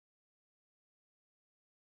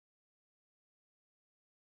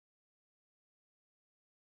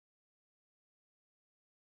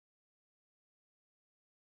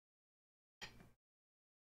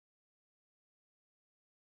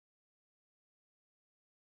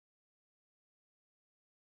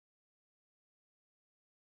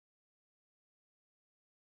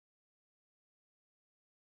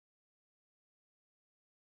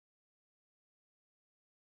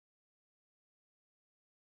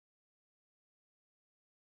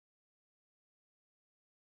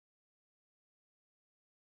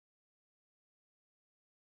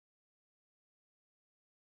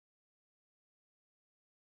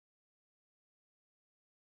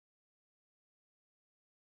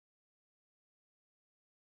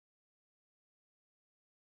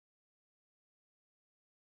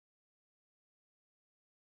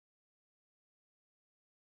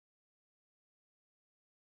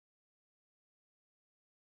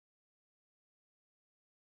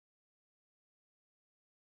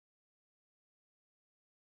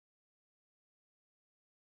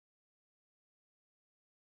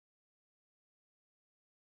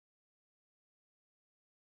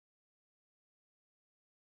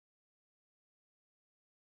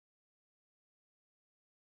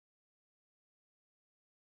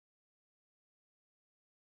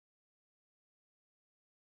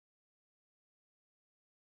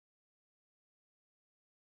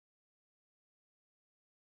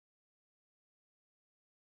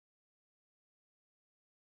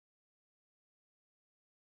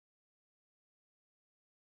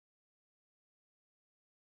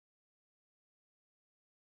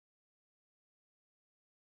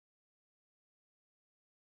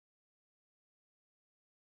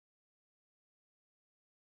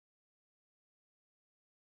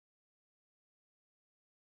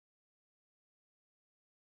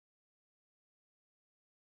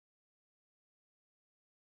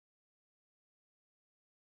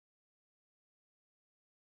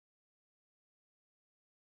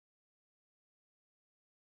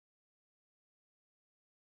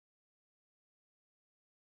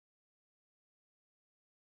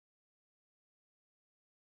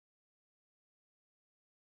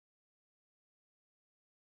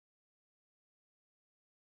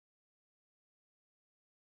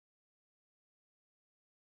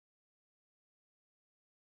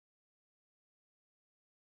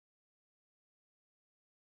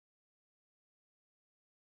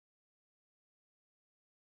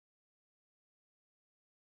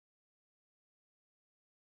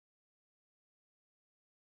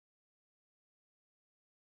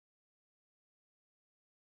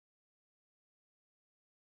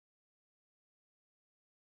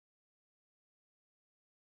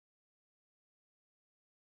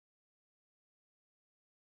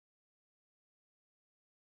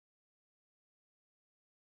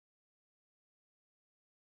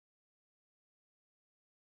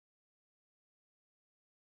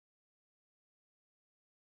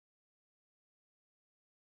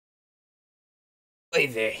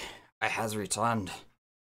 Wavy, I has returned.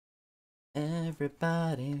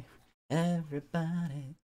 Everybody,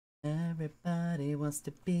 everybody, everybody wants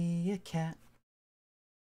to be a cat.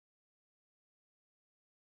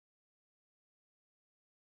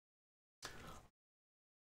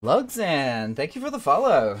 Lugzan, thank you for the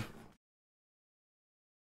follow.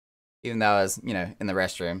 Even though I was, in the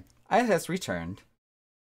restroom, I has returned.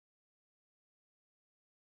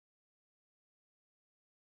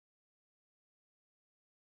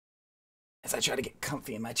 As I try to get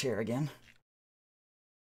comfy in my chair again.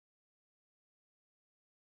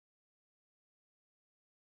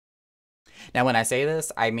 Now, when I say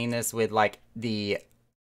this, I mean this with, like, the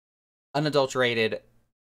unadulterated,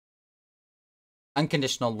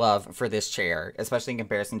 unconditional love for this chair, especially in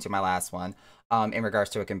comparison to my last one, in regards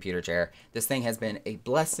to a computer chair. This thing has been a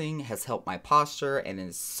blessing, has helped my posture, and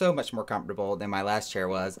is so much more comfortable than my last chair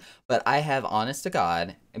was. But I have, honest to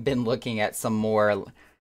God, been looking at some more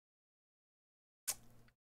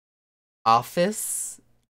office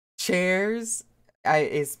chairs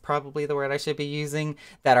is probably the word I should be using,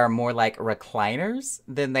 that are more like recliners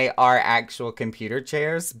than they are actual computer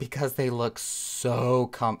chairs, because they look so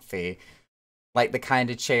comfy. Like the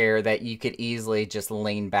kind of chair that you could easily just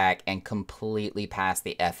lean back and completely pass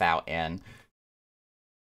the F out in.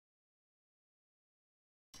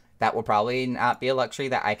 That will probably not be a luxury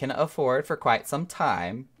that I can afford for quite some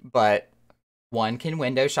time, but one can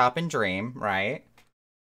window shop and dream, right?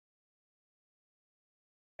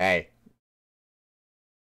 Hey.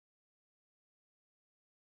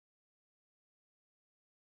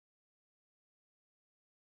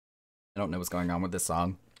 I don't know what's going on with this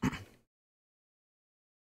song.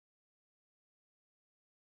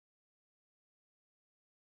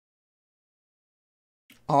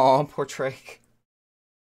 Oh, poor Drake.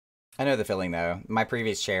 I know the feeling, though. My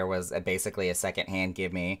previous chair was basically a second-hand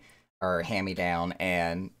give-me, or hand-me-down,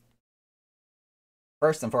 and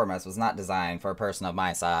first and foremost was not designed for a person of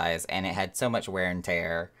my size, and it had so much wear and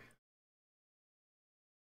tear.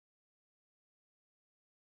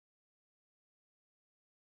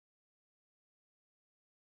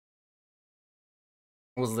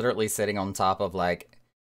 I was literally sitting on top of, like,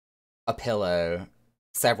 a pillow,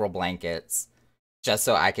 several blankets, just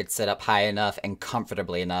so I could sit up high enough and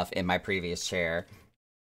comfortably enough in my previous chair.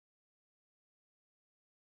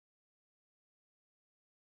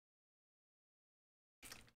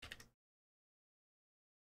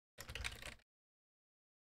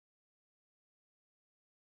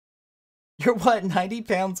 You're what, 90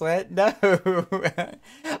 pounds wet? No.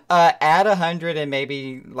 Add 100 and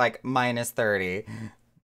maybe, like, minus 30.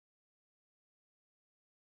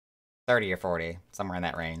 30 or 40, somewhere in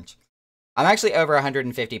that range. I'm actually over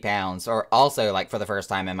 150 pounds, or also, like, for the first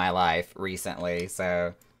time in my life recently,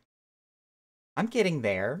 so I'm getting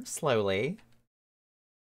there, slowly.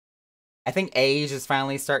 I think age is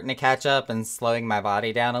finally starting to catch up and slowing my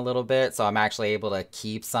body down a little bit, so I'm actually able to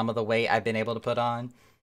keep some of the weight I've been able to put on.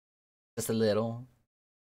 Just a little.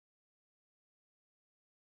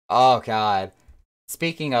 Oh, God.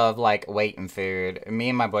 Speaking of, like, weight and food, me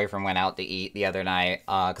and my boyfriend went out to eat the other night,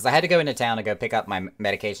 because I had to go into town to go pick up my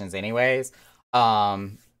medications anyways.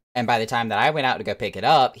 And by the time that I went out to go pick it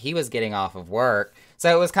up, he was getting off of work.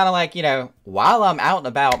 So it was kind of like, while I'm out and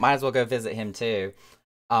about, might as well go visit him too.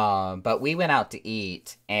 But we went out to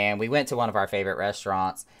eat, and we went to one of our favorite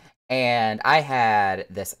restaurants, and I had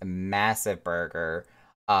this massive burger,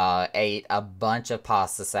 ate a bunch of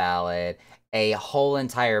pasta salad, a whole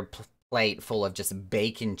entire plate full of just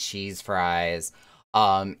bacon cheese fries,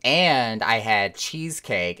 and I had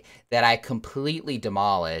cheesecake that I completely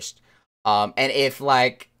demolished. And if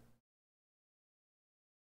I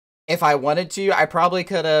wanted to, I probably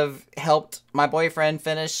could have helped my boyfriend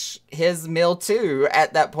finish his meal too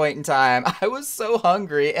at that point in time. I was so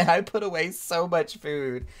hungry, and I put away so much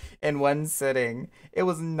food in one sitting. It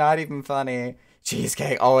was not even funny.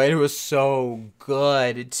 Cheesecake, oh, it was so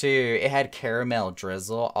good too. It had caramel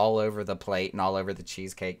drizzle all over the plate and all over the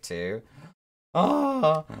cheesecake too.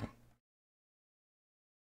 Oh.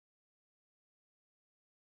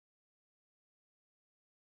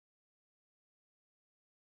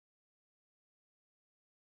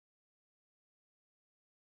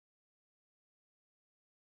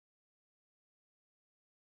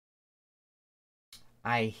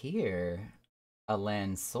 I hear a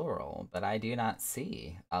land sorrel, but I do not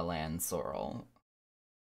see a land sorrel.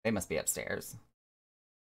 They must be upstairs.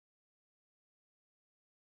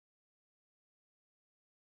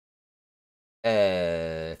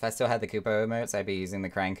 If I still had the Koopa emotes, I'd be using the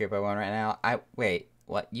crying Koopa one right now. Wait,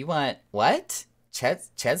 what? You want, what?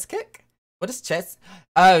 Cheesecake? What is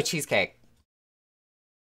Oh, cheesecake.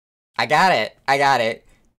 I got it. I got it.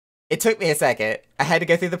 It took me a second. I had to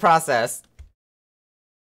go through the process.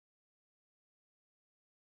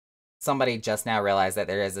 Somebody just now realized that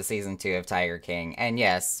there is a season 2 of Tiger King. And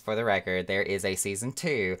yes, for the record, there is a season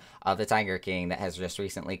 2 of the Tiger King that has just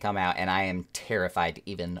recently come out, and I am terrified to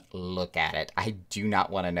even look at it. I do not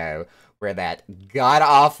want to know where that god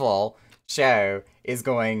awful show is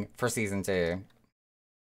going for season 2.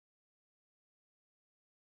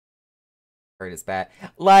 Heard it's bad.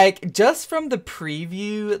 Like, just from the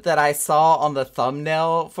preview that I saw on the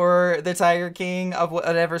thumbnail for the Tiger King of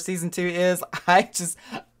whatever season 2 is, I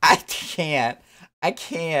can't. I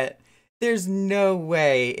can't. There's no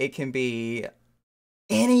way it can be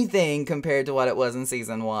anything compared to what it was in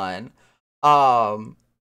season 1. Um,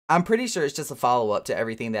 I'm pretty sure it's just a follow-up to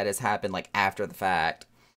everything that has happened, like, after the fact.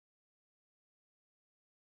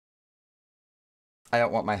 I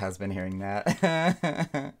don't want my husband hearing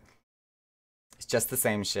that. It's just the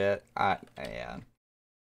same shit. Yeah.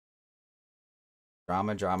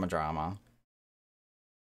 Drama, drama, drama.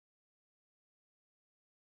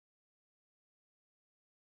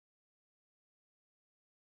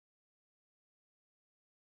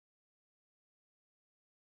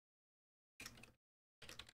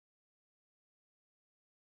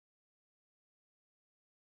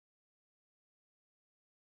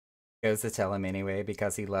 Goes to tell him anyway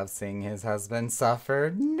because he loves seeing his husband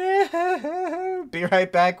suffer. No! Be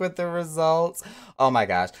right back with the results. Oh my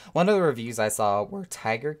gosh. One of the reviews I saw were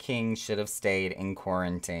Tiger King should have stayed in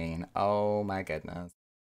quarantine. Oh my goodness.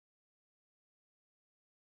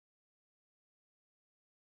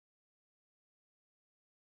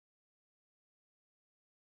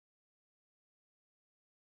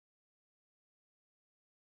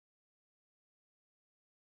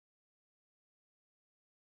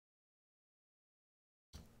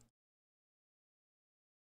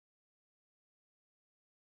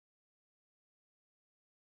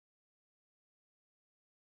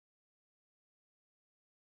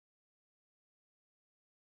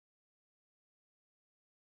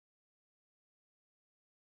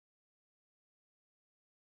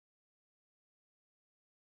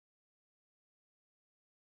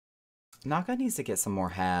 Naga needs to get some more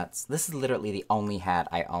hats. This is literally the only hat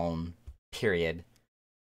I own. Period.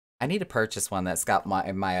 I need to purchase one that's got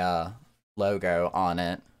my logo on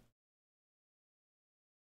it.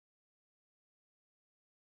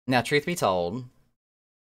 Now, truth be told,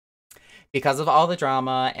 because of all the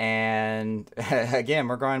drama, and again,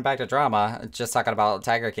 we're going back to drama, just talking about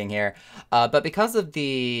Tiger King here, but because of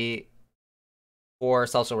the poor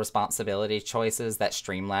social responsibility choices that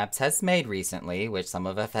Streamlabs has made recently, which some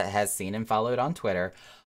of us has seen and followed on Twitter,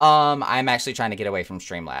 I'm actually trying to get away from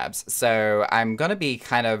Streamlabs. So I'm going to be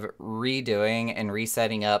kind of redoing and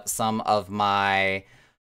resetting up some of my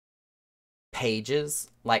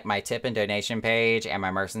pages, like my tip and donation page and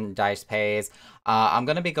my merchandise page. I'm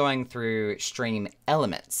going to be going through Stream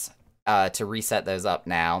Elements to reset those up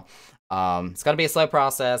now. It's going to be a slow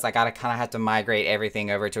process. I got to kind of have to migrate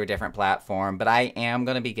everything over to a different platform, but I am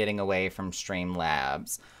going to be getting away from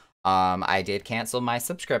Streamlabs. I did cancel my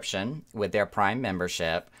subscription with their Prime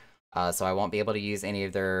membership, so I won't be able to use any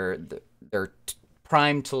of their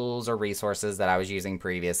Prime tools or resources that I was using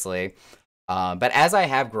previously. But as I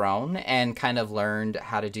have grown and kind of learned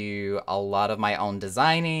how to do a lot of my own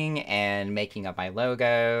designing and making up my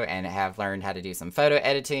logo, and have learned how to do some photo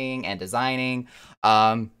editing and designing,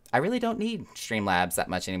 I really don't need Streamlabs that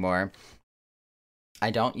much anymore.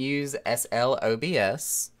 I don't use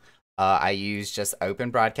SLOBS. I use just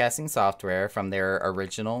open broadcasting software from their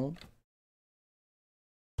original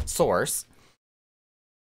source.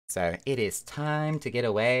 So it is time to get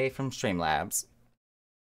away from Streamlabs.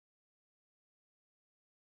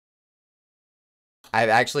 I've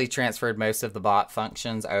actually transferred most of the bot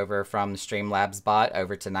functions over from Streamlabs bot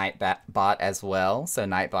over to Nightbot as well. So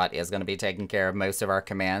Nightbot is going to be taking care of most of our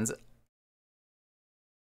commands.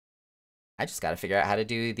 I just got to figure out how to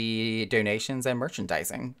do the donations and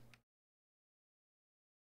merchandising.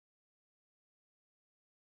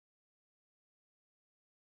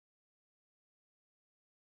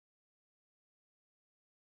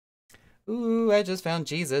 Ooh, I just found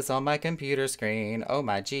Jesus on my computer screen. Oh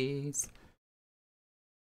my jeez.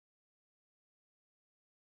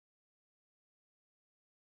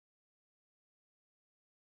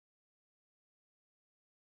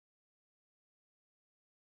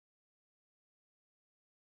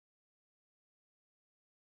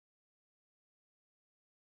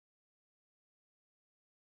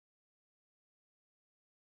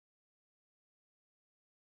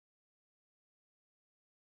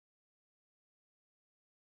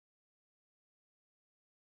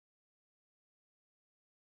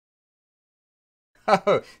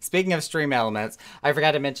 Oh, speaking of Stream Elements, I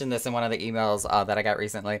forgot to mention this in one of the emails that I got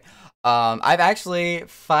recently. I've actually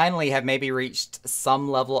finally have maybe reached some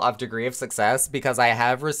level of degree of success because I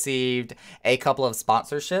have received a couple of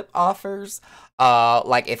sponsorship offers.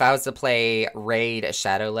 Like if I was to play Raid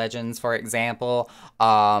Shadow Legends, for example,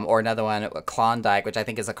 or another one, Klondike, which I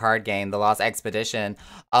think is a card game, The Lost Expedition,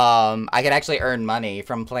 I could actually earn money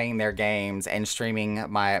from playing their games and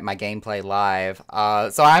streaming my gameplay live.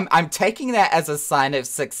 So I'm taking that as a sign of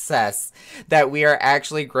success that we are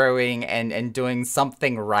actually growing and doing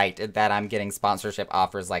something right, that I'm getting sponsorship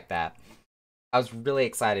offers like that. I was really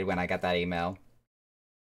excited when I got that email.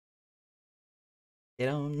 Get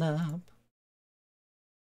on up.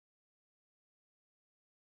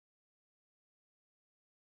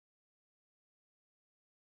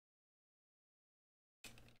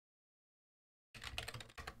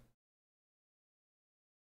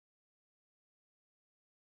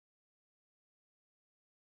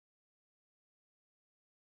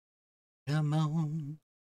 Come on.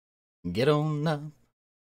 Get on up.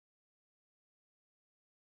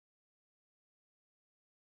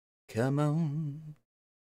 Come on.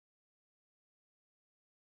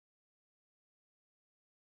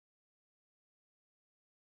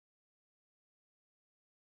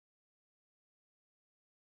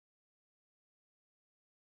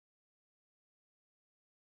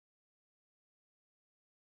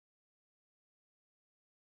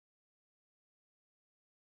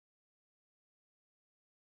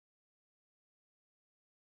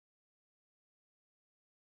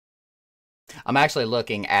 I'm actually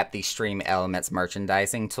looking at the Stream Elements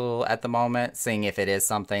merchandising tool at the moment, seeing if it is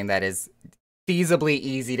something that is feasibly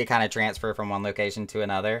easy to kind of transfer from one location to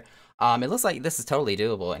another. It looks like this is totally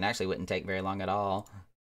doable and actually wouldn't take very long at all.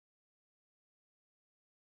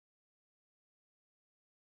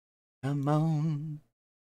 Come on.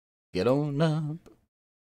 Get on up.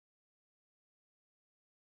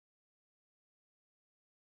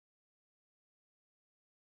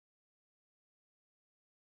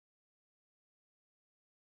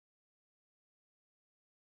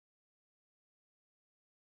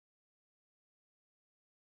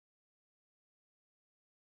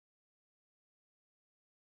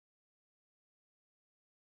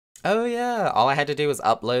 Oh yeah, all I had to do was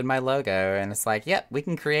upload my logo and it's like, yep, we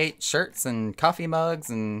can create shirts and coffee mugs,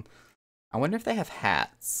 and I wonder if they have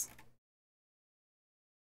hats.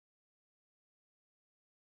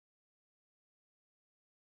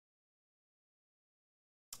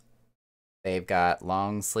 They've got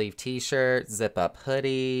long sleeve t-shirts, zip up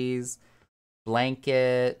hoodies,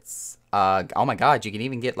 blankets. Oh my god, you can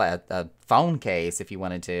even get like a phone case if you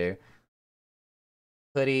wanted to.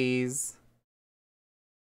 Hoodies.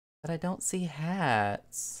 But I don't see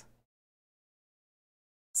hats.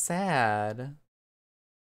 Sad.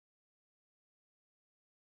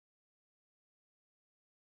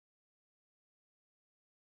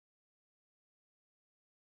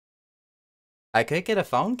 I could get a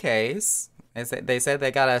phone case. They said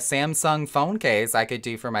they got a Samsung phone case I could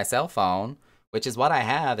do for my cell phone, which is what I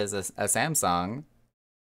have, is a Samsung.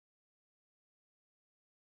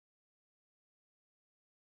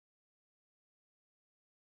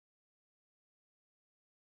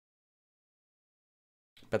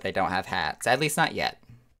 But they don't have hats. At least not yet.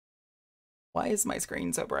 Why is my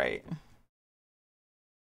screen so bright?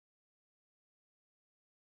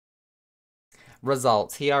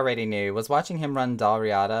 Results. He already knew. Was watching him run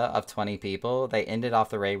Dalriada of 20 people. They ended off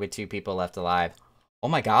the raid with 2 people left alive. Oh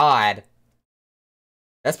my god.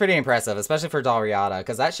 That's pretty impressive, especially for Dalriada,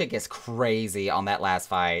 because that shit gets crazy on that last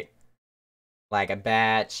fight. Like a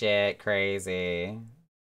bat shit crazy.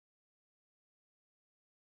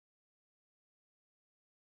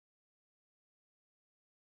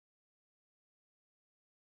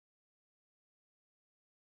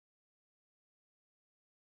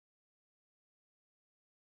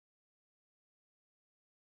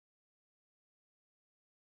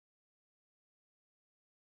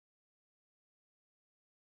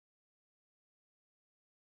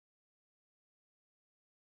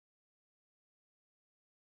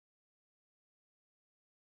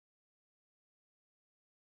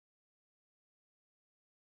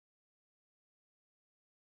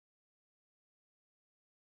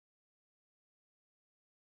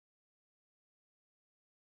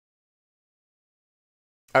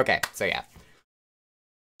 Okay, so yeah.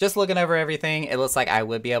 Just looking over everything, it looks like I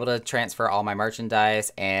would be able to transfer all my merchandise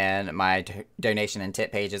and my donation and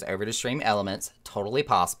tip pages over to Stream Elements. Totally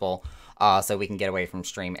possible. So we can get away from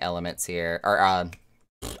Stream Elements here. Or,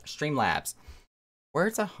 Streamlabs.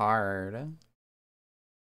 Words are hard.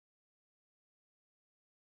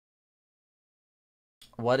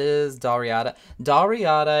 What is Dalriada?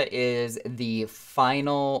 Dalriada is the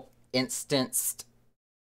final instanced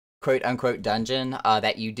quote-unquote dungeon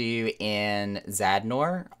that you do in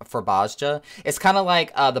Zadnor for Bozja. It's kind of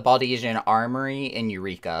like the Baldesian Armory in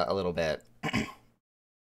Eureka a little bit.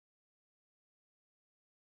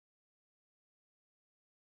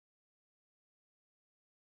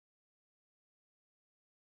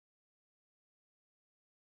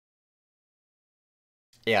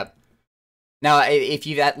 Yep. Now, if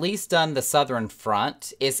you've at least done the Southern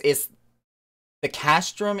Front, is the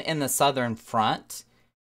Castrum in the Southern Front,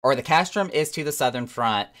 or the Castrum is to the Southern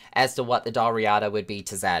Front as to what the Dalriada would be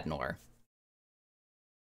to Zadnor.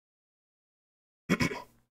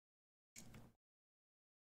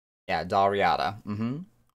 Yeah, Dalriada. Mm-hmm.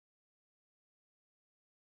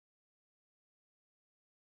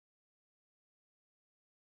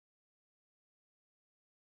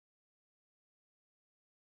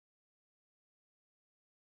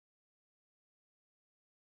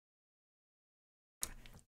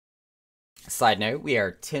 Side note, we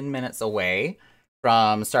are 10 minutes away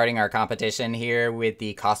from starting our competition here with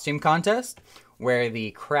the costume contest, where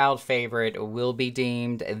the crowd favorite will be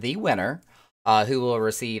deemed the winner, who will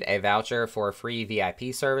receive a voucher for free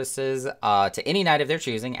VIP services to any night of their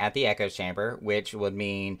choosing at the Echo Chamber, which would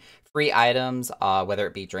mean free items, whether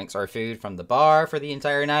it be drinks or food from the bar for the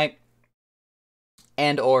entire night,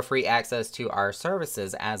 and or free access to our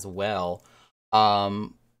services as well.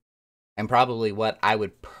 And probably what I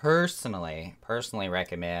would personally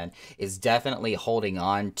recommend is definitely holding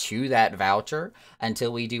on to that voucher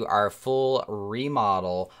until we do our full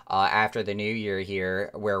remodel after the new year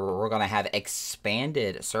here, where we're going to have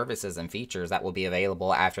expanded services and features that will be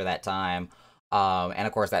available after that time. And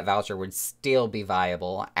of course, that voucher would still be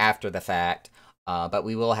viable after the fact. But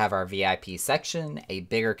we will have our VIP section, a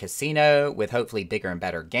bigger casino with hopefully bigger and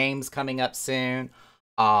better games coming up soon.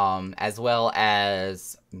 As well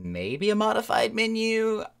as maybe a modified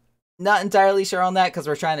menu. Not entirely sure on that because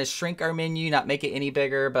we're trying to shrink our menu, not make it any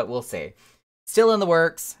bigger, but we'll see. Still in the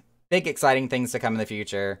works. Big exciting things to come in the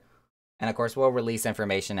future. And of course, we'll release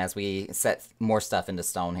information as we set more stuff into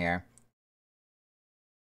stone here.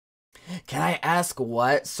 Can I ask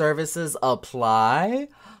what services apply?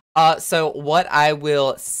 So what I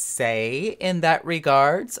will say in that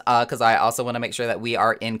regards, because I also want to make sure that we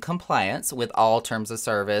are in compliance with all terms of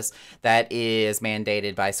service that is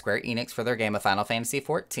mandated by Square Enix for their game of Final Fantasy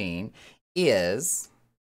XIV, is...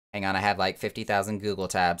 Hang on, I have like 50,000 Google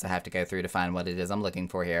tabs I have to go through to find what it is I'm looking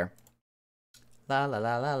for here. La la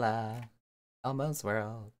la la la. Almost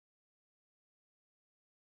world.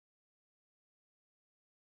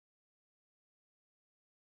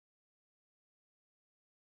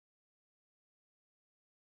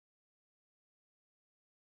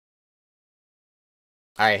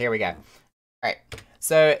 Alright, here we go. Alright,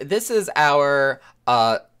 so this is our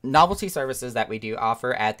novelty services that we do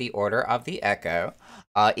offer at the Order of the Echo.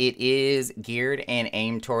 It is geared and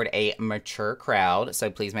aimed toward a mature crowd,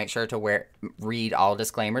 so please make sure to read all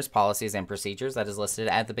disclaimers, policies, and procedures that is listed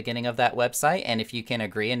at the beginning of that website. And if you can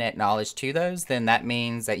agree and acknowledge to those, then that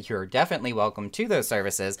means that you're definitely welcome to those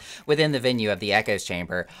services within the venue of the Echoes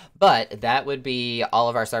Chamber. But that would be all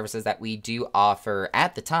of our services that we do offer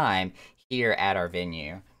at the time here at our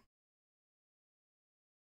venue.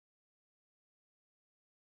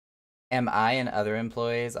 Am I and other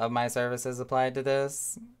employees of my services applied to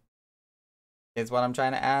this? Is what I'm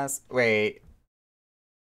trying to ask. Wait.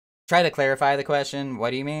 Try to clarify the question.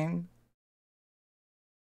 What do you mean?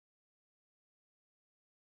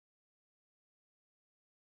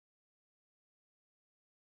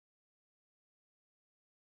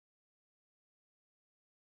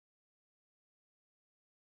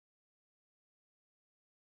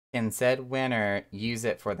 Can said winner use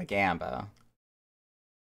it for the gamba?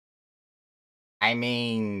 I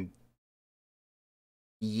mean,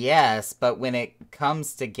 yes, but when it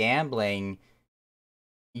comes to gambling,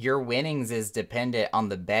 your winnings is dependent on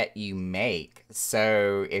the bet you make.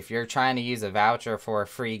 So if you're trying to use a voucher for a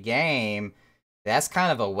free game, that's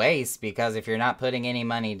kind of a waste, because if you're not putting any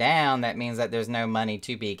money down, that means that there's no money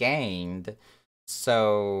to be gained.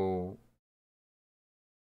 So,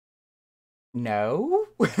 no?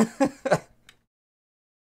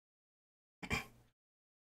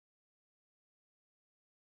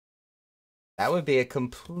 That would be a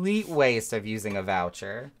complete waste of using a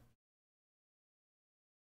voucher.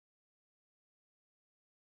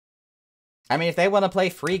 I mean, if they want to play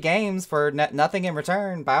free games for nothing in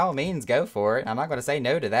return, by all means, go for it. I'm not going to say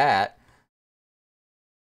no to that.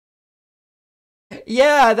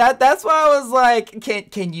 Yeah, that's why I was like,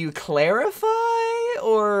 can you clarify,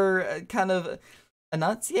 or kind of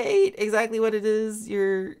enunciate exactly what it is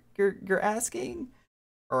you're asking,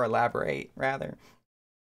 or elaborate rather.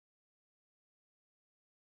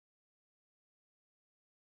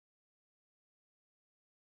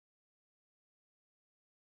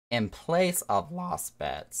 In place of lost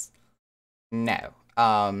bets. No.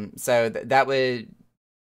 So that would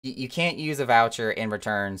you can't use a voucher in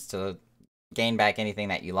returns to gain back anything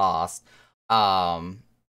that you lost. Um,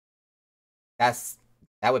 that's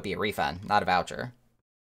that would be a refund, not a voucher.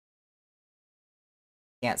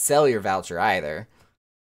 Can't sell your voucher either.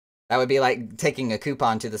 That would be like taking a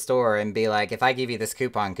coupon to the store and be like, if I give you this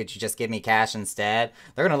coupon, could you just give me cash instead?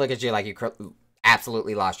 They're gonna look at you like you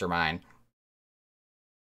absolutely lost your mind.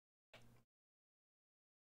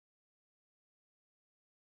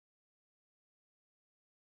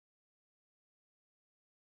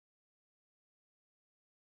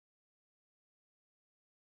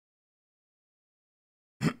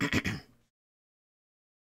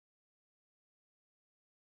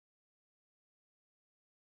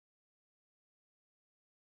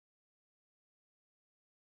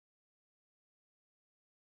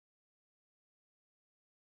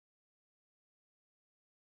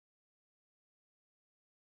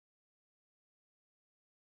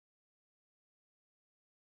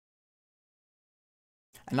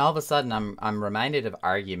 And all of a sudden, I'm reminded of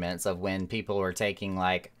arguments of when people were taking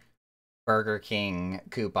like Burger King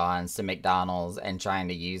coupons to McDonald's and trying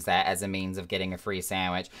to use that as a means of getting a free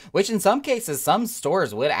sandwich, which in some cases, some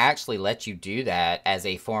stores would actually let you do that as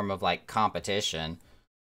a form of like competition.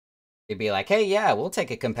 It'd be like, hey, yeah, we'll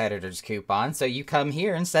take a competitor's coupon, so you come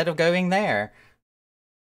here instead of going there.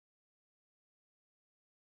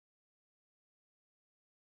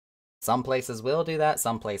 Some places will do that,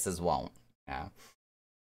 some places won't. Yeah.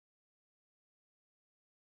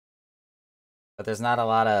 But there's not a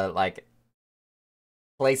lot of like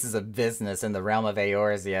places of business in the realm of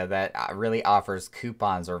Eorzea that really offers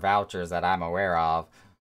coupons or vouchers that I'm aware of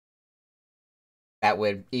that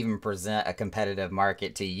would even present a competitive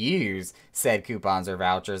market to use said coupons or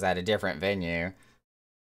vouchers at a different venue.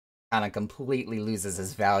 Kind of completely loses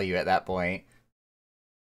its value at that point.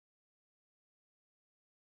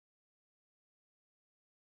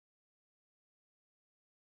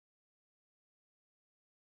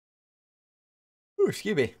 Ooh,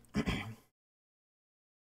 excuse me.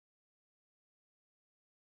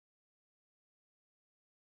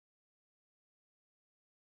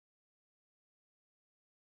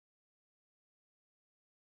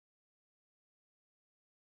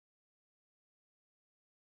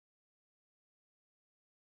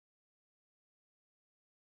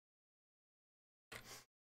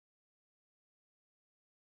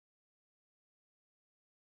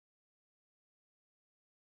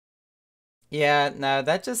 Yeah, no,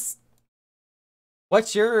 that just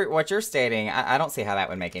what you're stating. I don't see how that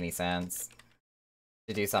would make any sense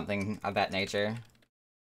to do something of that nature.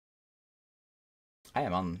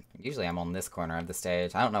 Usually I'm on this corner of the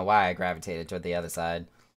stage. I don't know why I gravitated toward the other side.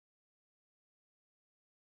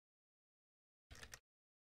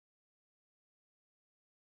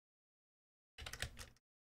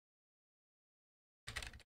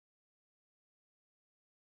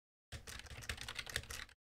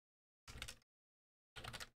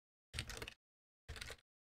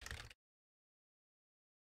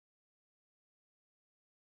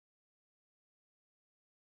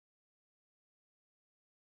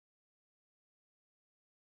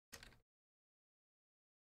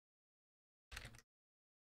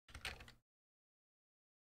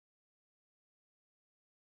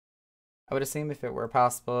 I would assume if it were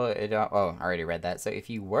possible, oh, I already read that. So if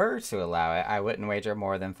you were to allow it, I wouldn't wager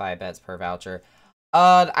more than 5 bets per voucher.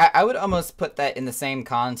 I would almost put that in the same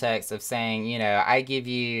context of saying, I give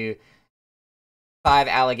you 5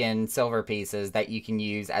 Allagan silver pieces that you can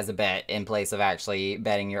use as a bet in place of actually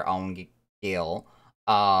betting your own gil.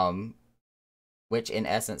 Which in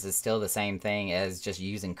essence is still the same thing as just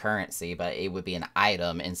using currency, but it would be an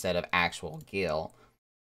item instead of actual gil.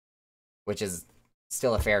 Which is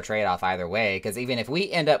still a fair trade-off either way, because even if we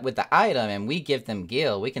end up with the item and we give them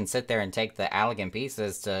gil, we can sit there and take the Allagan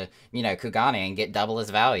pieces to, Kugane and get double its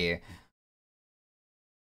value.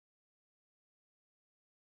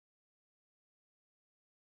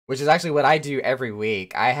 Which is actually what I do every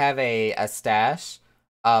week. I have a stash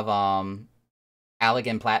of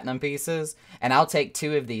Allagan Platinum pieces, and I'll take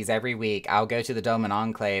 2 of these every week. I'll go to the Doman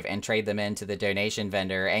Enclave and trade them into the donation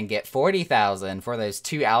vendor and get 40,000 for those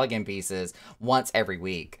 2 Allagan pieces once every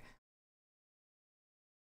week.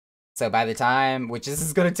 So by the time, which this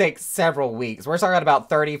is going to take several weeks, we're talking about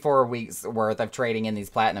 34 weeks worth of trading in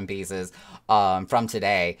these platinum pieces from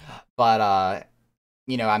today. But,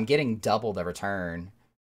 you know, I'm getting double the return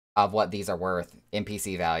of what these are worth in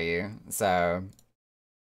PC value. So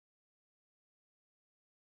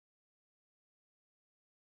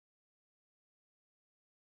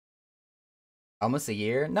almost a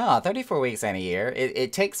year? No, 34 weeks ain't a year.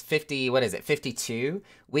 It takes 50, what is it, 52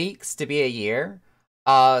 weeks to be a year?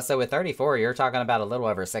 So with 34, you're talking about a little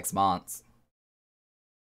over 6 months.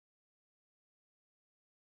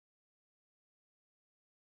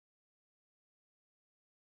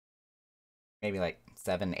 Maybe like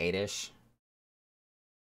 7, 8-ish.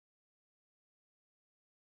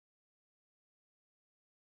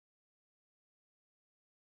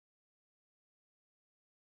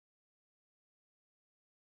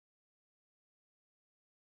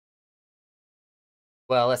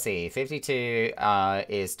 Well, let's see. 52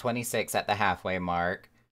 is 26 at the halfway mark.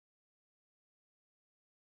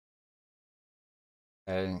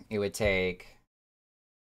 So it would take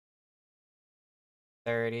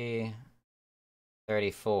 30,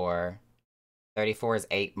 34. 34 is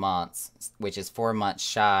 8 months, which is 4 months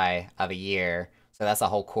shy of a year. So that's a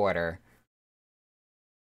whole quarter.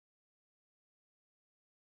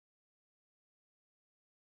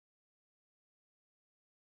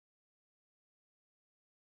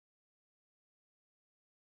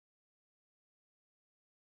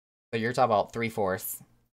 So you're talking about 3/4.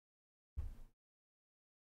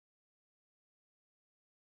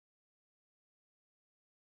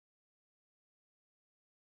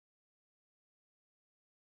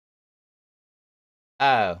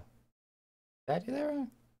 Oh. Did I do that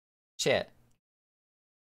wrong? Shit.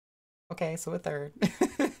 Okay, so a third.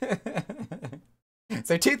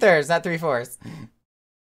 So 2/3, not 3/4.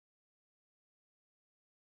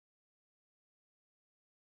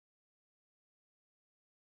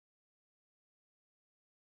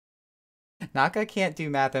 Naka can't do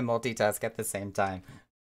math and multitask at the same time.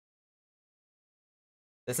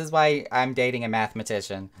 This is why I'm dating a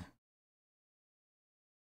mathematician.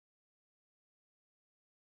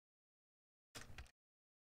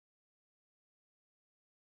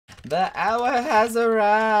 The hour has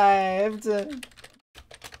arrived!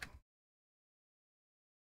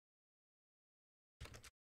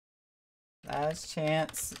 Last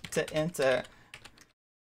chance to enter.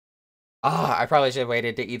 Ah, I probably should have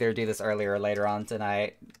waited to either do this earlier or later on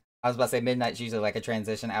tonight. I was about to say midnight's usually like a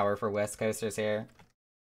transition hour for West Coasters here.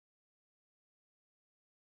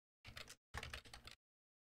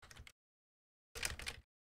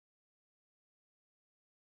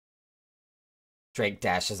 Drake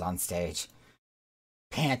dashes on stage,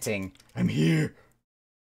 panting. I'm here.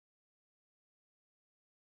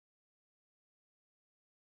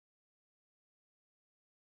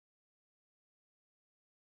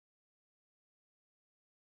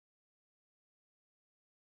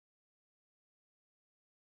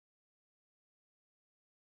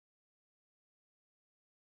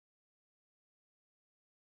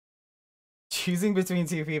 Choosing between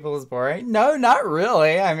two people is boring. No, not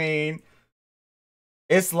really. I mean,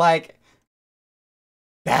 it's like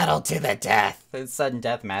battle to the death. It's sudden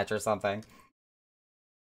death match or something.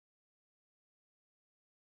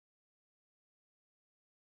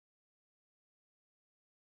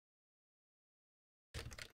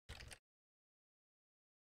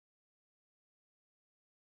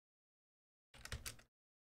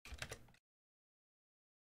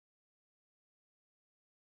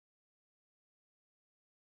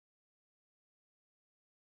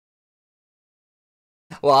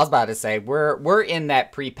 Well, I was about to say we're in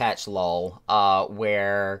that pre-patch lull,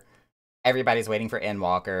 where everybody's waiting for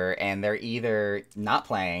Endwalker, and they're either not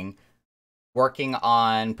playing, working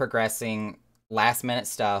on progressing last minute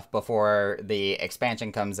stuff before the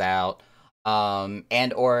expansion comes out,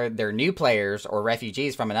 and or they're new players or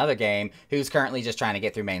refugees from another game who's currently just trying to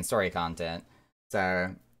get through main story content.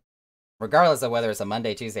 So regardless of whether it's a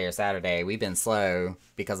Monday, Tuesday, or Saturday, we've been slow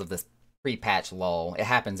because of this pre-patch lull. It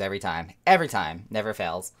happens every time. Every time. Never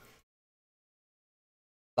fails.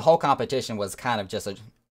 The whole competition was kind of just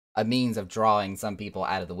a means of drawing some people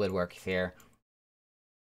out of the woodwork here.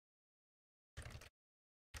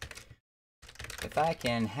 If I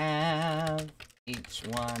can have each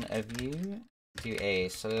one of you do a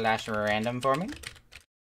slash random for me.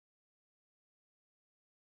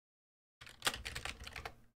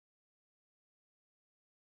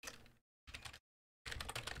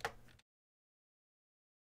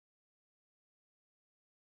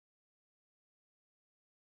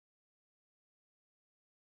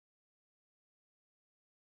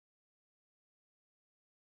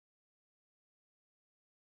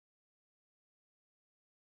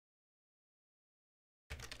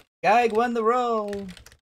 Geig won the roll!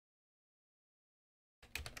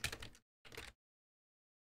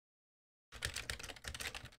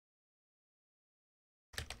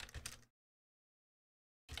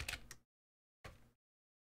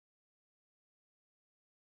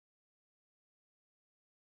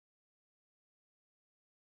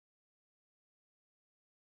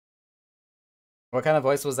 What kind of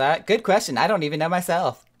voice was that? Good question. I don't even know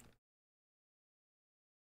myself.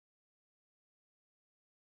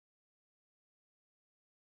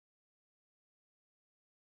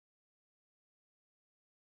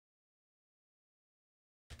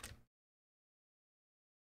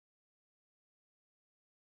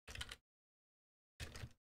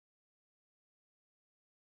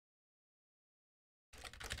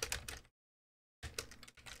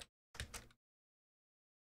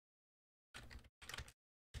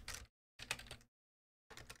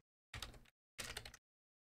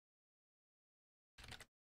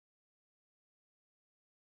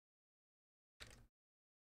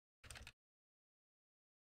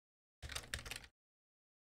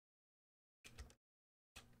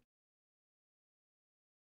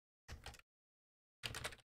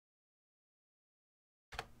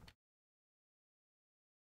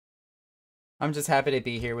 I'm just happy to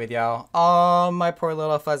be here with y'all. Oh, my poor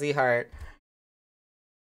little fuzzy heart.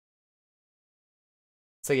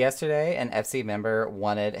 So yesterday, an FC member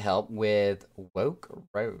wanted help with Woke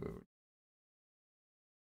Road.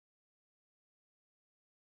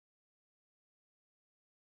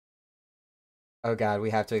 Oh god,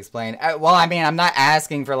 we have to explain. Well, I mean, I'm not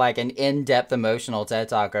asking for like an in-depth emotional TED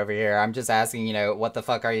talk over here. I'm just asking, you know, what the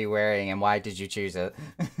fuck are you wearing and why did you choose it?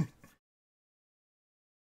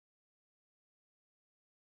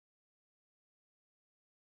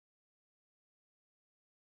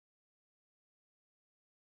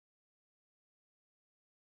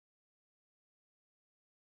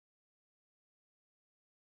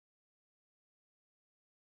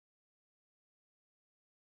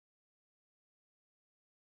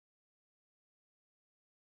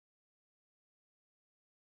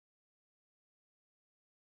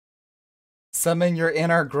 Summon your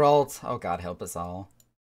inner Grult. Oh god, help us all.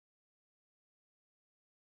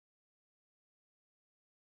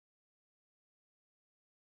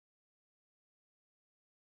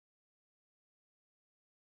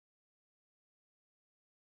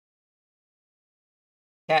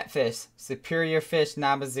 Catfish. Superior fish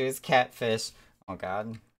Namazu's catfish. Oh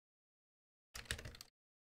god.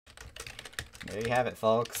 There you have it,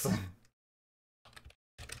 folks.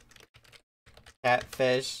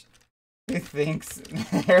 Catfish who thinks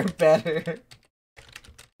they're better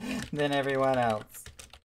than everyone else.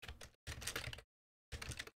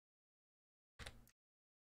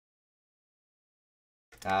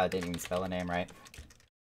 Ah, I didn't even spell the name right.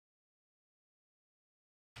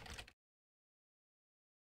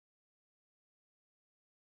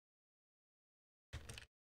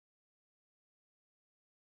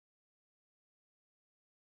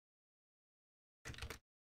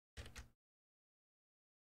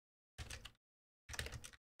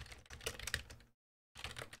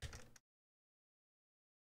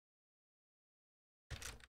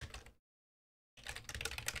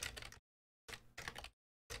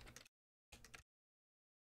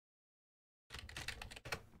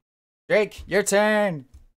 Drake, your turn!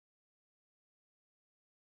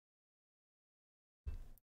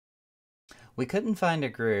 We couldn't find a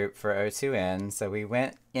group for O2N, so we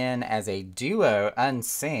went in as a duo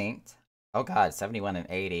unsynced. Oh god, 71 and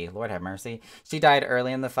 80. Lord have mercy. She died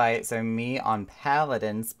early in the fight, so me on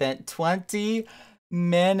Paladin spent 20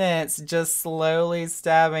 minutes just slowly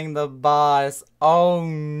stabbing the boss. Oh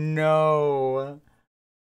no.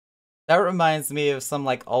 That reminds me of some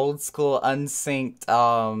like old school unsynced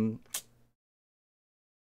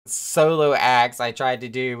solo acts I tried to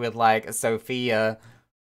do with like Sophia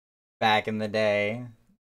back in the day.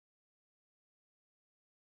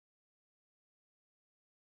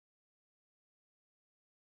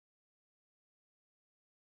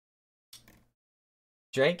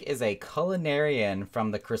 Drake is a culinarian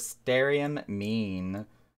from the Crystarium Mean,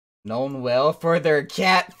 known well for their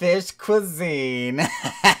catfish cuisine.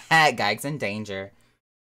 Geigs in danger.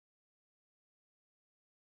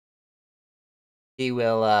 He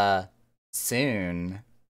will, soon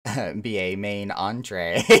be a main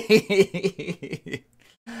entree.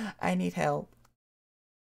 I need help.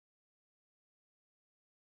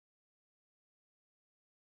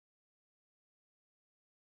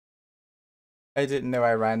 I didn't know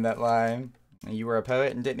I rhymed that line. You were a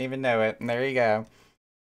poet and didn't even know it. And there you go.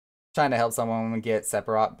 Trying to help someone get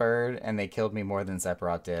Sephiroth bird, and they killed me more than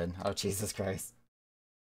Sephiroth did. Oh, Jesus Christ.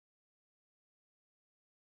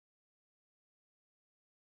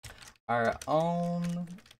 Our own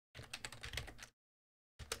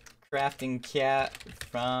crafting cat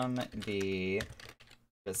from the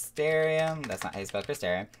Crystarium. That's not how you spell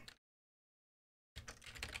Crystarium.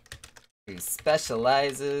 Who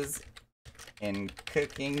specializes in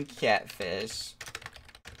cooking catfish.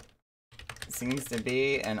 seems to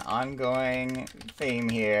be an ongoing theme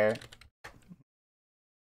here.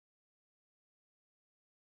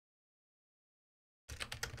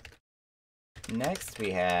 Next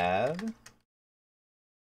we have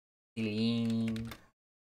Celine.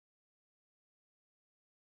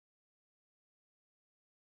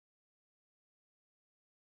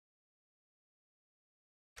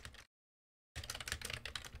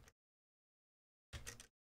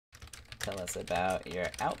 Tell us about your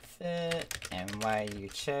outfit and why you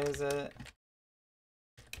chose it.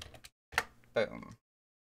 Boom.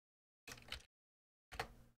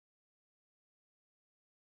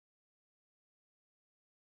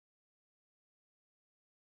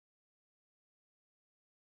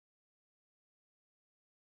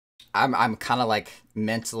 I'm kind of like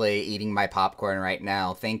mentally eating my popcorn right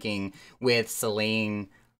now, thinking with Celine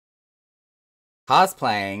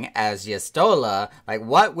cosplaying as Yestola, like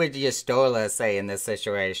what would Yestola say in this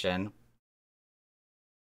situation?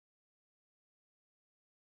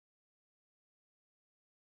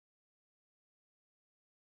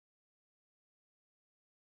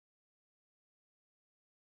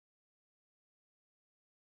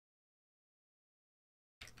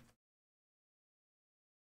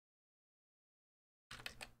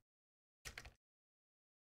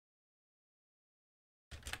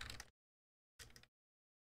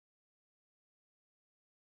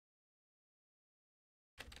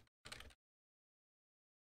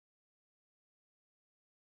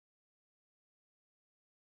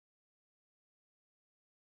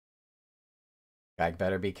 Greg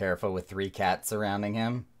better be careful with 3 cats surrounding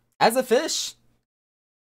him. As a fish!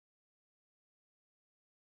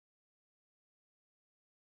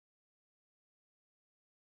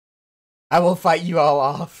 I will fight you all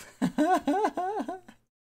off.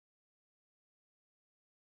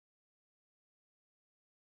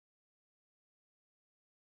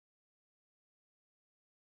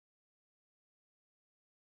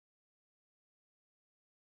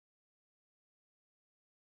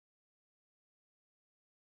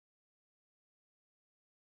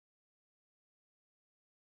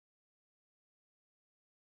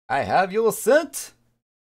 I have your scent!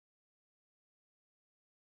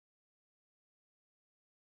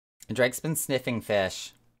 Drake's been sniffing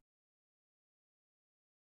fish.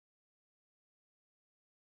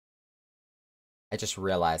 I just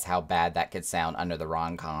realized how bad that could sound under the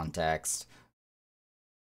wrong context.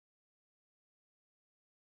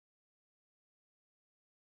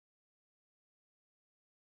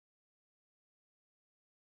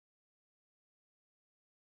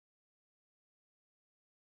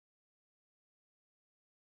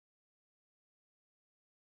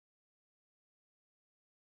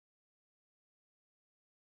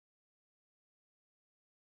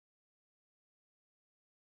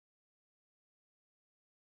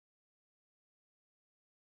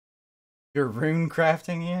 Your rune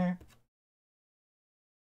crafting here?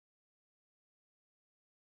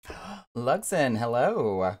 Luxon,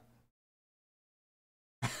 hello.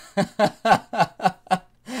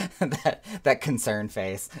 that concerned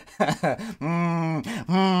face.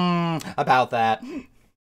 About that.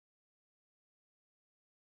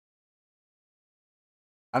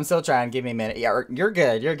 I'm still trying. Give me a minute. Yeah, you're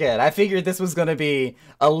good. You're good. I figured this was gonna be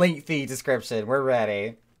a lengthy description. We're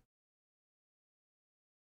ready.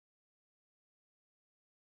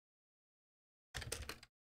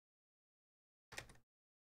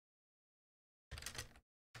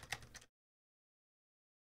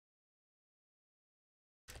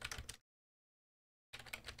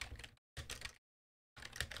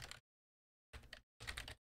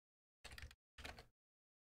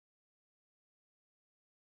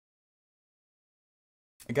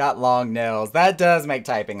 I got long nails. That does make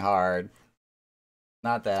typing hard.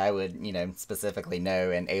 Not that I would, specifically know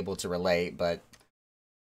and able to relate, but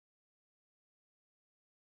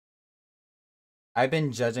I've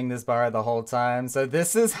been judging this bar the whole time, so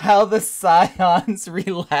this is how the scions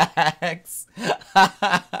relax.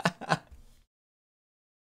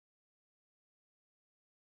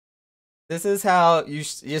 This is how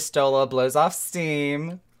Yustola blows off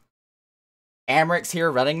steam. Amric's here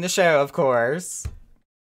running the show, of course.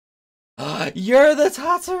 You're the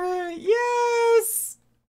Tataru! Yes!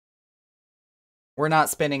 We're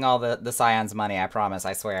not spending all the Scion's money, I promise,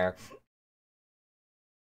 I swear.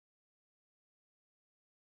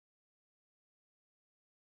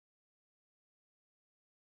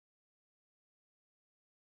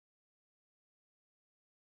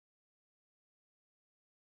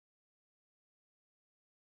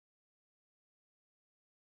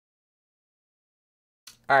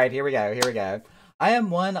 Alright, here we go, here we go. I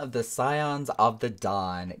am one of the Scions of the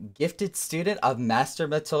Dawn, gifted student of Master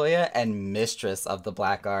Matoya and mistress of the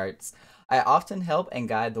Black Arts. I often help and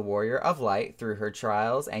guide the Warrior of Light through her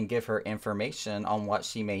trials and give her information on what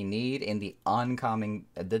she may need in the oncoming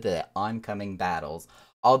battles.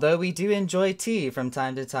 Although we do enjoy tea from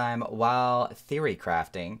time to time while theory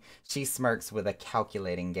crafting, she smirks with a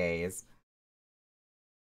calculating gaze.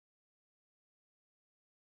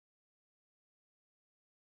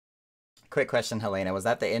 Quick question, Helena. Was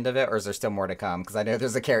that the end of it, or is there still more to come? Because I know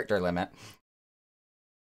there's a character limit.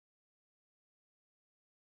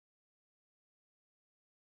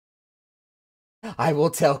 I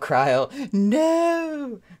will tell Cryo.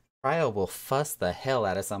 No! Cryo will fuss the hell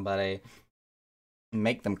out of somebody.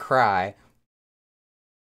 Make them cry.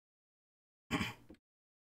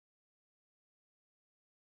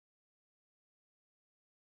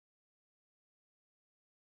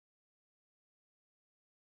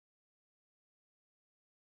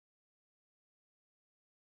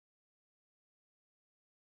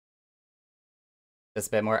 Just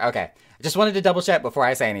a bit more. Okay. I just wanted to double check before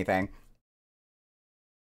I say anything.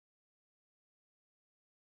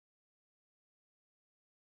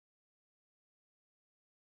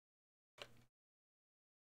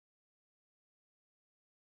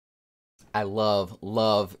 I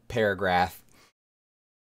love paragraph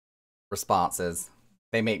responses.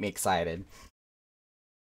 They make me excited.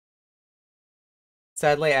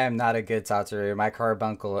 Sadly, I am not a good Satoru. My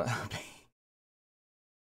carbuncle.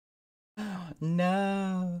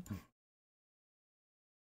 No.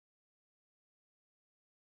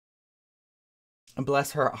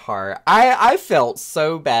 Bless her heart. I felt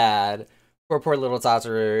so bad for poor little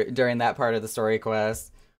Satoru during that part of the story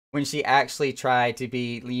quest when she actually tried to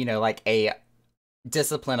be, you know, like a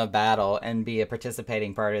discipline of battle and be a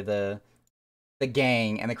participating part of the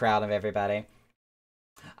gang and the crowd of everybody.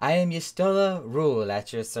 I am Yustola Rule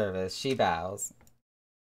at your service. She bows.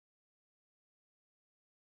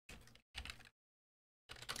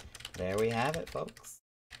 There we have it, folks.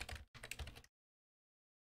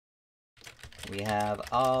 We have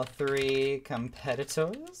all three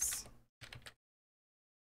competitors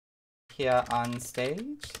here on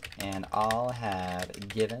stage, and all have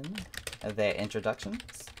given their introductions.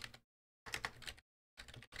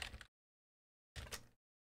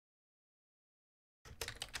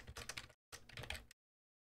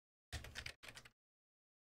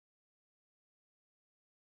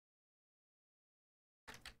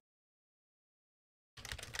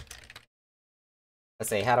 Let's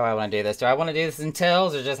see, how do I want to do this? Do I want to do this in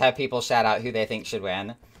Tales, or just have people shout out who they think should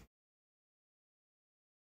win?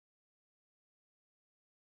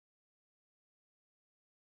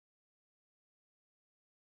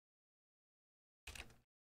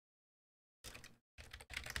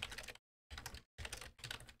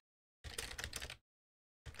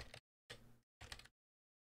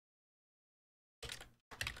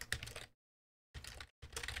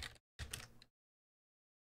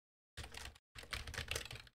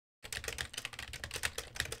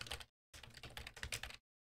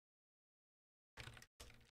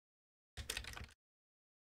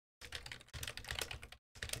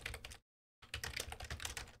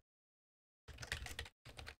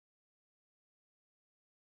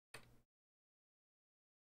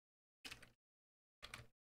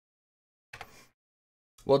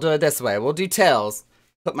 We'll do it this way. We'll do Tales.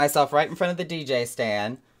 Put myself right in front of the DJ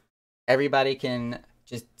stand. Everybody can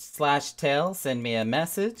just /Tales, send me a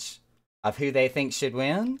message of who they think should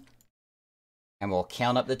win. And we'll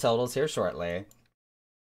count up the totals here shortly.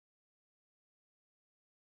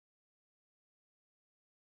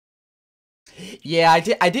 Yeah,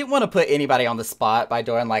 I didn't want to put anybody on the spot by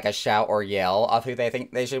doing like a shout or yell of who they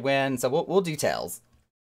think they should win, so we'll do Tales.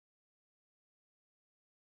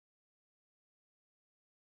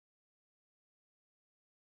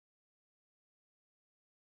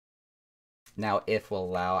 Now, if will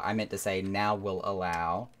allow. I meant to say now will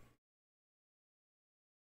allow.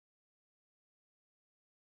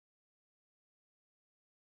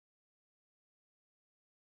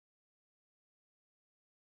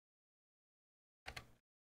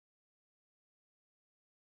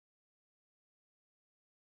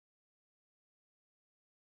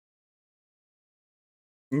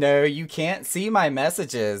 No, you can't see my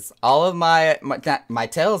messages. All of my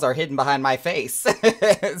tails are hidden behind my face.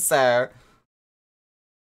 So,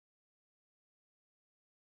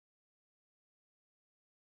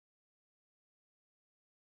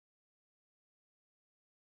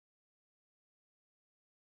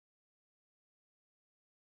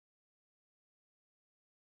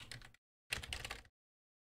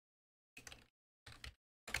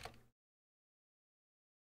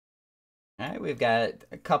 Alright, we've got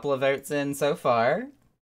a couple of votes in so far.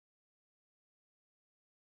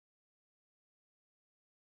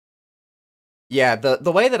 Yeah,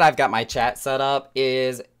 the way that I've got my chat set up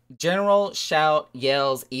is general, shout,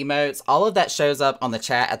 yells, emotes, all of that shows up on the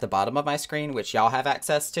chat at the bottom of my screen, which y'all have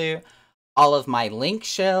access to. All of my link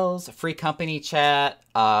shells, free company chat,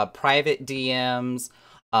 private DMs,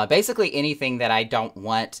 basically anything that I don't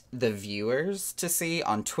want the viewers to see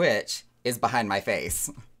on Twitch is behind my face.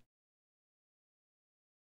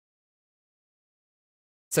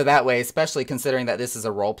 So that way, especially considering that this is a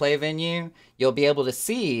roleplay venue, you'll be able to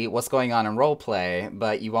see what's going on in roleplay,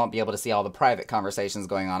 but you won't be able to see all the private conversations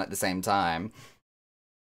going on at the same time.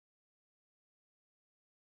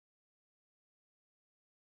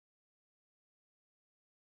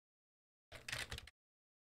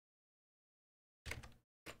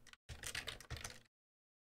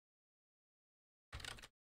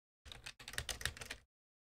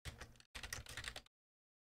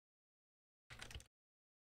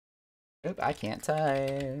 Oop, I can't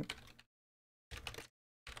type.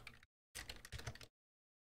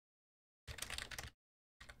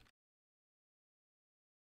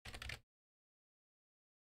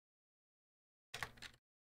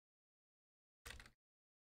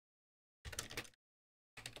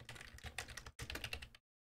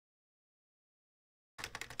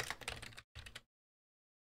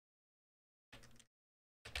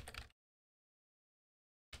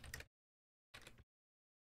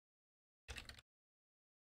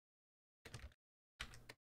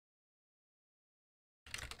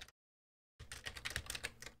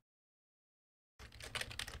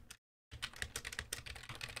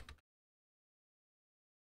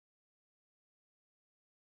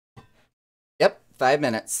 Yep, 5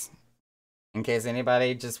 minutes. In case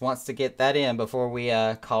anybody just wants to get that in before we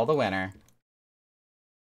call the winner.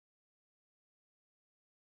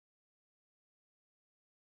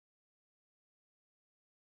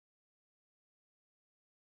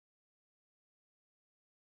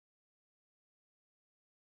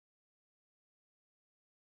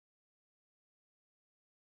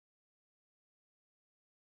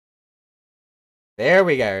 There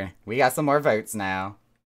we go. We got some more votes now.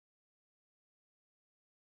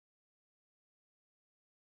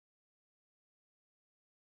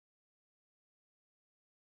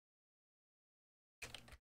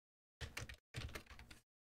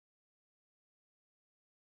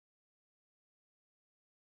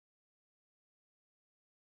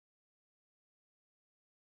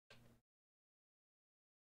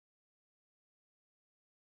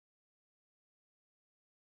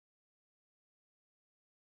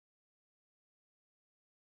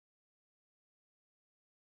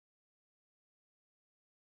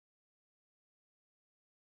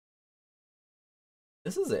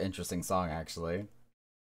 This is an interesting song, actually.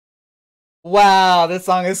 Wow, this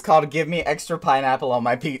song is called Give Me Extra Pineapple on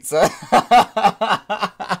My Pizza.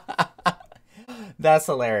 That's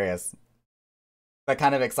hilarious. That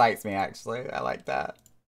kind of excites me, actually. I like that.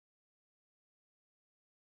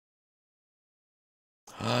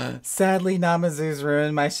 Sadly, Namazu's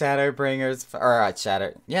ruined my Shadowbringers...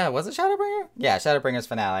 Shadow... Yeah, was it Shadowbringer? Yeah, Shadowbringers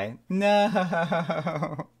finale.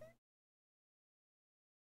 No!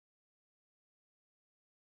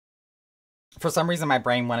 For some reason, my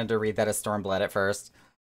brain wanted to read that as Stormblood at first.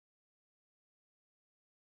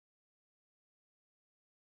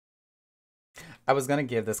 I was gonna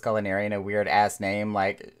give this culinarian a weird-ass name,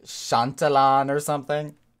 like Shantalan or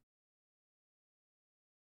something.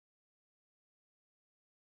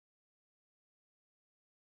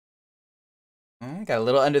 Got a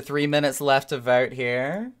little under 3 minutes left to vote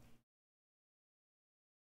here.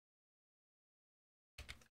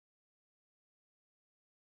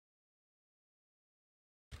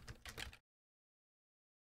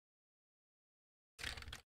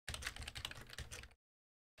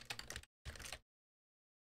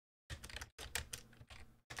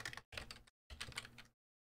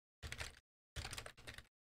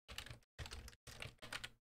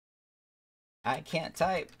 I can't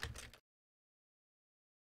type.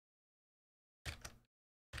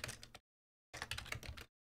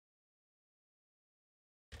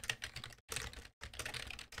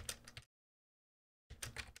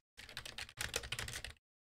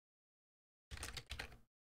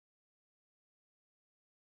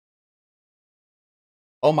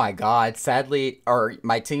 Oh my god, sadly,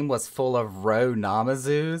 my team was full of row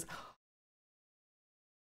Namazus.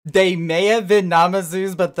 They may have been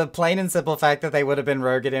Namazus, but the plain and simple fact that they would have been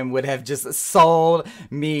Rogadin would have just sold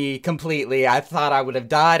me completely. I thought I would have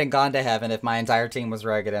died and gone to heaven if my entire team was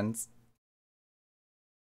Rogadins.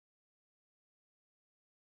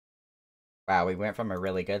 Wow, we went from a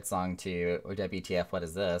really good song to WTF, what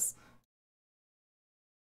is this?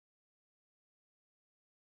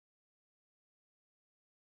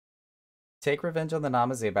 Take revenge on the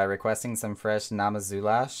Namazu by requesting some fresh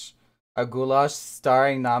Namazulash. A goulash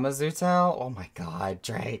starring Namazutel? Oh my god,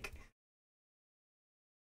 Drake.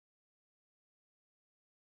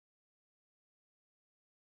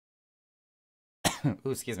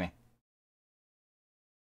 Ooh, excuse me.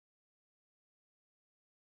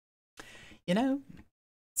 You know,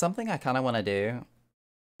 something I kind of want to do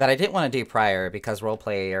that I didn't want to do prior because role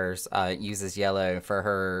players uses yellow for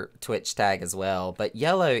her Twitch tag as well, but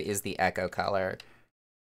yellow is the echo color,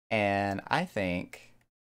 and I think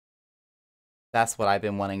that's what I've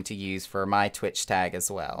been wanting to use for my Twitch tag as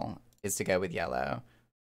well, is to go with yellow.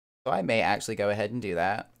 So I may actually go ahead and do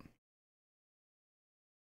that.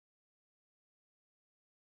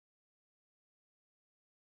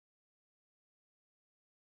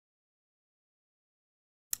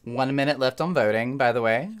 One minute left on voting, by the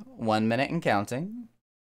way. 1 minute and counting.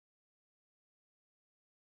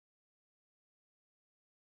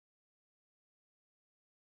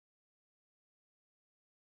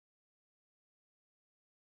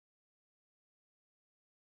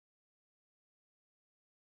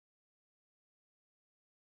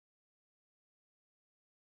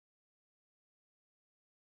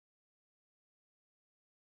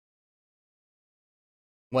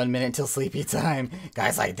 One minute till sleepy time.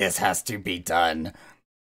 Guys like this has to be done.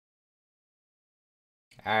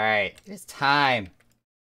 Alright, it's time.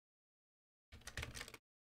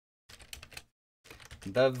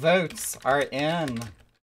 The votes are in.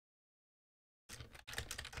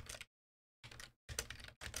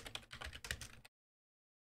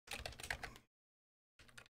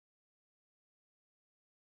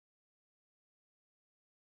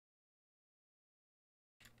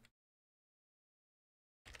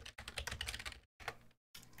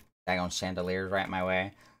 Daggone chandeliers right my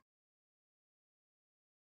way.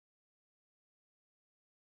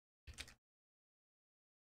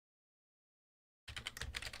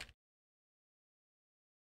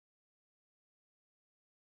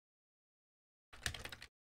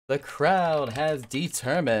 The crowd has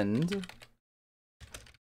determined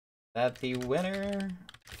that the winner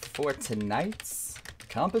for tonight's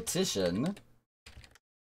competition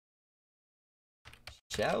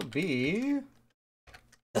shall be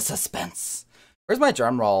the suspense. Where's my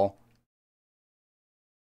drum roll?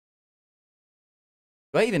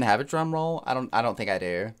 Do I even have a drum roll? I don't think I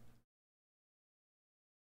do.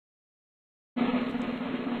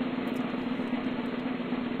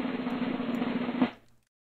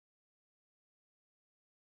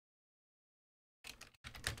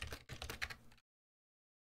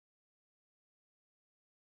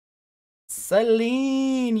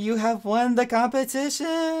 Celine, you have won the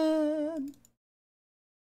competition!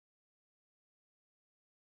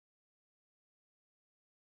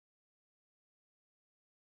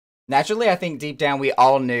 Naturally, I think deep down we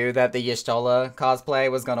all knew that the Y'shtola cosplay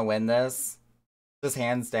was gonna win this. Just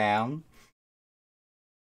hands down.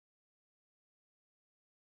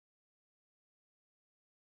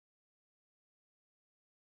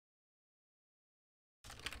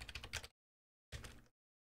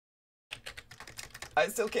 I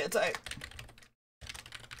still can't type.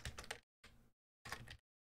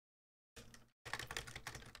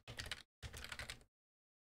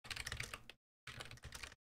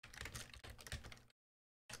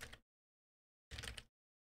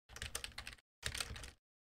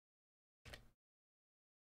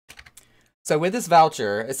 So with this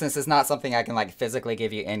voucher, since it's not something I can like physically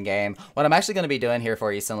give you in game, what I'm actually going to be doing here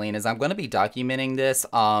for you, Celine, is I'm going to be documenting this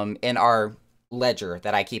in our ledger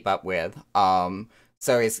that I keep up with.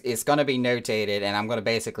 So it's going to be notated, and I'm going to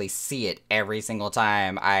basically see it every single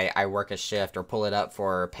time I work a shift or pull it up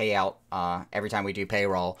for payout every time we do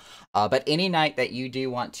payroll. But any night that you do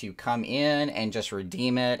want to come in and just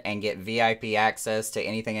redeem it and get VIP access to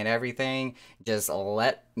anything and everything, just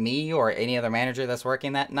let me or any other manager that's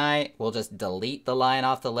working that night, we'll just delete the line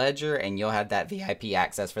off the ledger, and you'll have that VIP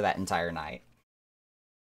access for that entire night.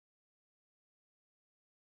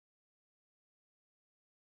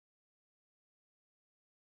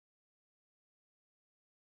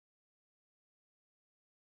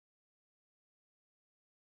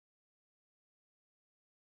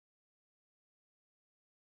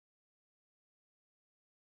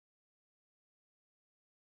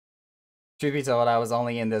 Truth be told, I was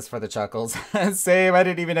only in this for the chuckles. Same, I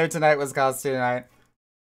didn't even know tonight was costume night.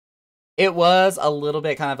 It was a little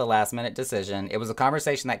bit kind of a last minute decision. It was a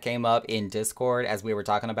conversation that came up in Discord as we were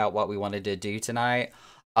talking about what we wanted to do tonight.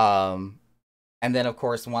 And then, of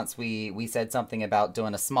course, once we said something about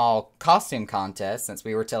doing a small costume contest, since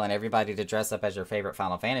we were telling everybody to dress up as your favorite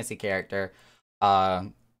Final Fantasy character, uh,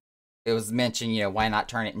 it was mentioned, why not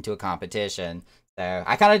turn it into a competition? So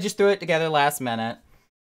I kind of just threw it together last minute.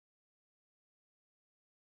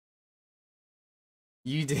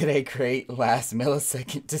 You did a great last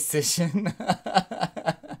millisecond decision.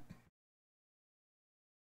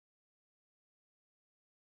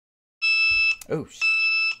 Oh,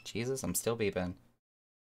 Jesus, I'm still beeping.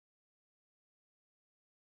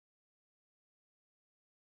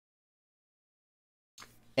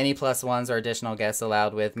 Any +1s or additional guests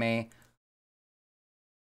allowed with me?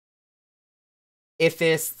 If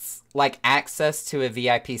it's like access to a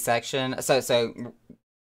VIP section, so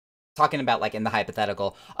talking about like in the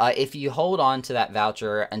hypothetical, if you hold on to that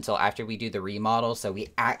voucher until after we do the remodel, so we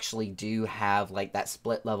actually do have like that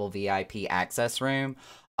split level VIP access room,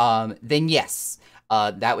 then yes,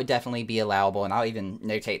 that would definitely be allowable, and I'll even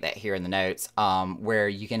notate that here in the notes, where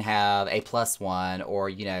you can have a +1 or,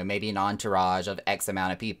 maybe an entourage of X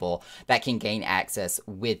amount of people that can gain access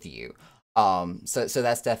with you. So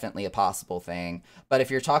that's definitely a possible thing. But if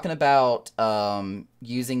you're talking about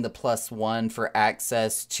using the +1 for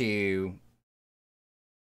access to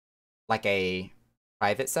like a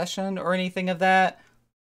private session or anything of that,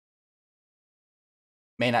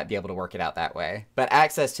 may not be able to work it out that way. But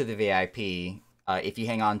access to the VIP, if you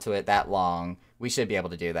hang on to it that long, we should be able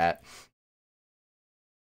to do that.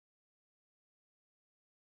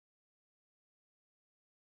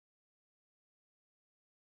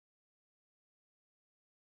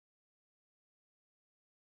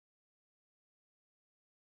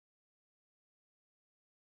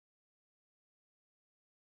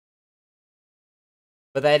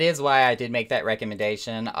 But that is why I did make that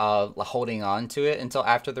recommendation of holding on to it until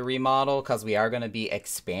after the remodel, because we are going to be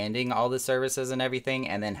expanding all the services and everything,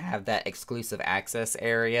 and then have that exclusive access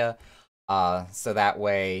area. So that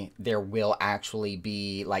way there will actually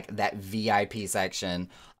be like that VIP section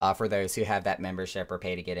for those who have that membership or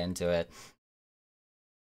pay to get into it.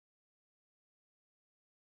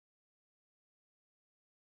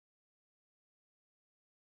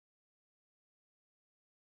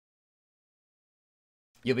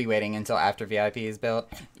 You'll be waiting until after VIP is built.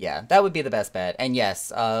 Yeah, that would be the best bet. And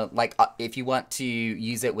yes, if you want to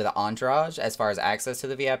use it with an entourage as far as access to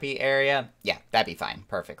the VIP area, yeah, that'd be fine,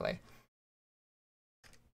 perfectly.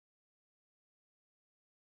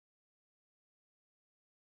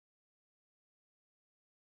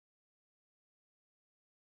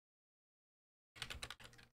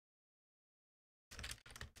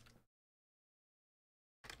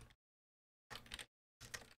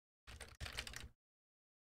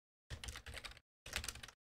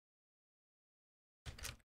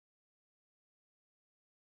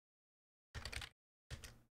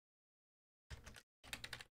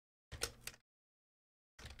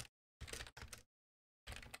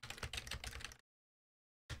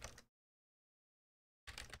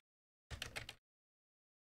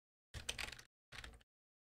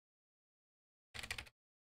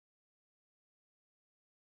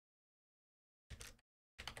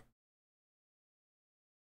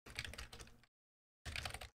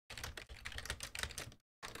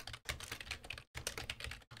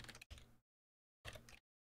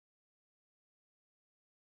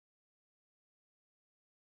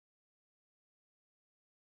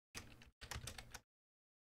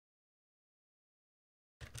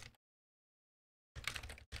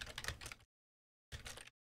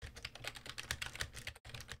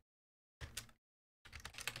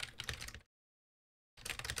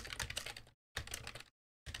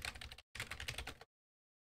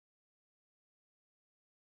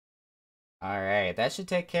 All right, that should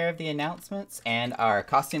take care of the announcements and our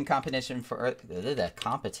costume competition for the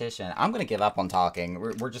competition. I'm gonna give up on talking.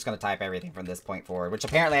 We're just gonna type everything from this point forward, which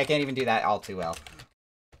apparently I can't even do that all too well.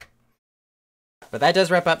 But that does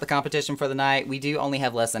wrap up the competition for the night. We do only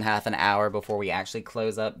have less than half an hour before we actually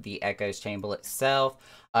close up the Echoes Chamber itself.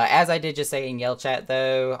 As I did just say in Yell Chat,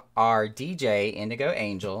 though, our DJ, Indigo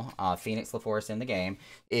Angel, Phoenix LaForce in the game,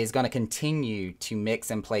 is going to continue to mix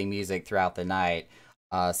and play music throughout the night.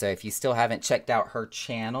 So if you still haven't checked out her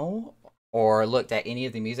channel or looked at any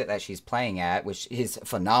of the music that she's playing at, which is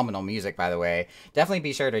phenomenal music, by the way, definitely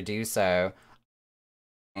be sure to do so.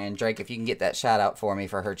 And Drake, if you can get that shout out for me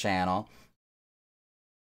for her channel.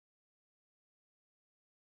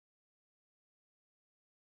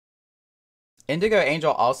 Indigo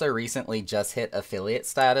Angel also recently just hit affiliate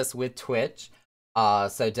status with Twitch.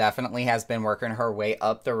 So definitely has been working her way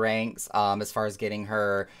up the ranks as far as getting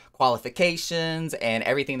her qualifications and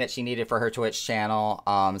everything that she needed for her Twitch channel.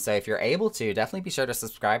 So if you're able to, definitely be sure to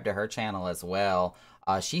subscribe to her channel as well.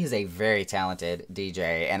 She is a very talented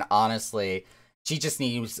DJ, and honestly, she just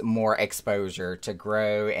needs more exposure to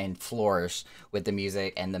grow and flourish with the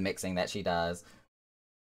music and the mixing that she does.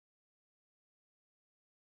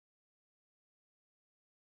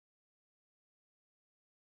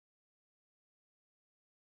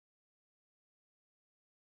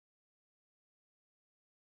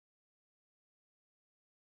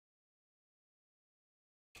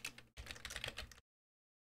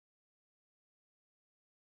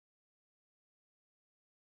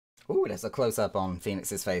 Ooh, that's a close up on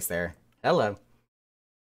Phoenix's face there. Hello.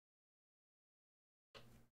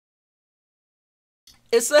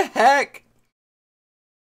 It's a heck!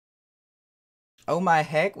 Oh my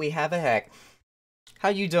heck, we have a heck. How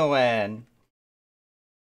you doing?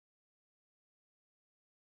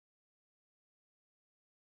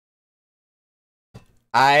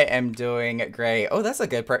 I am doing great. Oh, that's a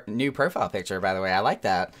good new profile picture, by the way. I like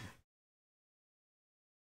that.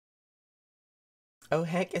 Oh,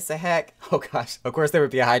 heck, it's a heck. Oh, gosh. Of course, there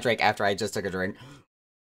would be a hydrate after I just took a drink.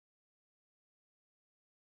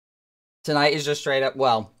 Tonight is just straight up,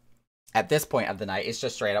 well, at this point of the night, it's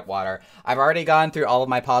just straight up water. I've already gone through all of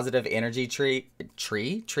my positive energy tree.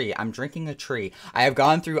 I'm drinking a tree. I have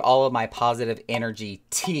gone through all of my positive energy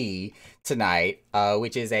tea tonight,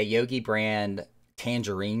 which is a Yogi brand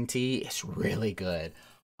tangerine tea. It's really good.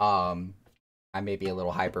 I may be a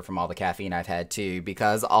little hyper from all the caffeine I've had too,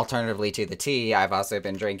 because alternatively to the tea, I've also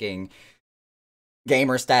been drinking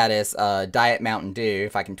gamer status Diet Mountain Dew,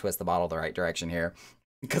 if I can twist the bottle the right direction here.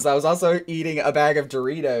 Because I was also eating a bag of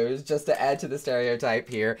Doritos, just to add to the stereotype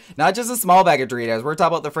here. Not just a small bag of Doritos, we're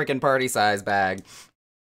talking about the freaking party size bag.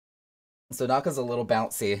 So Naka's a little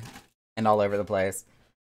bouncy and all over the place.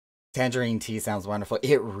 Tangerine tea sounds wonderful.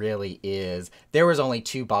 It really is. There was only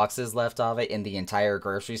 2 boxes left of it in the entire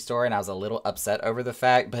grocery store, and I was a little upset over the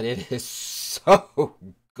fact, but it is so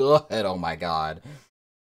good. Oh my god.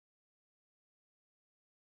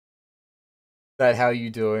 That how you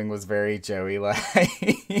doing was very Joey-like.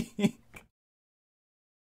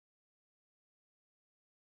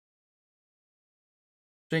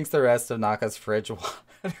 Drinks the rest of Naka's fridge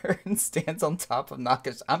water and stands on top of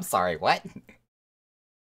Naka's... I'm sorry, what?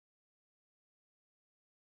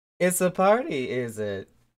 It's a party, is it?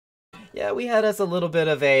 Yeah, we had us a little bit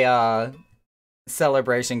of a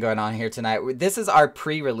celebration going on here tonight. This is our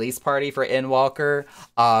pre-release party for Endwalker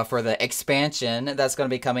for the expansion that's going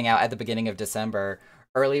to be coming out at the beginning of December.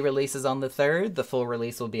 Early release is on the 3rd. The full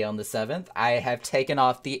release will be on the 7th. I have taken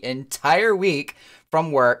off the entire week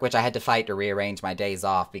from work, which I had to fight to rearrange my days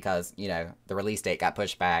off because, you know, the release date got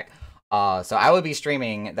pushed back. So I will be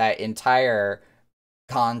streaming that entire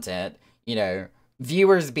content, you know,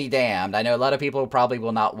 viewers be damned. I know a lot of people probably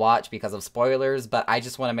will not watch because of spoilers, but I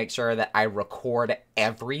just want to make sure that I record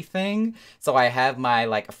everything so I have my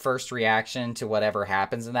like first reaction to whatever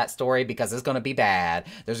happens in that story, because it's going to be bad.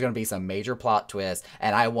 There's going to be some major plot twists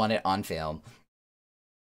and I want it on film.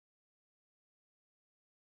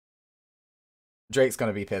 Drake's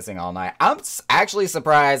going to be pissing all night. I'm actually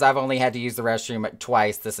surprised I've only had to use the restroom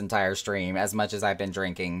twice this entire stream, as much as I've been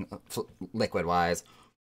drinking liquid-wise.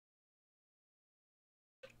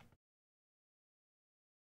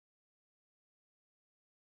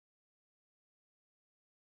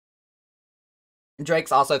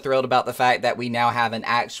 Drake's also thrilled about the fact that we now have an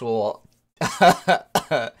actual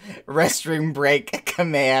restroom break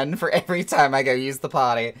command for every time I go use the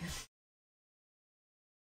potty.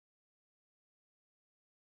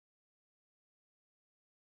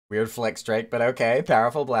 Weird flex, Drake, but okay.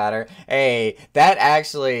 Powerful bladder. Hey, that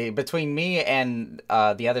actually, between me and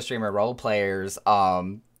the other streamer role players,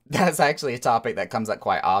 that's actually a topic that comes up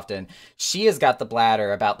quite often. She has got the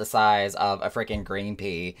bladder about the size of a freaking green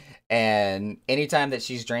pea, and anytime that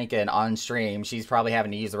she's drinking on stream, she's probably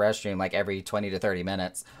having to use the restroom like every 20 to 30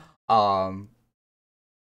 minutes.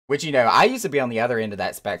 Which, you know, I used to be on the other end of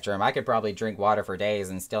that spectrum. I could probably drink water for days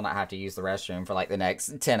and still not have to use the restroom for like the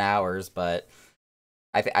next 10 hours, but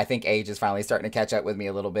I think age is finally starting to catch up with me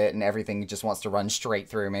a little bit, and everything just wants to run straight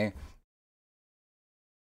through me.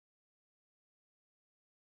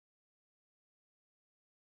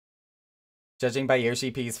 Judging by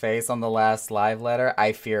Yoshi P's face on the last live letter,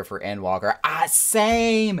 I fear for Endwalker.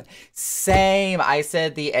 Same! Same! I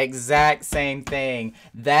said the exact same thing.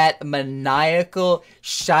 That maniacal,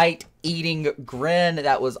 shite-eating grin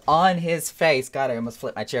that was on his face. God, I almost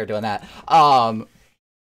flipped my chair doing that.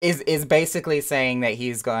 is basically saying that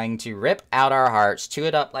he's going to rip out our hearts, chew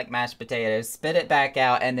it up like mashed potatoes, spit it back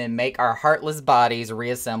out, and then make our heartless bodies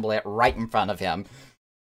reassemble it right in front of him.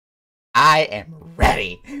 I am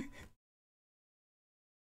ready.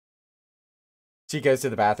 She goes to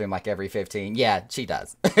the bathroom like every 15. Yeah, she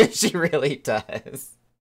does. She really does.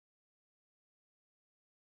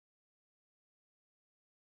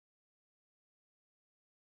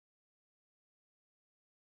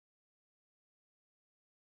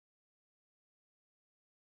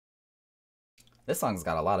 This song's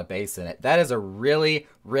got a lot of bass in it. That is a really,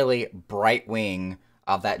 really bright wing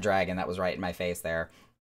of that dragon that was right in my face there.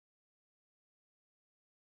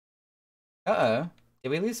 Uh-oh. Did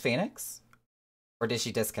we lose Phoenix? Or did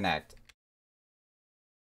she disconnect?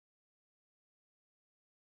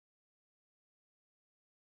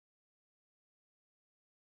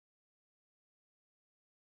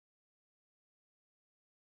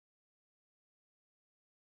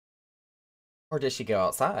 Or did she go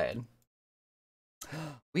outside?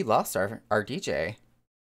 We lost our DJ.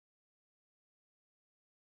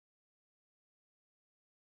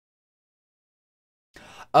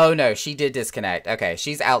 Oh no, she did disconnect. Okay,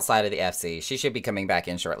 she's outside of the FC. She should be coming back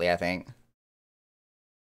in shortly, I think.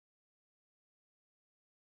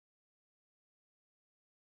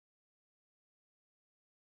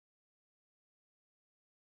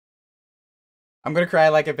 I'm gonna cry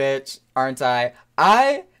like a bitch, aren't I?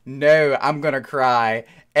 I know I'm gonna cry,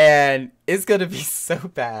 and it's gonna be so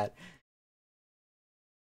bad.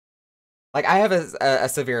 Like I have a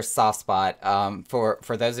severe soft spot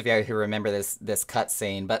for those of you who remember this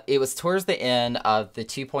cutscene, but it was towards the end of the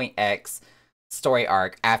 2.x story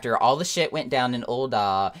arc after all the shit went down in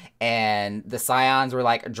Ul'dah and the Scions were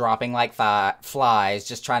like dropping like flies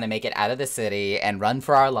just trying to make it out of the city and run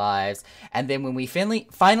for our lives. And then when we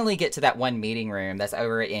finally get to that one meeting room that's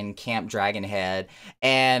over in Camp Dragonhead,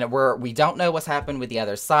 and we don't know what's happened with the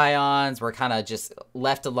other Scions, we're kind of just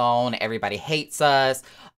left alone, everybody hates us.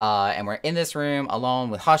 And we're in this room alone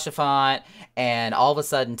with Hashafant, and all of a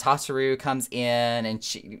sudden Tataru comes in,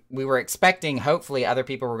 and we were expecting, hopefully, other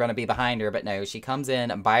people were going to be behind her, but no, she comes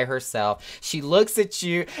in by herself. She looks at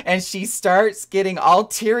you, and she starts getting all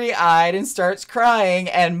teary-eyed and starts crying,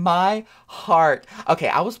 and my heart... Okay,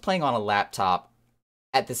 I was playing on a laptop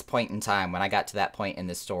at this point in time, when I got to that point in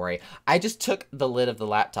the story. I just took the lid of the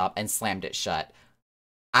laptop and slammed it shut.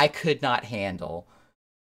 I could not handle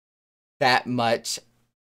that much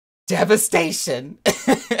devastation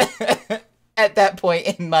at that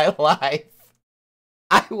point in my life.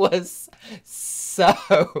 I was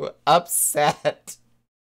so upset.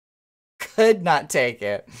 Could not take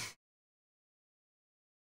it.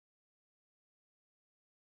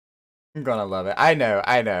 I'm gonna love it. I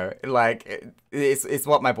know. Like, it's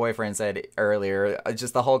what my boyfriend said earlier.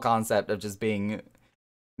 Just the whole concept of just being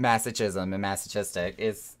masochism and masochistic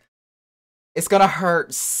it's gonna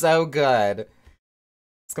hurt so good.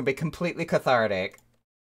 It's gonna be completely cathartic.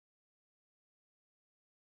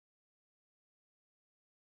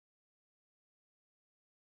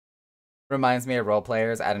 Reminds me of role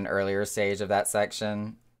players at an earlier stage of that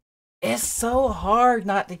section. It's so hard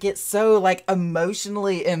not to get so, like,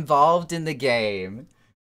 emotionally involved in the game.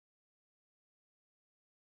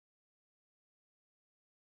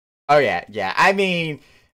 Oh, yeah. I mean,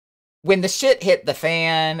 when the shit hit the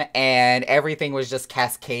fan and everything was just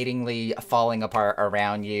cascadingly falling apart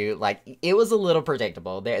around you, like, it was a little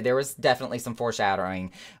predictable. There was definitely some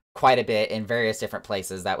foreshadowing quite a bit in various different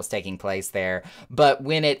places that was taking place there. But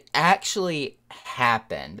when it actually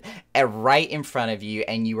happened right in front of you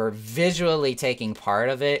and you were visually taking part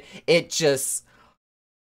of it, it just...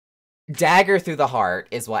 dagger through the heart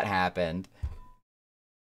is what happened.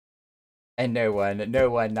 And no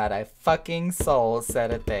one, not a fucking soul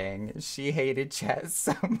said a thing. She hated chat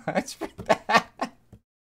so much for that.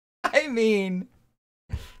 I mean,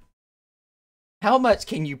 how much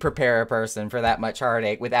can you prepare a person for that much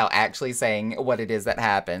heartache without actually saying what it is that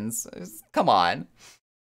happens? Come on.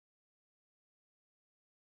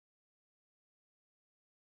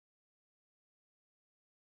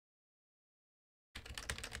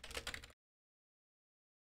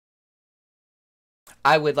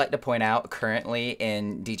 I would like to point out currently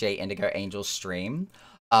in DJ Indigo Angel's stream,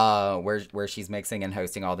 where she's mixing and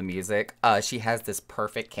hosting all the music, she has this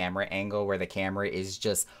perfect camera angle where the camera is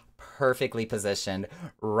just perfectly positioned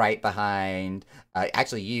right behind,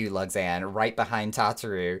 actually you, Luxanne, right behind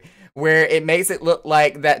Tataru, where it makes it look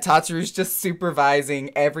like that Tataru's just supervising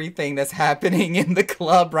everything that's happening in the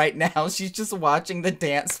club right now. She's just watching the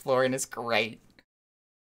dance floor and it's great.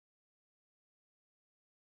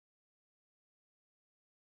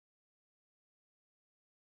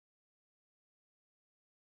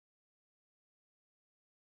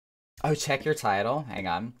 Oh, check your title. Hang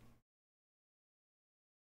on.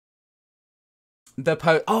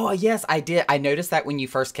 Oh, yes, I did. I noticed that when you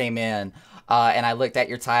first came in, and I looked at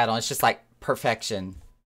your title. It's just like perfection.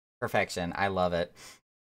 Perfection. I love it.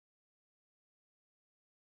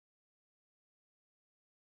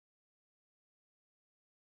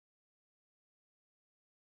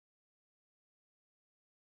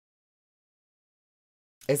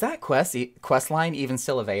 Is that quest line even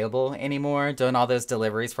still available anymore? Doing all those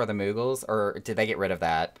deliveries for the Moogles, or did they get rid of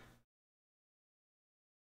that?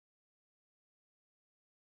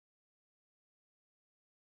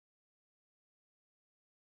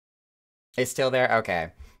 It's still there?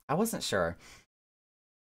 Okay. I wasn't sure.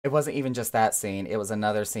 It wasn't even just that scene. It was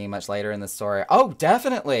another scene much later in the story. Oh,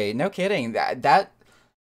 definitely. No kidding. That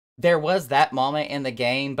there was that moment in the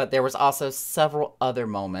game, but there was also several other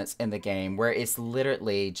moments in the game where it's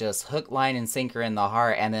literally just hook, line, and sinker in the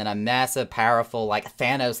heart, and then a massive, powerful, like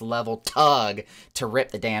Thanos level tug to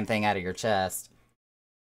rip the damn thing out of your chest.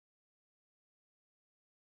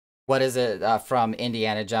 What is it from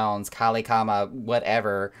Indiana Jones, Kali Kama,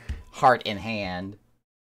 whatever, heart in hand?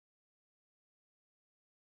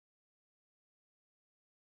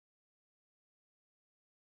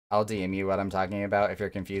 I'll DM you what I'm talking about if you're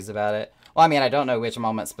confused about it. Well, I mean, I don't know which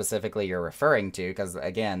moment specifically you're referring to, because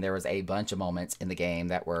again, there was a bunch of moments in the game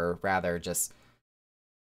that were rather just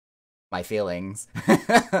my feelings.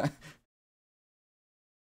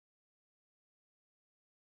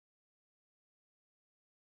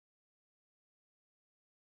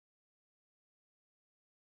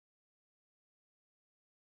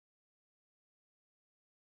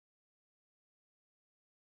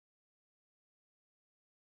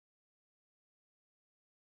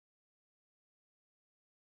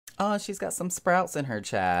 Oh, she's got some sprouts in her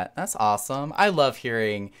chat. That's awesome. I love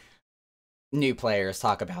hearing new players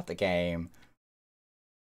talk about the game.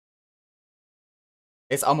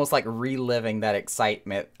 It's almost like reliving that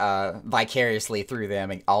excitement vicariously through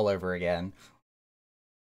them all over again.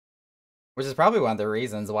 Which is probably one of the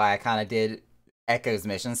reasons why I kind of did Echo's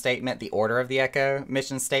mission statement, the Order of the Echo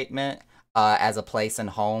mission statement, as a place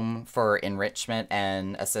and home for enrichment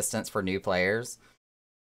and assistance for new players.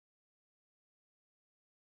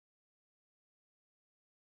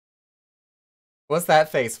 What's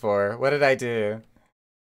that face for? What did I do?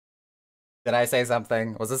 Did I say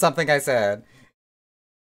something? Was it something I said?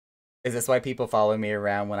 Is this why people follow me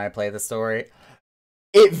around when I play the story?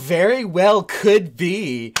 It very well could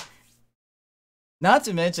be. Not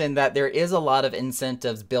to mention that there is a lot of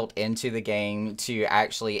incentives built into the game to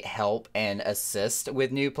actually help and assist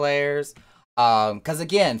with new players. Because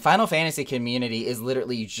again, Final Fantasy community is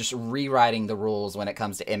literally just rewriting the rules when it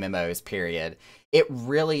comes to MMOs, period. It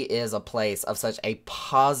really is a place of such a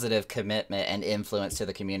positive commitment and influence to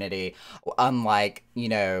the community, unlike, you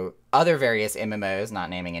know, other various MMOs, not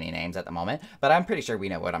naming any names at the moment, but I'm pretty sure we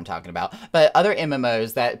know what I'm talking about. But other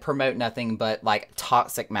MMOs that promote nothing but like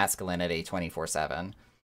toxic masculinity 24/7.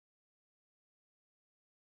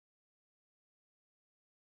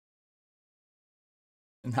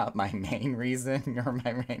 Not my main reason, or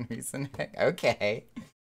my main reason. Okay.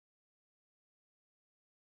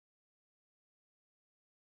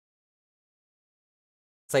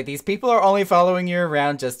 It's like these people are only following you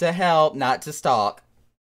around just to help, not to stalk.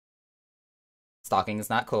 Stalking is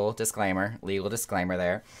not cool. Disclaimer. Legal disclaimer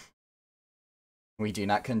there. We do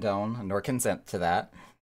not condone nor consent to that.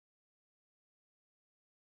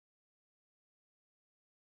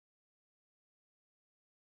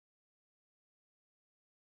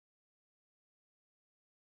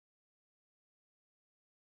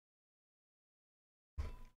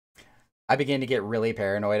 I began to get really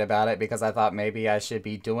paranoid about it because I thought maybe I should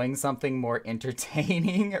be doing something more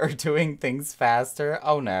entertaining or doing things faster.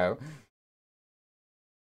 Oh no.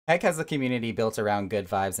 Heck has a community built around good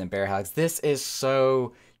vibes and bear hugs. This is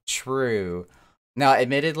so true. Now,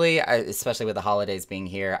 admittedly, especially with the holidays being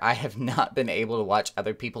here, I have not been able to watch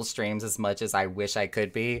other people's streams as much as I wish I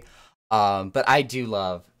could be. But I do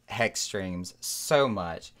love Hex streams so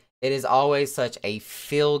much. It is always such a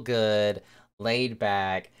feel good, laid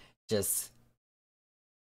back, just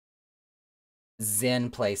zen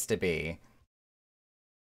place to be.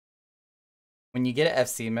 When you get an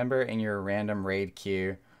FC member in your random raid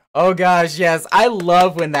queue, oh gosh, yes, I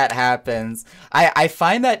love when that happens. I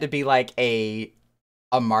find that to be like a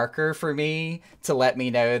marker for me to let me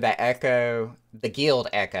know that Echo, the guild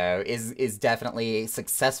Echo, is definitely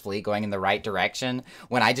successfully going in the right direction.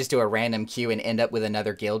 When I just do a random queue and end up with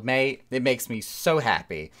another guildmate, it makes me so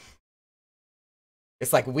happy.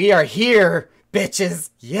 It's like, we are here, bitches!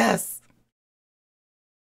 Yes!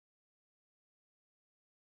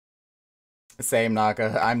 Same,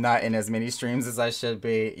 Naka. I'm not in as many streams as I should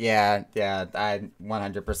be. Yeah, yeah, I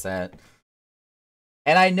 100%.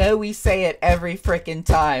 And I know we say it every freaking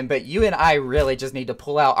time, but you and I really just need to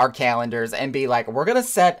pull out our calendars and be like, we're gonna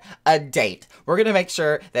set a date. We're gonna make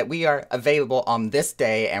sure that we are available on this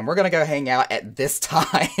day, and we're gonna go hang out at this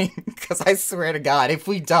time. Because I swear to God, if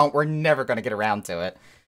we don't, we're never gonna get around to it.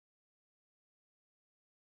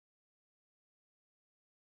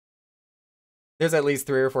 There's at least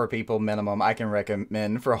 3 or 4 people minimum I can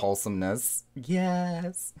recommend for wholesomeness.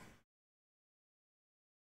 Yes.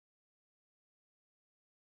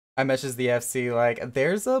 I messaged the FC like,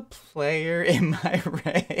 there's a player in my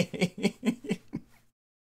raid.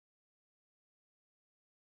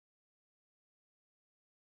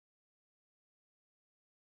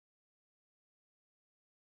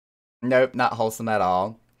 Nope, not wholesome at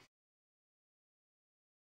all.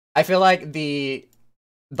 I feel like the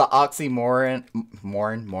oxymoron,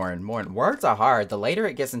 moron. Words are hard. The later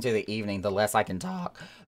it gets into the evening, the less I can talk.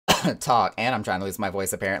 And I'm trying to lose my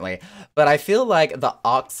voice apparently. But I feel like the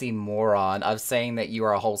oxymoron of saying that you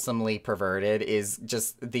are wholesomely perverted is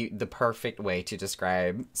just the perfect way to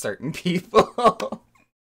describe certain people.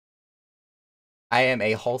 I am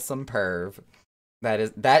a wholesome perv.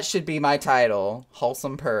 That should be my title.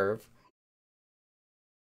 Wholesome perv.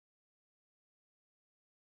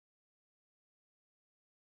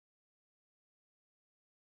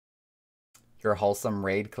 Your wholesome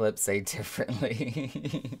raid clips say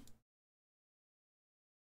differently.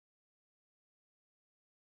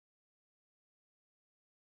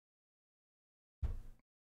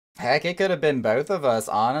 Heck, it could have been both of us,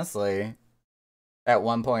 honestly, at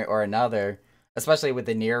one point or another. Especially with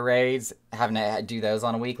the Nier raids, having to do those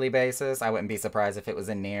on a weekly basis. I wouldn't be surprised if it was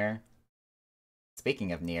in Nier.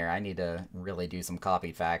 Speaking of Nier, I need to really do some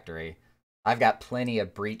Copied Factory. I've got plenty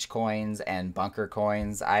of Breach coins and Bunker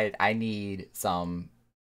coins. I need some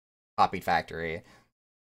Copied Factory.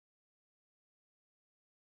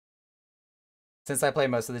 Since I play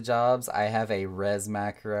most of the jobs, I have a res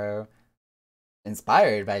macro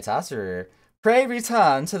inspired by Tasuru. Pray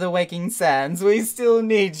return to the waking sands. We still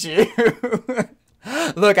need you.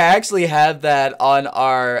 Look, I actually have that on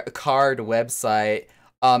our card website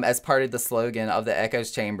as part of the slogan of the Echoes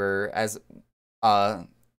Chamber as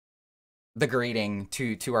the greeting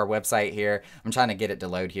to our website here. I'm trying to get it to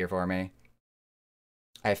load here for me.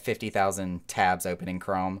 I have 50,000 tabs open in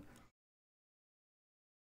Chrome.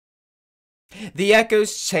 The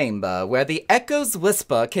Echoes Chamber, where the Echoes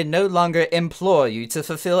Whisper can no longer implore you to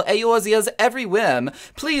fulfill Eorzea's every whim.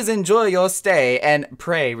 Please enjoy your stay and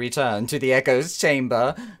pray return to the Echoes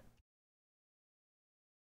Chamber.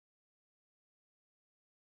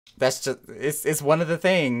 That's just, it's one of the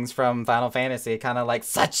things from Final Fantasy, kind of like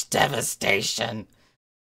such devastation.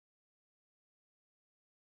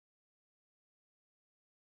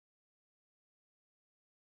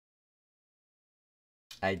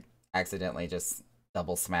 I accidentally just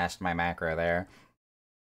double smashed my macro there.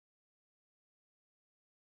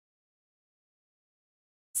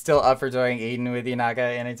 Still up for doing Eden with you, Naga,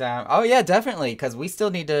 anytime? Oh yeah, definitely, because we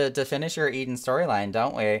still need to finish your Eden storyline,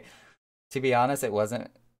 don't we? To be honest, it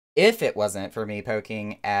wasn't... If it wasn't for me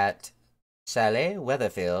poking at Chalet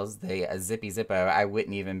Weatherfields, the Zippy Zippo, I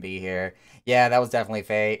wouldn't even be here. Yeah, that was definitely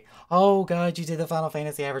fate. Oh god, you did the Final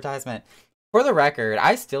Fantasy advertisement. For the record,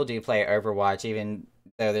 I still do play Overwatch, even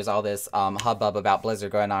though there's all this hubbub about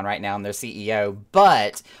Blizzard going on right now and their CEO.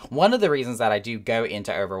 But one of the reasons that I do go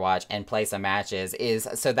into Overwatch and play some matches is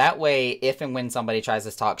so that way, if and when somebody tries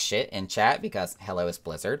to talk shit in chat, because hello, it's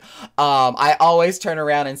Blizzard, I always turn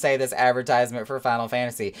around and say this advertisement for Final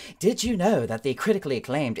Fantasy. Did you know that the critically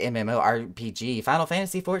acclaimed MMORPG Final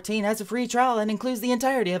Fantasy XIV has a free trial and includes the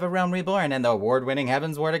entirety of A Realm Reborn and the award-winning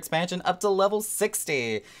Heavensward expansion up to level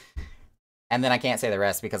 60? And then I can't say the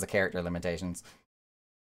rest because of character limitations.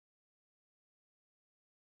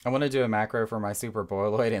 I want to do a macro for my Super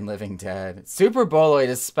Boloid and Living Dead. Super Boloid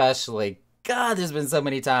especially. God, there's been so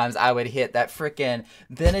many times I would hit that frickin'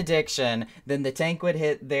 benediction, then the tank would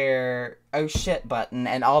hit their oh shit button,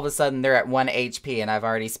 and all of a sudden they're at 1 HP and I've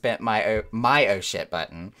already spent my oh shit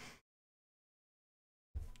button.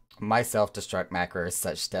 My self-destruct macro is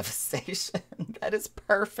such devastation. That is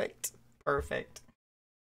perfect. Perfect.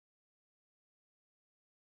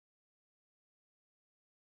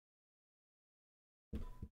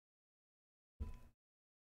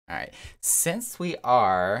 All right, since we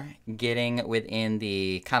are getting within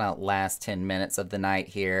the kind of last 10 minutes of the night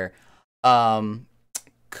here,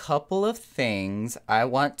 couple of things I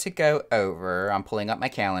want to go over. I'm pulling up my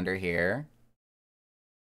calendar here.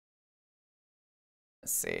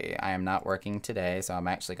 Let's see, I am not working today, so I'm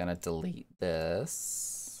actually going to delete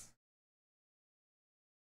this.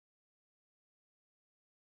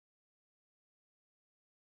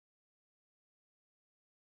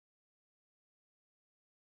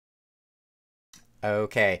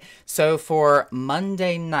 Okay, so for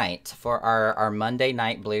Monday night, for our Monday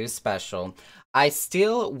Night Blues special, I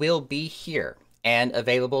still will be here and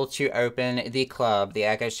available to open the club, the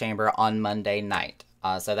Echoes Chamber, on Monday night.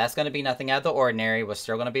 So that's going to be nothing out of the ordinary. We're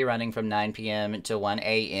still going to be running from 9 p.m. to 1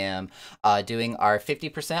 a.m., doing our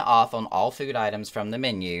 50% off on all food items from the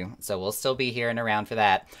menu. So we'll still be here and around for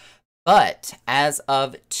that. But as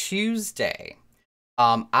of Tuesday,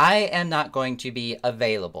 I am not going to be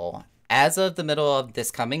available. As of the middle of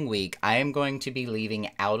this coming week, I am going to be leaving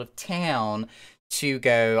out of town to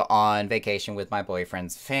go on vacation with my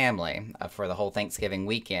boyfriend's family for the whole Thanksgiving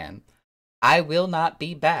weekend. I will not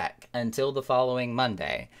be back until the following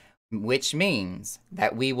Monday, which means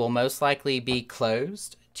that we will most likely be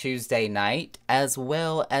closed Tuesday night as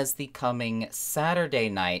well as the coming Saturday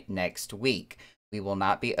night next week. We will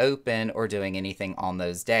not be open or doing anything on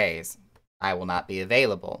those days. I will not be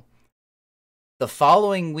available. The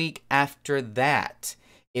following week after that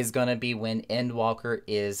is going to be when Endwalker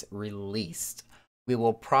is released. We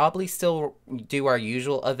will probably still do our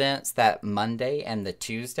usual events that Monday and the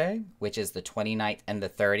Tuesday, which is the 29th and the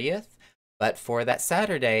 30th. But for that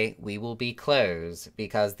Saturday, we will be closed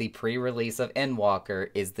because the pre-release of Endwalker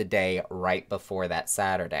is the day right before that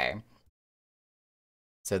Saturday.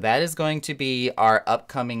 So that is going to be our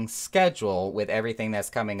upcoming schedule with everything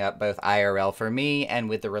that's coming up, both IRL for me and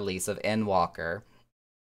with the release of Endwalker.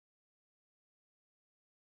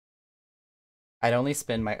 I'd only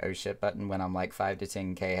spin my oh shit button when I'm like 5 to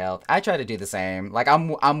 10k health. I try to do the same. Like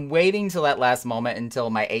I'm waiting till that last moment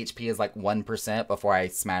until my HP is like 1% before I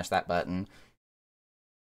smash that button.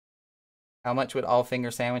 How much would all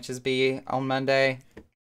finger sandwiches be on Monday?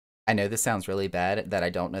 I know this sounds really bad that I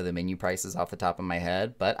don't know the menu prices off the top of my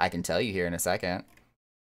head, but I can tell you here in a second.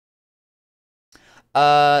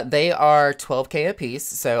 They are 12k a piece,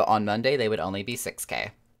 so on Monday they would only be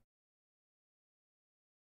 6k.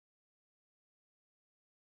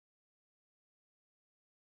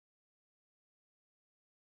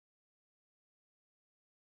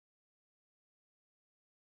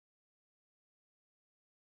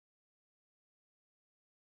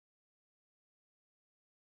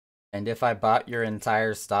 And if I bought your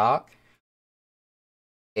entire stock,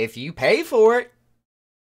 if you pay for it,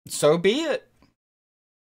 so be it.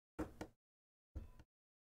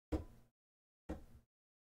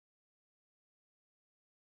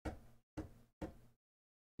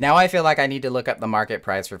 Now I feel like I need to look up the market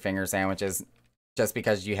price for finger sandwiches just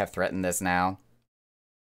because you have threatened this now.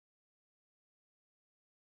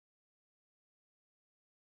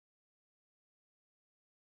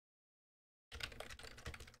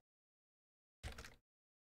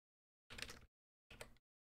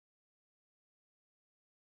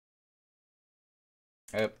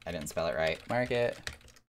 Oh, I didn't spell it right. Market.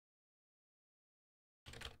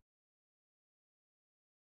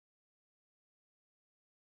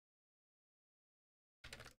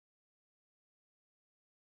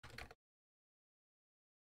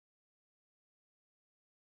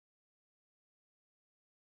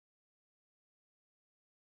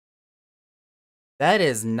 That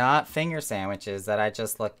is not finger sandwiches that I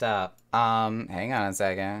just looked up. Hang on a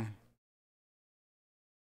second.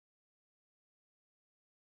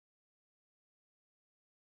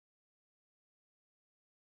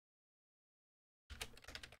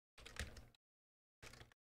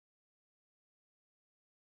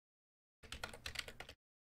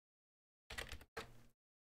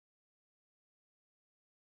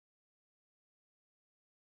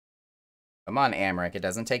 Come on, Amric. It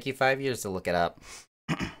doesn't take you 5 years to look it up.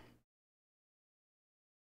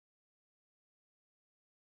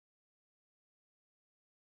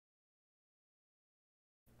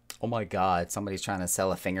 Oh my god, somebody's trying to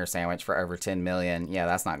sell a finger sandwich for over 10 million. Yeah,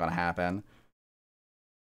 that's not gonna happen.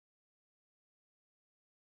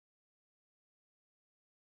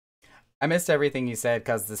 I missed everything you said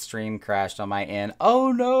because the stream crashed on my end.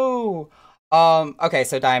 Oh no! Okay,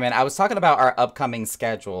 so Diamond, I was talking about our upcoming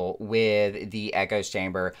schedule with the Echoes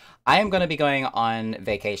Chamber. I am going to be going on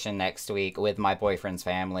vacation next week with my boyfriend's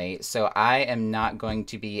family, so I am not going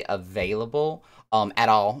to be available at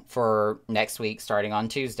all for next week starting on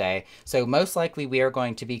Tuesday. So most likely we are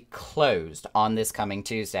going to be closed on this coming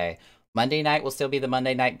Tuesday. Monday night will still be the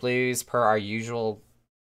Monday Night Blues per our usual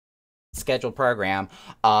scheduled program,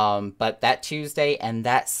 but that Tuesday and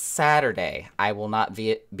that Saturday I will not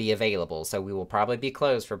be available, so we will probably be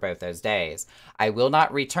closed for both those days. I will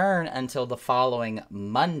not return until the following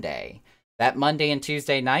Monday. That Monday and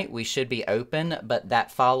Tuesday night we should be open, but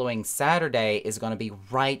that following Saturday is going to be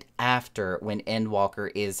right after when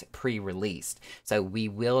Endwalker is pre-released, so we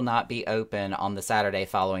will not be open on the Saturday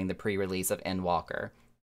following the pre-release of Endwalker.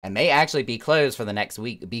 and may actually be closed for the next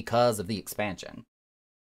week because of the expansion.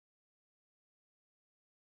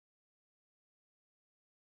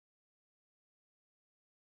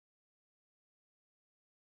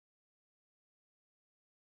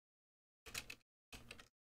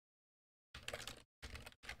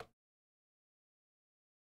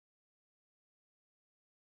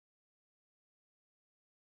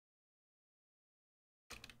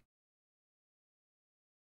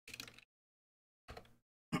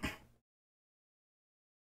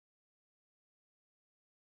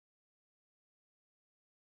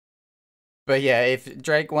 But yeah, if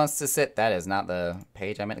Drake wants to sit, that is not the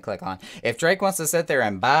page I meant to click on. If Drake wants to sit there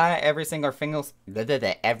and buy every single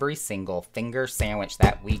finger sandwich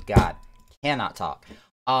that we got, cannot talk.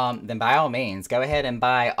 Then by all means, go ahead and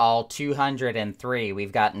buy all 203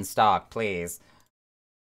 we've got in stock, please.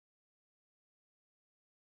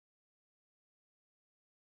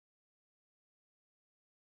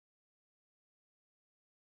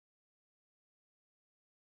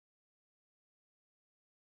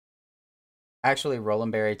 Actually,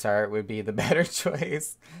 Roland Berry Tart would be the better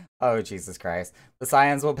choice. Oh, Jesus Christ. The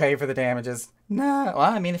Scions will pay for the damages. No. Well,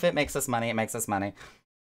 I mean, if it makes us money, it makes us money.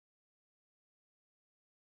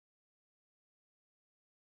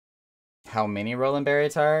 How many Roland Berry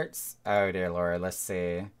Tarts? Oh, dear Lord. Let's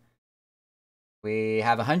see. We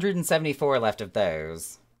have 174 left of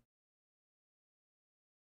those.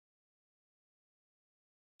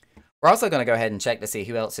 We're also going to go ahead and check to see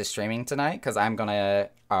who else is streaming tonight, because I'm going to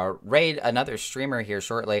raid another streamer here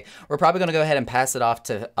shortly. We're probably going to go ahead and pass it off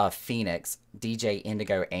to Phoenix, DJ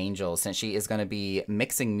Indigo Angel, since she is going to be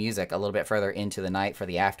mixing music a little bit further into the night for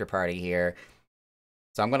the after party here.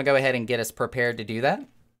 So I'm going to go ahead and get us prepared to do that,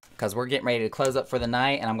 because we're getting ready to close up for the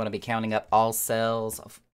night, and I'm going to be counting up all sales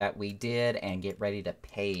that we did and get ready to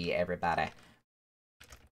pay everybody.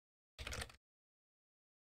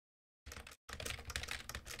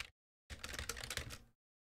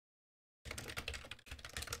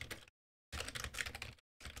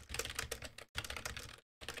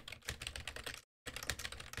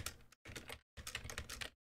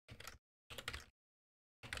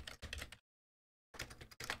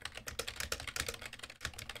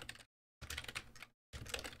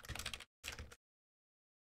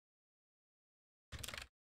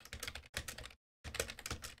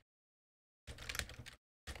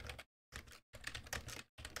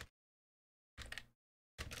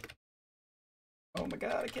 Oh my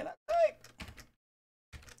god, I cannot type.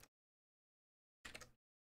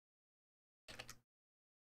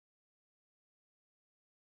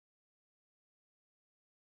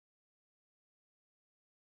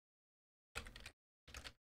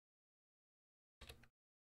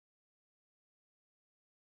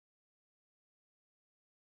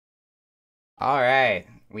 Alright,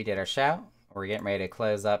 we did our shout. We're getting ready to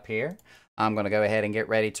close up here. I'm going to go ahead and get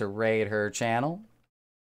ready to raid her channel.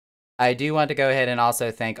 I do want to go ahead and also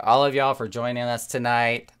thank all of y'all for joining us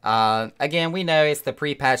tonight. Again, we know it's the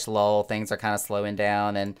pre-patch lull. Things are kind of slowing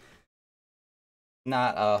down and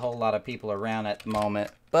not a whole lot of people around at the moment.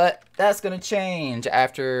 But that's going to change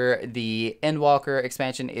after the Endwalker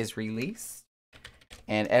expansion is released.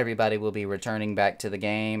 And everybody will be returning back to the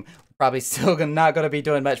game. Probably still not going to be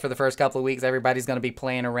doing much for the first couple of weeks. Everybody's going to be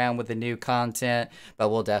playing around with the new content. But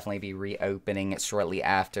we'll definitely be reopening it shortly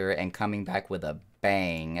after and coming back with a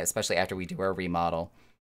bang. Especially after we do our remodel.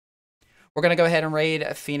 We're going to go ahead and raid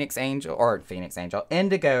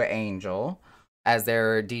Indigo Angel, as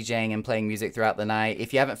they're DJing and playing music throughout the night.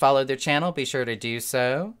 If you haven't followed their channel, be sure to do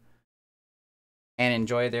so. And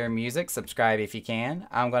enjoy their music. Subscribe if you can.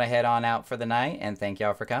 I'm going to head on out for the night, and thank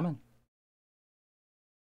y'all for coming.